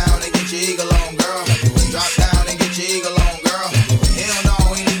 Drop down and get your eagle on, girl. Drop down and get your eagle on, girl. Hell no,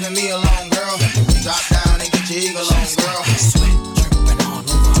 ain't leaving me alone, girl. Drop down and get your eagle on, girl. Sweat dripping all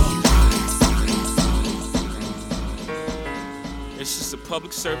over your body. It's just a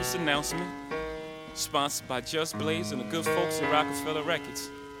public service announcement, sponsored by Just Blaze and the good folks at Rockefeller Records.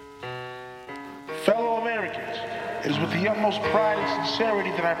 Fellow Americans, it is with the utmost pride and sincerity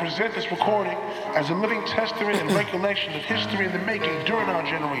that I present this recording as a living testament and recollection of history in the making during our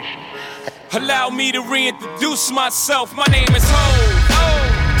generation. Allow me to reintroduce myself. My name is Ho,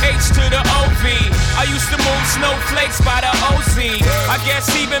 H to the OV. I used to move snowflakes by the OZ. I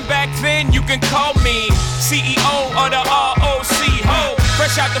guess even back then you can call me CEO of the ROC. Ho,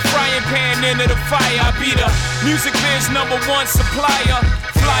 fresh out the frying pan into the fire. I be the music biz #1 supplier.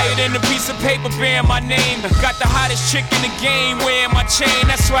 Fly it in a piece of paper bearing my name. Got the hottest chick in the game wearing my chain.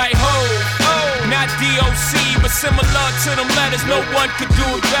 That's right, ho, not DOC, but similar to them letters. No one could do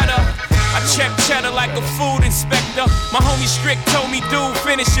it better. I check cheddar like a food inspector. My homie Strick told me, dude,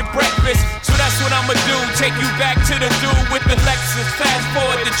 finish your breakfast. So that's what I'ma do, take you back to the dude with the Lexus. Fast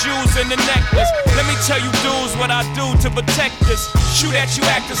forward the jewels and the necklace. Let me tell you dudes what I do to protect us. Shoot at you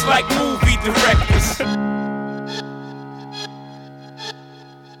actors like movie directors.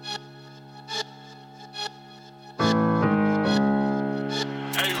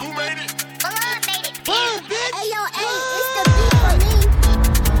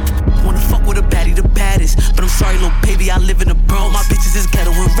 Sorry, little baby, I live in the Bronx. My bitches is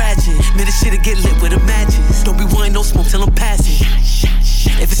ghetto and ratchet. Man, this shit'll get lit with the matches. Don't be wanting no smoke till I'm passing.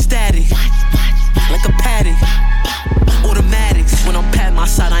 If it's static, like a paddock, automatics. When I'm patting my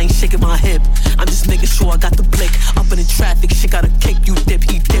side, I ain't shaking my hip. I'm just making sure I got the blick. Up in the traffic, shit got a cake. You dip,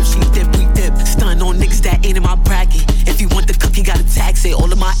 he dip, she dip, we dip. Stunning on niggas that ain't in my bracket. If you want the cookie, gotta tax it.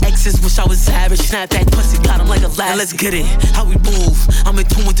 All of my exes wish I was average. Snap that pussy, got him like a last. Let's get it, how we move. I'm in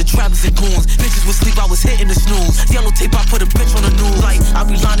tune with the trappers and goons. Bitches would sleep, I was hitting the snooze. Yellow tape, I put a bitch on the news. Like, I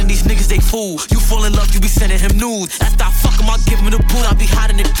be lining these niggas, they fool. You fall in love, you be sending him nudes. After I fuck him, I give him the boot. I be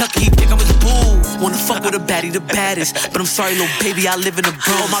hiding in Kentucky, he think I'm his boo. Wanna fuck with a baddie, the baddest. But I'm sorry, little baby, I live in the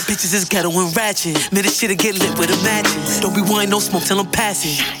Bronx. All my bitches is ghetto and ratchet. Man, this shit'll get lit with the matches. Don't be wanting no smoke till I'm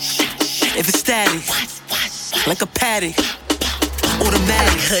passing. If it's static, like a paddock,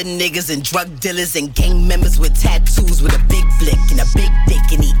 automatic. Hood niggas and drug dealers and gang members with tattoos with a big flick and a big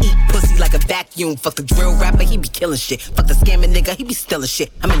dick, and he eat pussy like a vacuum. Fuck the drill rapper, he be killing shit. Fuck the scamming nigga, he be stealing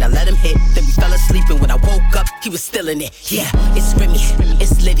shit. I mean, I let him hit, then we fell asleep, and when I woke up, he was still in it. Yeah, it's Remy,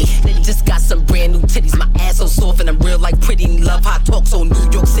 it's Liddy. Just got some brand new titties, my ass so soft and I'm real like pretty. And love how I talk, so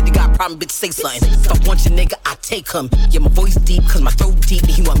New York City got a problem, bitch, say something. If I want your nigga, I take him. Yeah, my voice deep, cause my throat deep,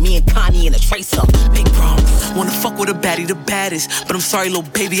 and he want me and Connie in a trace up. Big Bronx. Wanna fuck with a baddie, the baddest. But I'm sorry, little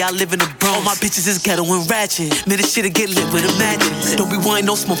baby, I live in the Bronx. All my bitches is ghetto and ratchet. Man, this shit'll get lit with a matches. Don't be wanting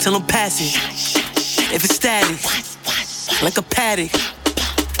no smoke till I'm passing. If it's static, like a paddock,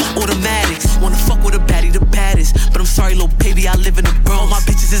 automatics. Wanna fuck with a baddie, the baddest. But I'm sorry, little baby, I live in the Bronx. All my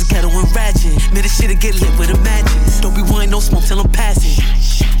bitches is ghetto and ratchet. Man, this shit'll get lit with a matches. Don't be wanting no smoke till I'm passing.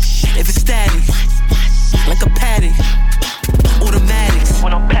 If it's static, like a paddock, automatics.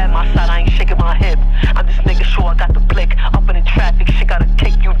 When I'm patting my side, I ain't shaking my hip. I'm just making sure I got the blick. Up in the traffic, shit got a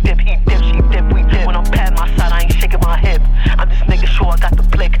cake. You dip, he dip, she dip, we dip. When I'm patting my side, I ain't shaking my hip. I'm just making sure I got the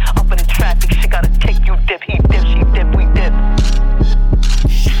blick. Up in the traffic, shit got a cake. You dip, he dip, she dip, we dip.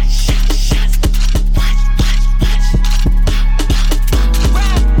 Right.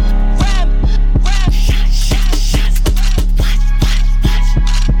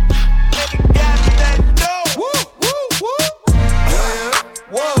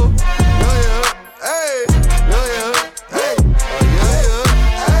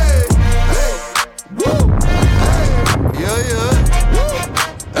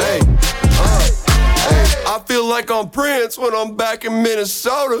 I'm Prince when I'm back in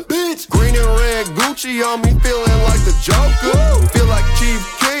Minnesota. Bitch, green and red Gucci on me, feeling like the Joker. Woo. Feel like Chief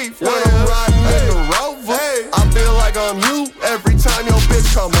Keef when I'm riding in the Rover. Hey. I feel like I'm you every time your bitch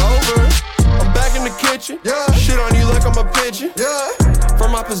come over. I'm back in the kitchen, shit on you like I'm a pigeon.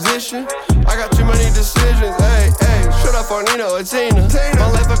 From my position, I got too many decisions. Hey, shut up, Arnino, it's Tina.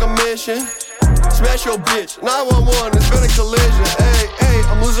 My life like a mission. Smash your bitch, 911, it's been a collision. Hey,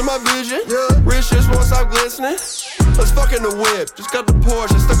 I'm losing my vision. Rich just won't stop glistening. Let's fuck in the whip, just got the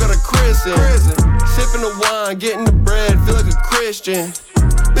Porsche, still got a Christian. Sipping the wine, getting the bread, feel like a Christian.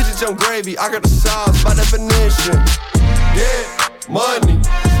 Bitches jump gravy, I got the sauce by definition. Get money,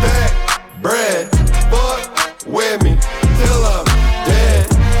 stack bread, fuck with me till I'm dead.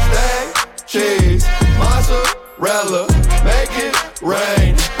 Stack cheese, mozzarella, make it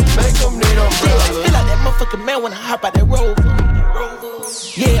rain. Make them need umbrellas. I feel like that motherfucking man when I hop out that rover.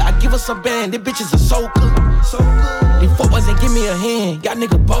 Yeah, I give her some band, these bitches are so good. These fuck boys ain't give me a hand, y'all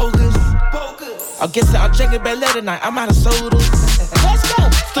nigga bogus. I guess I'll check it back later tonight, I'm out of sodas. Let's go.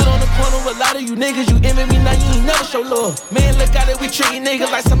 Stood on the corner with a lot of you niggas, you envy me, now you ain't never show love. Man, look out it, we treating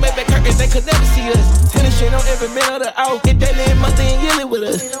niggas like some back Kirkins, they could never see us. Tennis shit on every minute of the hour, get that little money and yell it with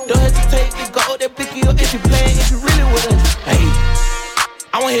us. Don't hesitate to go that picky up if you playing, if you really with us. Hey.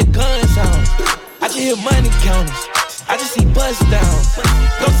 I don't hear gun sounds, I just hear money counters. I just see bust downs.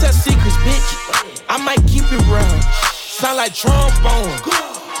 Don't tell secrets, bitch. I might keep it round. Sound like trombone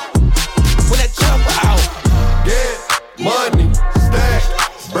when that chopper out. Get money, stack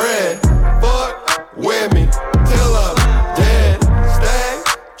bread, fuck with me till I'm dead.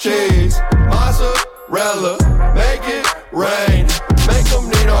 Stack cheese, mozzarella, make it rain. Make them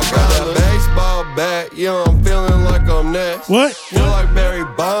need umbrella. Baseball bat, yeah, I'm feeling like I'm next. What? Feel like Barry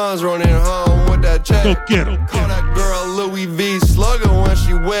Bonds running home with that check. Go get him. Call that girl Louis V slugger when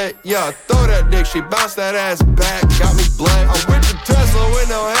she wet. Yeah, throw that dick, she bounce that ass back. Got me blank. I'm with the Tesla with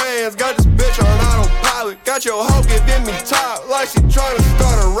no hands. Got this bitch on autopilot. Got your hoe giving me top like she trying to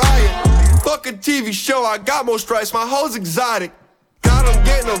start a riot. Fuck a TV show, I got more stripes. My hoe's exotic. God, I'm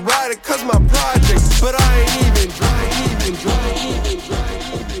getting a rider cause my project. But I ain't even dry.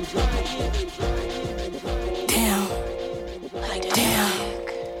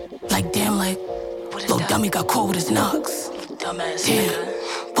 Damn, like, little dummy got cold with his knocks. Dumbass Damn,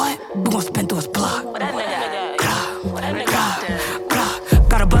 nigga. what? We gon' spin through his block. What that nigga got?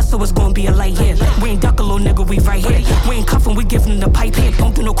 Got a bus, so it's gon' be a light here. We ain't duck a little nigga, we right here. We ain't cuffin', we giving him the pipe here.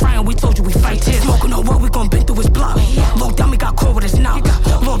 Don't do no crying, we told you we fight here. Smoking on what, we gon' bend through his block. Little dummy got cold with his knock.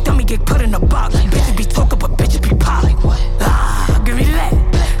 Little dummy get put in the box. Bitches be talking, but bitches be popping. Give me that.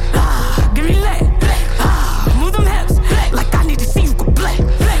 Give me that. Move them hips like I need to see you go black.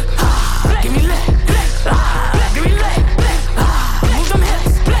 Give me that. Give me that. Move them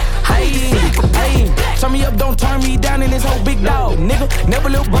hips. Hey, turn me up, don't turn me down in this whole big dog, nigga. Never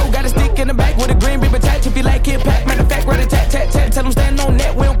little bro, got a stick in the back with a green bib attached. If you like it, pack, matter of fact, right a tat, tat, tat. Tell them stand on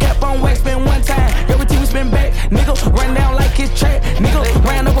net, we don't cap on wax, spend one time. Everything we spend back, nigga. Run down like his track, nigga.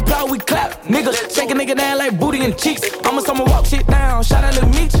 Round of applause, we clap, nigga. Shake a nigga down like booty and cheeks. I'ma walk shit down, shout out to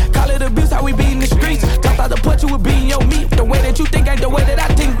Meech. Call it abuse, how we be in the streets. Got thought to put you would be in your meat. The way that you think ain't the way that I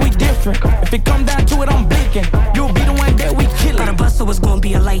think, we different. If it come down to it, I'm blinking. You'll be the one that we kill it. Got a bus, so it's gon'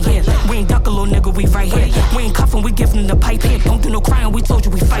 be a light here. We ain't duck a little nigga, we right here. We ain't cuffin', we giving him the pipe here. Don't do no crying, we told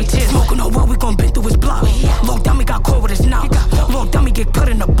you we fight here. Smoking on what, we gon' bend through his block. Little dummy got cold with his knock. Little dummy get put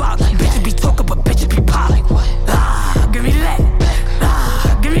in the box. Bitches be talking, but bitches be popping. Give me that.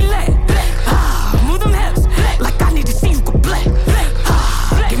 Give me that. Move them hips like I need to see you go black.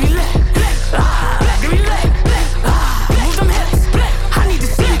 Give me that. Give me that. Move them hips. I need to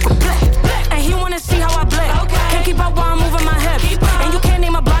see you go black. And he wanna see how I black. Can't keep up while I'm moving my hips. And you can't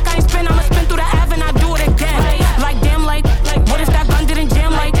name a block I ain't spin. I'ma spin through the Ave and I do it again. Like damn, like what if that gun didn't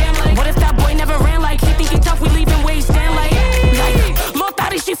jam? Like what if that boy never ran? Like he think he tough, we leave him where he stand. Like Lil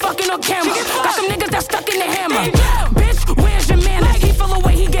Thotty, she fucking on camera. Got some niggas that stuck in the hammer. Bitch, where's your man? He feel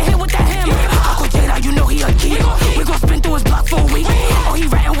away, he get hit with that hammer. Uncle Jada, you know he a geek. We gon' spin through his block for a week. Oh, he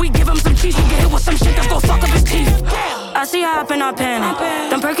rattin', we give him some cheese. He get hit with some shit that's gon' fuck up his teeth. I see her up and I panic.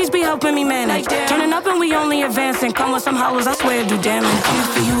 Them perkies be helping me manage. Turning up and we only advancing. Come with some hollows, I swear do damage. I'm coming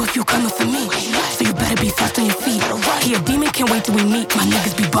for you if you coming for me. So you better be fast on your feet. He a demon, can't wait till we meet. My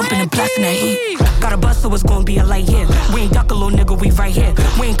niggas be bumping and blasting that heat. Got a bus, so it's gon' be a light here. We ain't duck a little nigga, we right here.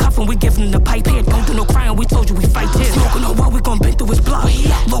 We ain't cuffin', we giving him the pipe here. Don't do no crying, we told you we fight here. Smoking on what, we gon' bend through his block.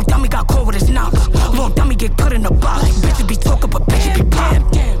 Little dummy got cold with his knock. Little dummy get put in the box. Bitches be talking, but bitches be popping.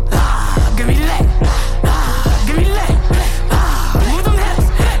 Give me that. Give me that. Move them hips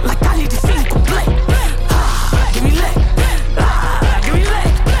like I need to see you go black. Give me that. Give me that.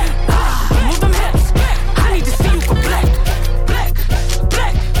 Move them hips. I need to see you go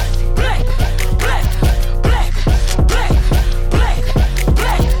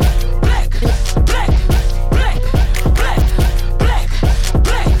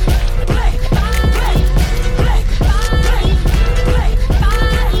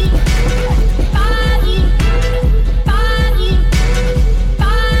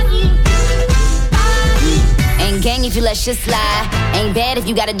if you let shit slide. Ain't bad if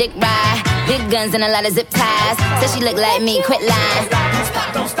you got a dick ride. Big guns and a lot of zip ties. Said she look like me, quit lying. Don't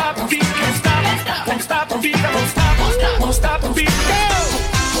stop, don't stop the beat, don't stop, won't stop the beat, won't stop, won't stop the beat.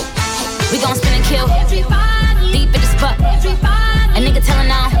 We gon' spin and kill. Deep in the spot. A nigga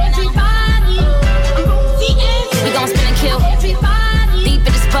tellin' on. We gon' spin and kill. Deep in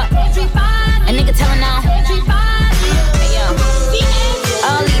the spot. A nigga tellin' on. Hey yo.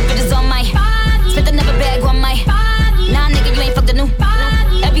 All these bitches on my. Spent another bag on my. Nah nigga, you ain't fucked the new.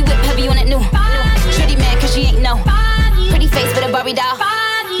 Every whip heavy on it new. Shorty mad cause she ain't know. Pretty face with a Barbie doll.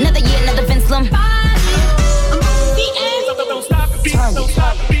 Another year, another Vince Lum.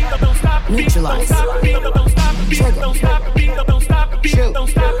 Neutralize. Trigger. Shoot.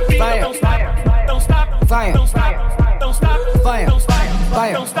 Fire. Fire. Fire. Fire.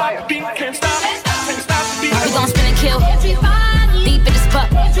 We gon' spin and kill. Deep in the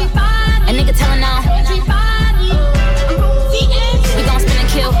spot. A nigga tellin' on. We gon' spin and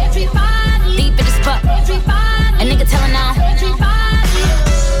kill. Deep in the spot. A nigga tellin' on.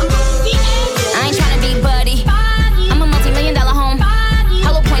 I ain't tryna be buddy. I'm a multi-million-dollar home.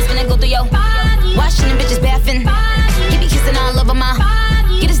 Hollow points finna go through yo. Washing them bitches bathing. He be kissing all over my.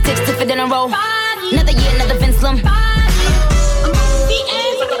 Get his dick stiffer than a roll. Another year, another Vince Lum.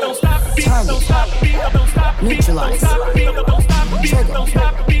 Target. Neutralize. Trigger.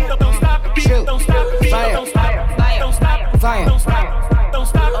 Shoot. Fire. Fire.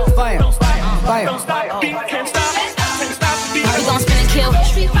 Fire. Fire. We gon' spin and kill.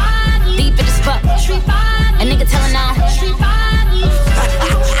 Deep in the spot. A nigga tellin' on.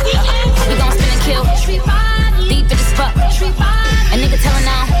 We gon' spin and kill. Deep in the spot. A nigga tellin'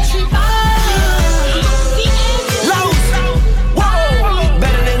 on. Whoa,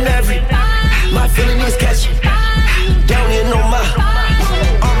 better than every. My feeling is catchy. Down here, no my.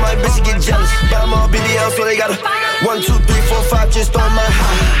 All my bitches get jealous. Buy them all BBL, so they got a 1, 2, 3, 4, 5 just on my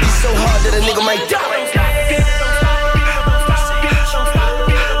high. It's so hard that a nigga might die.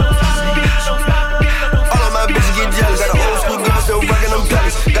 Got an old school girl still rockin' them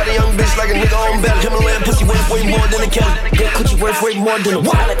pellies. Got a young bitch like a nigga on belly. Himalayan pussy worth way more than a Kelly. Good coochie worth way more than a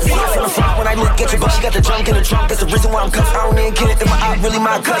what? I like to see it from the front when I look at you, but she got the junk in the trunk. That's the reason why I'm cuffed. I don't even care if my eye really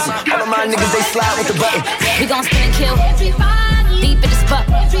my cousin. All of my niggas they slide with the button. We gon' spin and kill. Deep in the spot.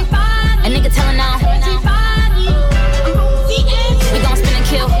 A nigga tellin' on. We gon' spin and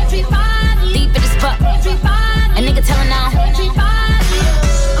kill. Deep in the spot. A nigga tellin' on.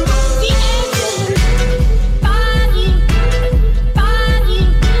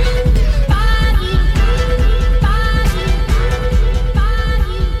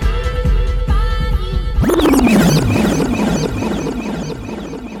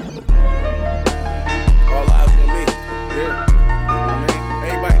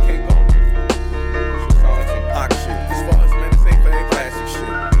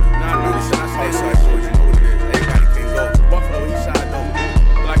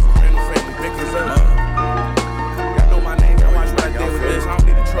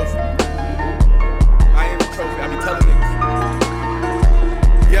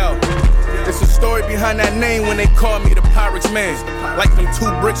 That name when they call me the Pyrex man. Like them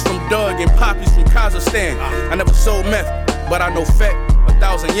 2 bricks from Doug and Poppies from Kazakhstan. I never sold meth, but I know fat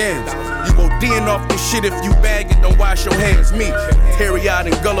 1,000 yens. You go D'ing off this shit if you bag it, don't wash your hands. Me, teary-eyed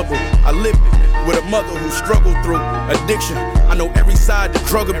and gullible, I lived it with a mother who struggled through addiction. I know every side to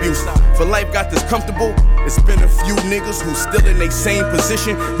drug abuse. For life got this comfortable, it's been a few niggas who still in they same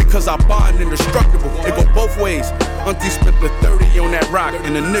position because I bond indestructible. It go both ways. Auntie spent the 30 on that rock,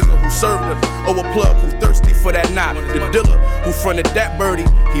 and the nigga who served her, or a plug who thirsty for that knot. The dealer who fronted that birdie,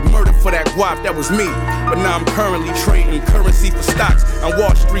 he murdered for that guap, that was me. But now I'm currently trading currency for stocks. I'm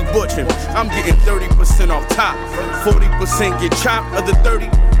Wall Street butchering, I'm getting 30% off top. 40% get chopped, other 30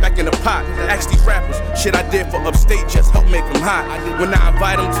 back in the pot. Ask these rappers, shit I did for upstate just help make them hot. When I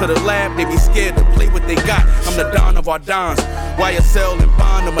invite them to the lab, they be scared to play what they got. I'm the Don of our Dons, YSL and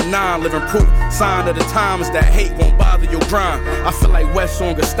Bond of a 9, living proof. Sign of the times that hate won't bother your grind. I feel like West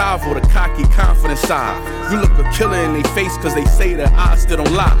on Gustavo, the cocky, confident side. You look a killer in they face cause they say that I still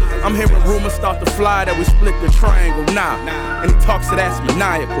don't lie. I'm hearing rumors start to fly that we split the triangle now. And he talks to that's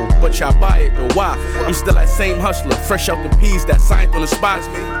maniacal, but y'all buy it though, why? I'm still that same hustler, fresh out the peas that signed on the spots.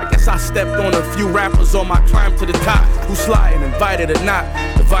 I guess I stepped on a few rappers on my climb to the top. Who sliding, invited or not,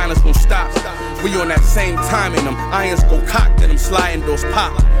 the violence won't stop. We on that same time and them irons go cocked and them sliding doors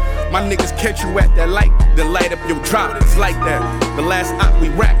pop. My niggas catch you at that light, then light up your drop. It's like that. The last op we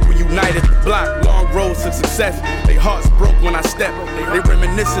racked, we united the block. Long roads to success. They hearts broke when I step. They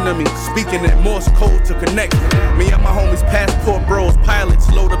reminiscing of me, speaking that Morse code to connect. Me and my homies, passport bros, pilots,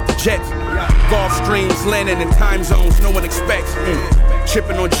 load up the jets. Gulf streams, Planes landing in time zones no one expects.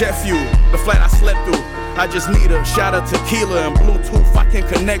 Chipping on jet fuel, the flight I slept through. I just need a shot of tequila and Bluetooth I can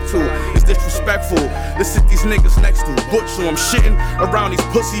connect to. It's disrespectful to sit these niggas next to Butch, so I'm shitting around these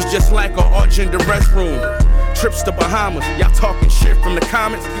pussies just like an all-gender restroom. Trips to Bahamas, y'all talking shit from the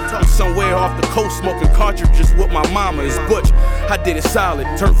comments. I'm somewhere off the coast smoking cartridges with my mama. It's Butch, I did it solid,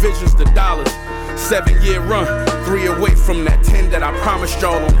 turned visions to dollars. 7-year run, 3 away from that 10 that I promised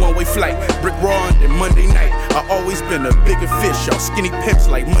y'all on one-way flight. Brick Raw and Monday night. I always been a bigger fish, y'all skinny pimps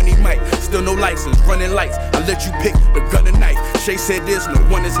like Money Mike. Still no license, running lights. I let you pick the gun and knife. Shay said there's no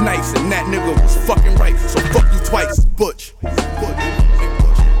one is nice, and that nigga was fucking right. So fuck you twice, Butch.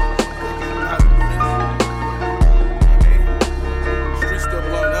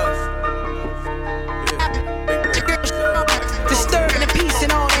 Disturbing the peace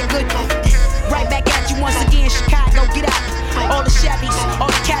and all that good. Right back at you once again, Chicago, get out. All the Chevys, all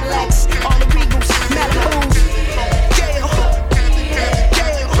the Cadillacs, all the Regals, Malibus. Jail, jail,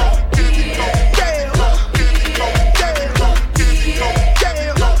 jail,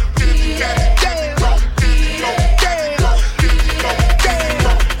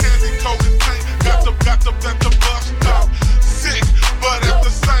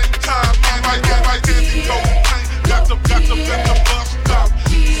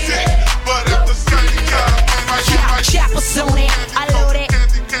 Chappers on it, I love it.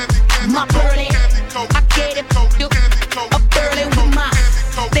 My pearly, I get it up early with my.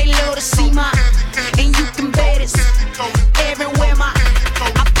 They love to see my, and you can bet it's everywhere my.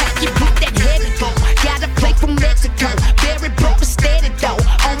 I pack you with that heavy go. Got a plate from Mexico, very broke but steady though.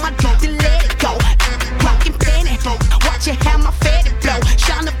 On my dick to let it go. Rockin' penny, watch it how my fatty blow.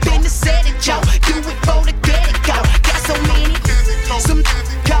 Shine up in the set it, Joe. Do it for the get it go. Got so many, some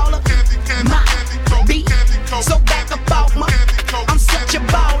call up my beat. So back up off my, I'm such a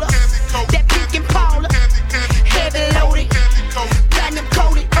baller. That pink and Paula, heavy loaded, platinum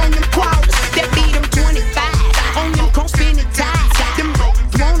coated on them quarters. That beat them 25 on them cold spinning ties. Them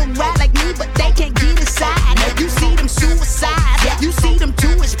wanna ride like me, but they can't get inside. You see them suicides, you see them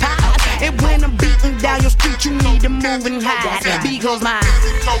two-inch pies. And when I'm beating down your street, you need to move and hide. Because my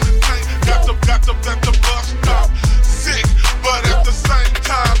got the bus stop. Sick, but at the same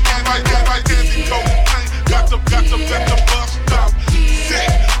time, I might get cocaine. Got the bus stop. Sick,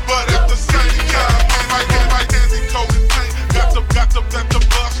 but at the same time, I might get cocaine. Got the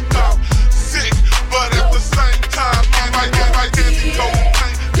bus stop. Sick, but at the same time, I might get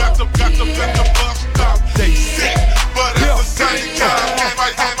cocaine. Got the bus stop. They sick, but at the same time,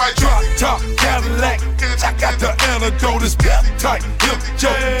 I might drop top Cadillac. I got the antidote, it's tight.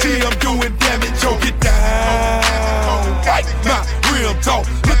 MJT, I'm doing damage, yo, get down. Right, my real talk.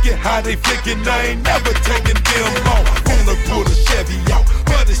 Look at how they flicking, I ain't never taking them off. Wanna pull a Chevy out,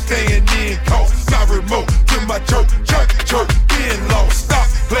 but it's staying in cost. My remote to my church, being lost. Stop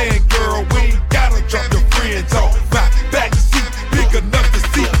playing, girl, we ain't gotta drop your friends off. My back seat, big enough to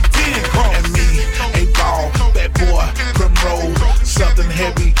see 10 cross. And me, a ball, bad boy, prim roll, southern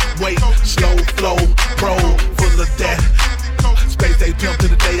heavyweight, slow flow, pro, full of that. Space they pimp to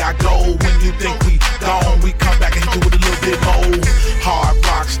the day I go. When you think we gone, we come back and do it a little bit more. Hard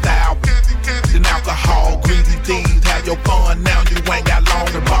rock style, then alcohol, greedy thieves, have your fun now. You ain't got long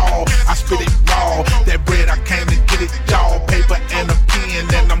to ball. I spit it raw, that bread I came to get it, y'all. Paper and a pen,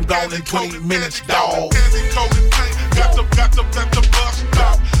 and I'm gone in 20 minutes, dawg. Got the bus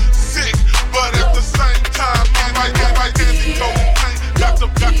stop. Sick, but at the same time, I might get cocaine. Got the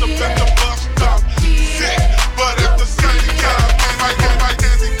bus stop. Sick, but at the same time, I might get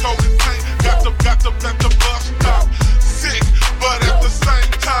cocaine. Got the bus stop. Sick, but at the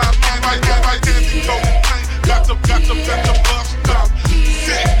same time, I might get cocaine. Got the bus stop.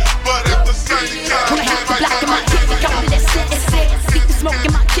 Sick, but at the same time, I might get keep the smoke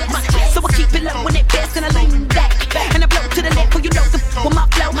in my chest, so I keep it low when it best, and I lean back and I blow to the left, for you know the with my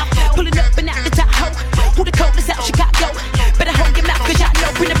flow, pulling up and out the Tahoe. Who the coldest out Chicago? Better hold your mouth 'cause y'all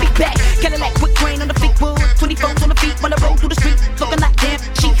know bring the beat back. Cadillac with grain on the big wood, 24s on the feet while I roll through the street, looking like damn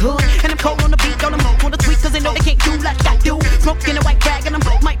cheap hood. And I'm cold on the beat, on the move, on the tweet 'cause they know they can't do like I do. Smoking a white rag and I'm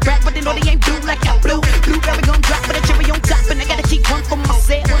might brag, but they know they ain't blue like I blue. Blueberry gon' drop with a cherry on top, and I gotta keep one for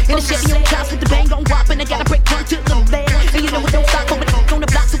myself. And the Chevy on tops with the bang gon' whop, and I gotta break one to the left. And you know it don't stop over on the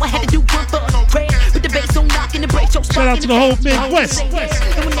block, so I had to do one for a prayer. With the bass on knock and the brakes on. Shout out to the whole Midwest.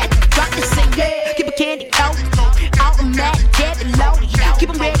 And when that drop, they say yeah, keep a candy out, automatic, get it loaded, keep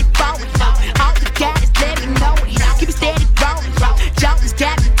 'em ready for it. All you got is let me know it, keep it steady rolling. Jordan's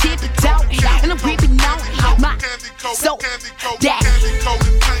got me tippy toeing, and I'm gripping on it. My so that.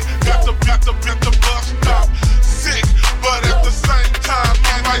 Got the bus stop. Sick, but at the same time,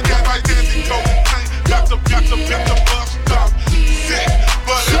 I might get cocaine. Got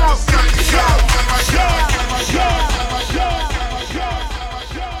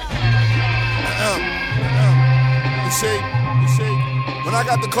When I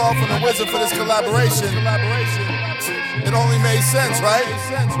got the call from the Wizard for this collaboration, it only made sense, right?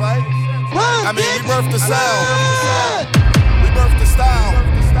 I mean, we birthed the sound, we birthed the style,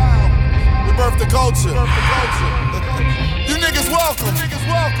 we birthed the culture. You niggas welcome,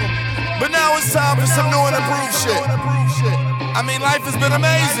 but now it's time for some new and improved shit. I mean, life has been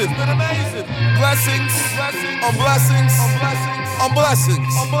amazing. Blessings on blessings on blessings.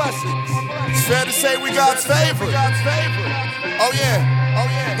 It's fair to say we God's favorite. Oh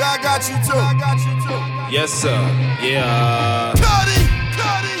yeah, God got you too. Yes, sir. Yeah. Cuddy,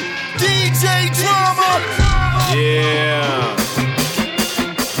 DJ Drama. Yeah.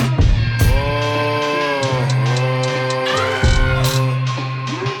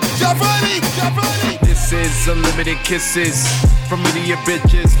 This is unlimited kisses from me to your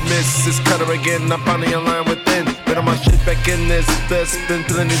bitches. Miss this cutter again. I'm finally in line within. Been on my shit back in this. Been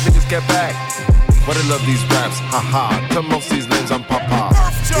feeling these niggas get back. But I love these raps, haha. Tell most these names I'm Papa.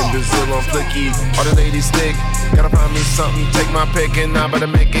 In Brazil on Flicky, all the ladies stick. Gotta find me something, take my pick, and I better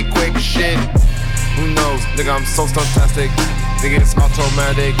make it quick. Shit, who knows? Nigga, I'm so stuntastic. Nigga, it's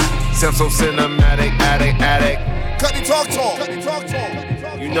automatic. See, I'm so cinematic, addict. Cuddy talk to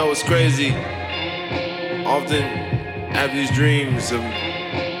him. You know it's crazy. Often have these dreams of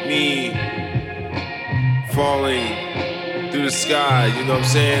me falling through the sky. You know what I'm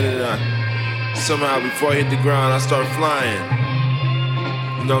saying? And somehow before I hit the ground, I start flying.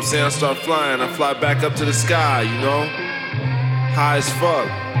 You know what I'm saying? I start flying. I fly back up to the sky, you know? High as fuck.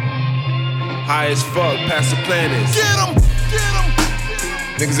 High as fuck, past the planets. Get him!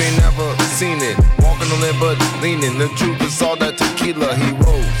 Niggas ain't never seen it. Walking on it but leaning. The truth is all that tequila he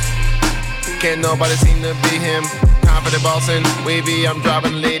rolls. Can't nobody seem to be him. Confident bossing, wavy, I'm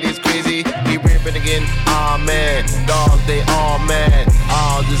driving ladies crazy. He ripping again, aw man. Dog, they all mad.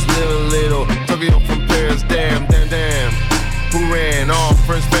 Aw, just little. Tokyo from Paris, damn. Who ran? All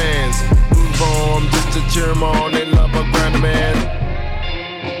French fans. Who's born just to cheer them on? They love a grand man.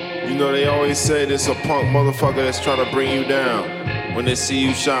 You know they always say this a punk motherfucker that's trying to bring you down when they see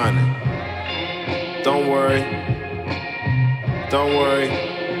you shining. Don't worry.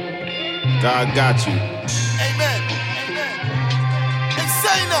 God got you. Amen.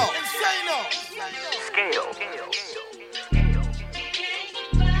 Insano.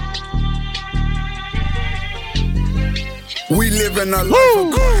 We live in a life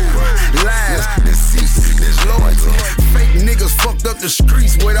of crime, lies, deceit, disloyalty. Fake niggas fucked up the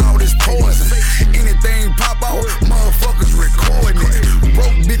streets with all this poison. Anything pop out, motherfuckers recording it.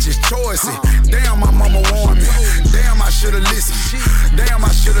 Broke bitches choicing. Damn, my mama warned me. Damn, I should've listened.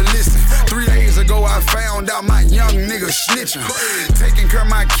 3 days ago, I found out my young nigga snitching. Taking care of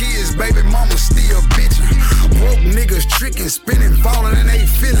my kids, baby mama still bitching. Broke niggas tricking, spinning, falling in they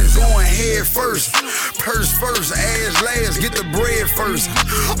feelings. Going head first, purse first, ass last, get the bread first.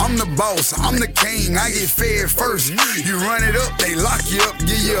 I'm the boss, I'm the king, I get fed first. You run it up, they lock you up,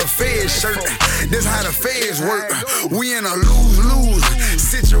 give you a Fed shirt. This how the feds work. We in a lose-lose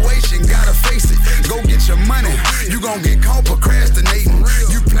situation, gotta face it. Go get your money, you gon' get caught procrastinating.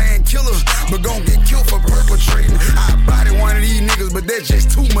 You playing killers, but gon' get killed for perpetrating. I body one of these niggas, but that's just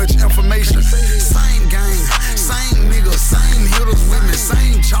too much information. Same gang, same niggas, same hitters with me,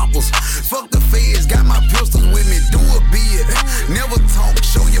 same choppers. Fuck the feds, got my pistols with me, do a bid. Never talk,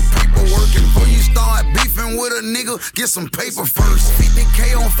 show your paperwork. And before you start beefing with a nigga, get some paper first.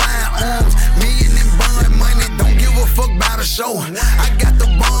 50K on firearms, million in bond money, don't give a fuck about a show. I got the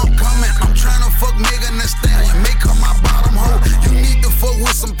bomb coming, I'm tryna fuck Megan Thee Stallion, make her my bottom hoe. You need to fuck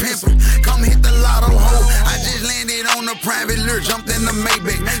with some pimpin', come hit the lotto hoe. I just landed on the private lure, jumped in the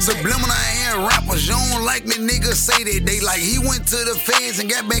Maybach. Subliminal and rappers, you don't like me, niggas say that they like. He went to the feds and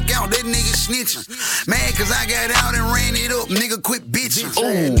got back out, that nigga snitching. Mad cause I got out and ran it up, nigga quit bitching.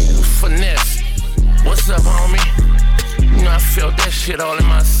 Ooh, finesse. What's up, homie? You know I felt that shit all in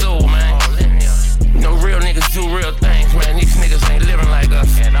my soul, man. You know real niggas do real things, man. These niggas ain't living like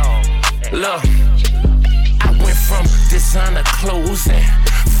us at all. Look, I went from designer clothes and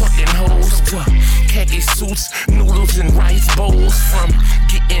fucking hoes to khaki suits, noodles and rice bowls. From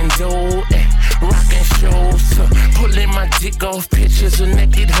getting dough and rocking shows to pulling my dick off pictures of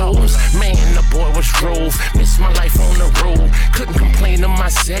naked hoes. Man, the boy was drove, missed my life on the road. Couldn't complain to my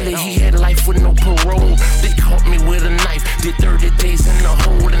celly, he had life with no parole. They caught me with a knife, did 30 days in the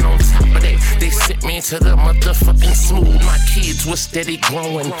hole, and on top of that, they sent me to the motherfucking smooth. My kids was steady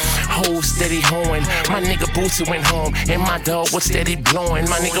growing, hoes steady hoeing. My nigga Boosie went home, and my dog was steady blowing.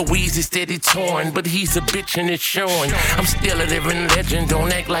 My nigga Weezy steady torn, but he's a bitch and it's showing. I'm still a living legend,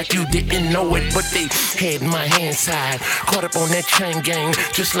 don't act like you didn't know it. But they had my hands tied, caught up on that chain gang.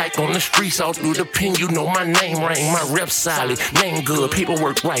 Just like on the streets, all through the pen, you know my name rang. My rep solid, name good,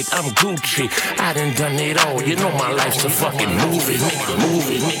 paperwork right, I'm Gucci. I done it all, you know my life's a fucking movie. Nigga,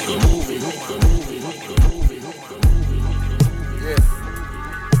 movie, nigga, movie, nigga, movie, nigga, movie, nigga, movie, nigga, movie. Yeah.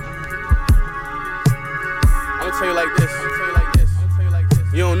 I'ma tell you like this.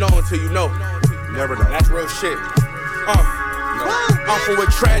 You don't know until you know. Never know. That's real shit. I'm from where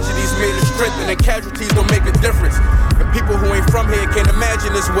tragedies made of strength and casualties don't make a difference. And people who ain't from here can't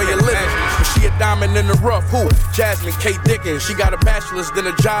imagine this way of living. But she a diamond in the rough. Who? Jasmine K. Dickens. She got a bachelor's, then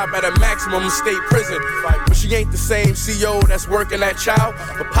a job at a maximum state prison. But she ain't the same CO that's working that child.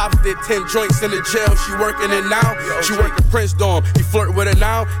 But Pops did 10 joints in the jail. She working it now. She working Prince Dorm. He flirt with her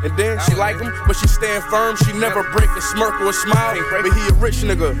now. And then she like him, but she stand firm. She never break a smirk or a smile. But he a rich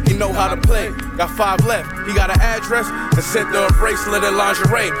nigga. He know how to play. Got 5 left. He got an address and sent her a bracelet and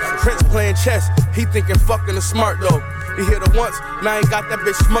lingerie. Prince playing chess. He thinking fucking the smart though. He hit her once, now ain't got that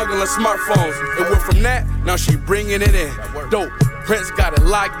bitch smuggling smartphones. It went from that, now she bringing it in. Dope, Prince got it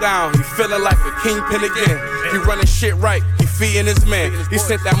locked down. He feeling like a kingpin again. He running shit right, he feeding his man. He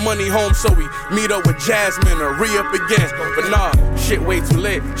sent that money home so we meet up with Jasmine or re-up again. But nah, shit way too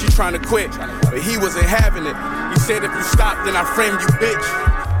late. She trying to quit, but he wasn't having it. He said if you stop, then I frame you, bitch.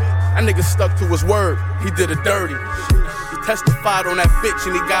 That nigga stuck to his word, he did it dirty. Testified on that bitch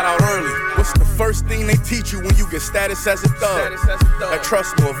and he got out early. What's the first thing they teach you when you get status as a thug? That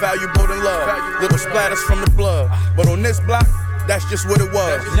trust more valuable than love. Little splatters from the blood. But on this block, that's just what it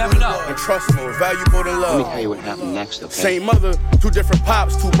was. Never know. And trust more valuable than love. Let me tell you what happened next, okay? Same mother, 2 different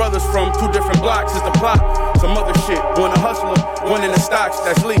pops, 2 brothers from 2 different blocks is the plot. Some other shit, one a hustler, one in the stocks,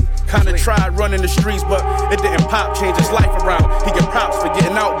 that's Lee. Kinda tried running the streets, but it didn't pop, change his life around. He get props for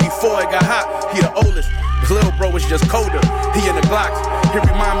getting out before it got hot. He the oldest. His little bro is just colder. He in the Glocks. He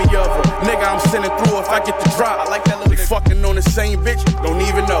remind me of a nigga I'm sending through if I get the drop. I like that little fucking on the same bitch. Don't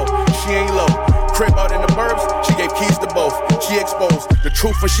even know. She ain't low. Crib out in the burbs. She gave keys to both. She exposed the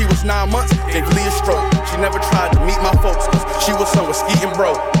truth when she was 9 months. Gave Lee a stroke. She never tried to meet my folks cause she was somewhere skeeting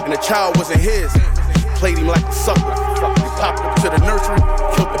bro. And the child wasn't his. Played him like a sucker. He popped up to the nursery.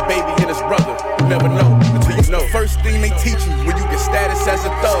 Killed the baby and his brother. You never know until you know. First thing they teach you when you get status as a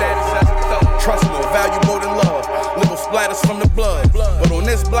thug. Trust more valuable than love. Little splatters from the blood. But on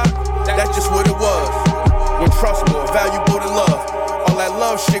this block, that's just what it was. When trust more valuable than love. All that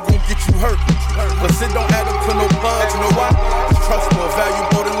love shit gon' get you hurt. Plus it don't add up to no bugs. You know why? Trust more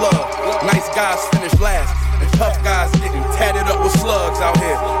valuable than love. Nice guys finish last. And tough guys getting tatted up with slugs out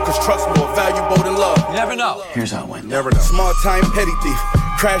here. Cause trust more valuable than love. Never know. Here's how it went. Never know. Small time petty thief.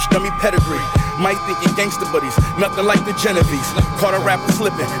 Crash dummy pedigree. Might think he gangster buddies. Nothing like the Genovese. Caught a rapper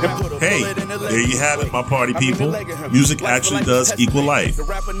slipping and put a Hey, bullet in the leg. there you have it, my party people. Music actually does equal life.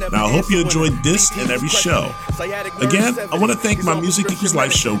 Now, I hope you enjoyed this and every show. Again, I want to thank my Music Equals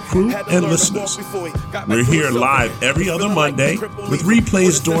Life show crew and listeners. We're here live every other Monday with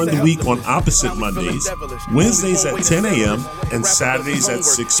replays during the week on opposite Mondays, Wednesdays at 10 a.m., and Saturdays at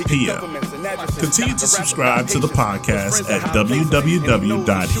 6 p.m. Continue to subscribe to the podcast at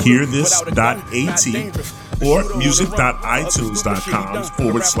www.hearthis.at or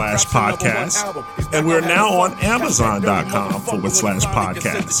music.itunes.com/podcast. And we're now on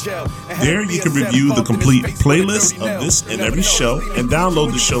Amazon.com/podcast. There you can review the complete playlist of this and every show and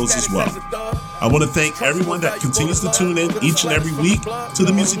download the shows as well. I want to thank everyone that continues to tune in each and every week to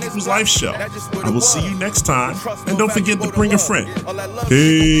the Music Equals Life show. I will see you next time, and don't forget to bring a friend.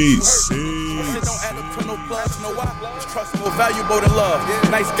 Peace. Trust more valuable than love.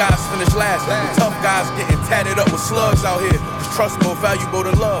 Nice guys finish last. Tough guys getting tatted up with slugs out here. Trust more valuable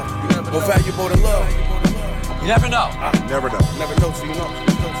than love. More valuable than love. You never know. Never know. Never know till you know.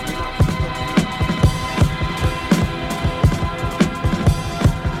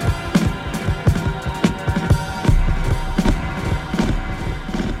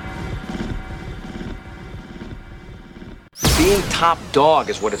 Being top dog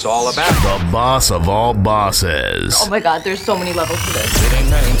is what it's all about. The boss of all bosses. Oh my god, there's so many levels to this. It ain't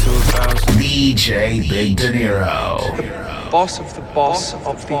nothing to a DJ Big Dinero. Boss of the boss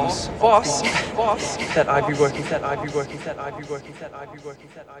of these boss that I be working for.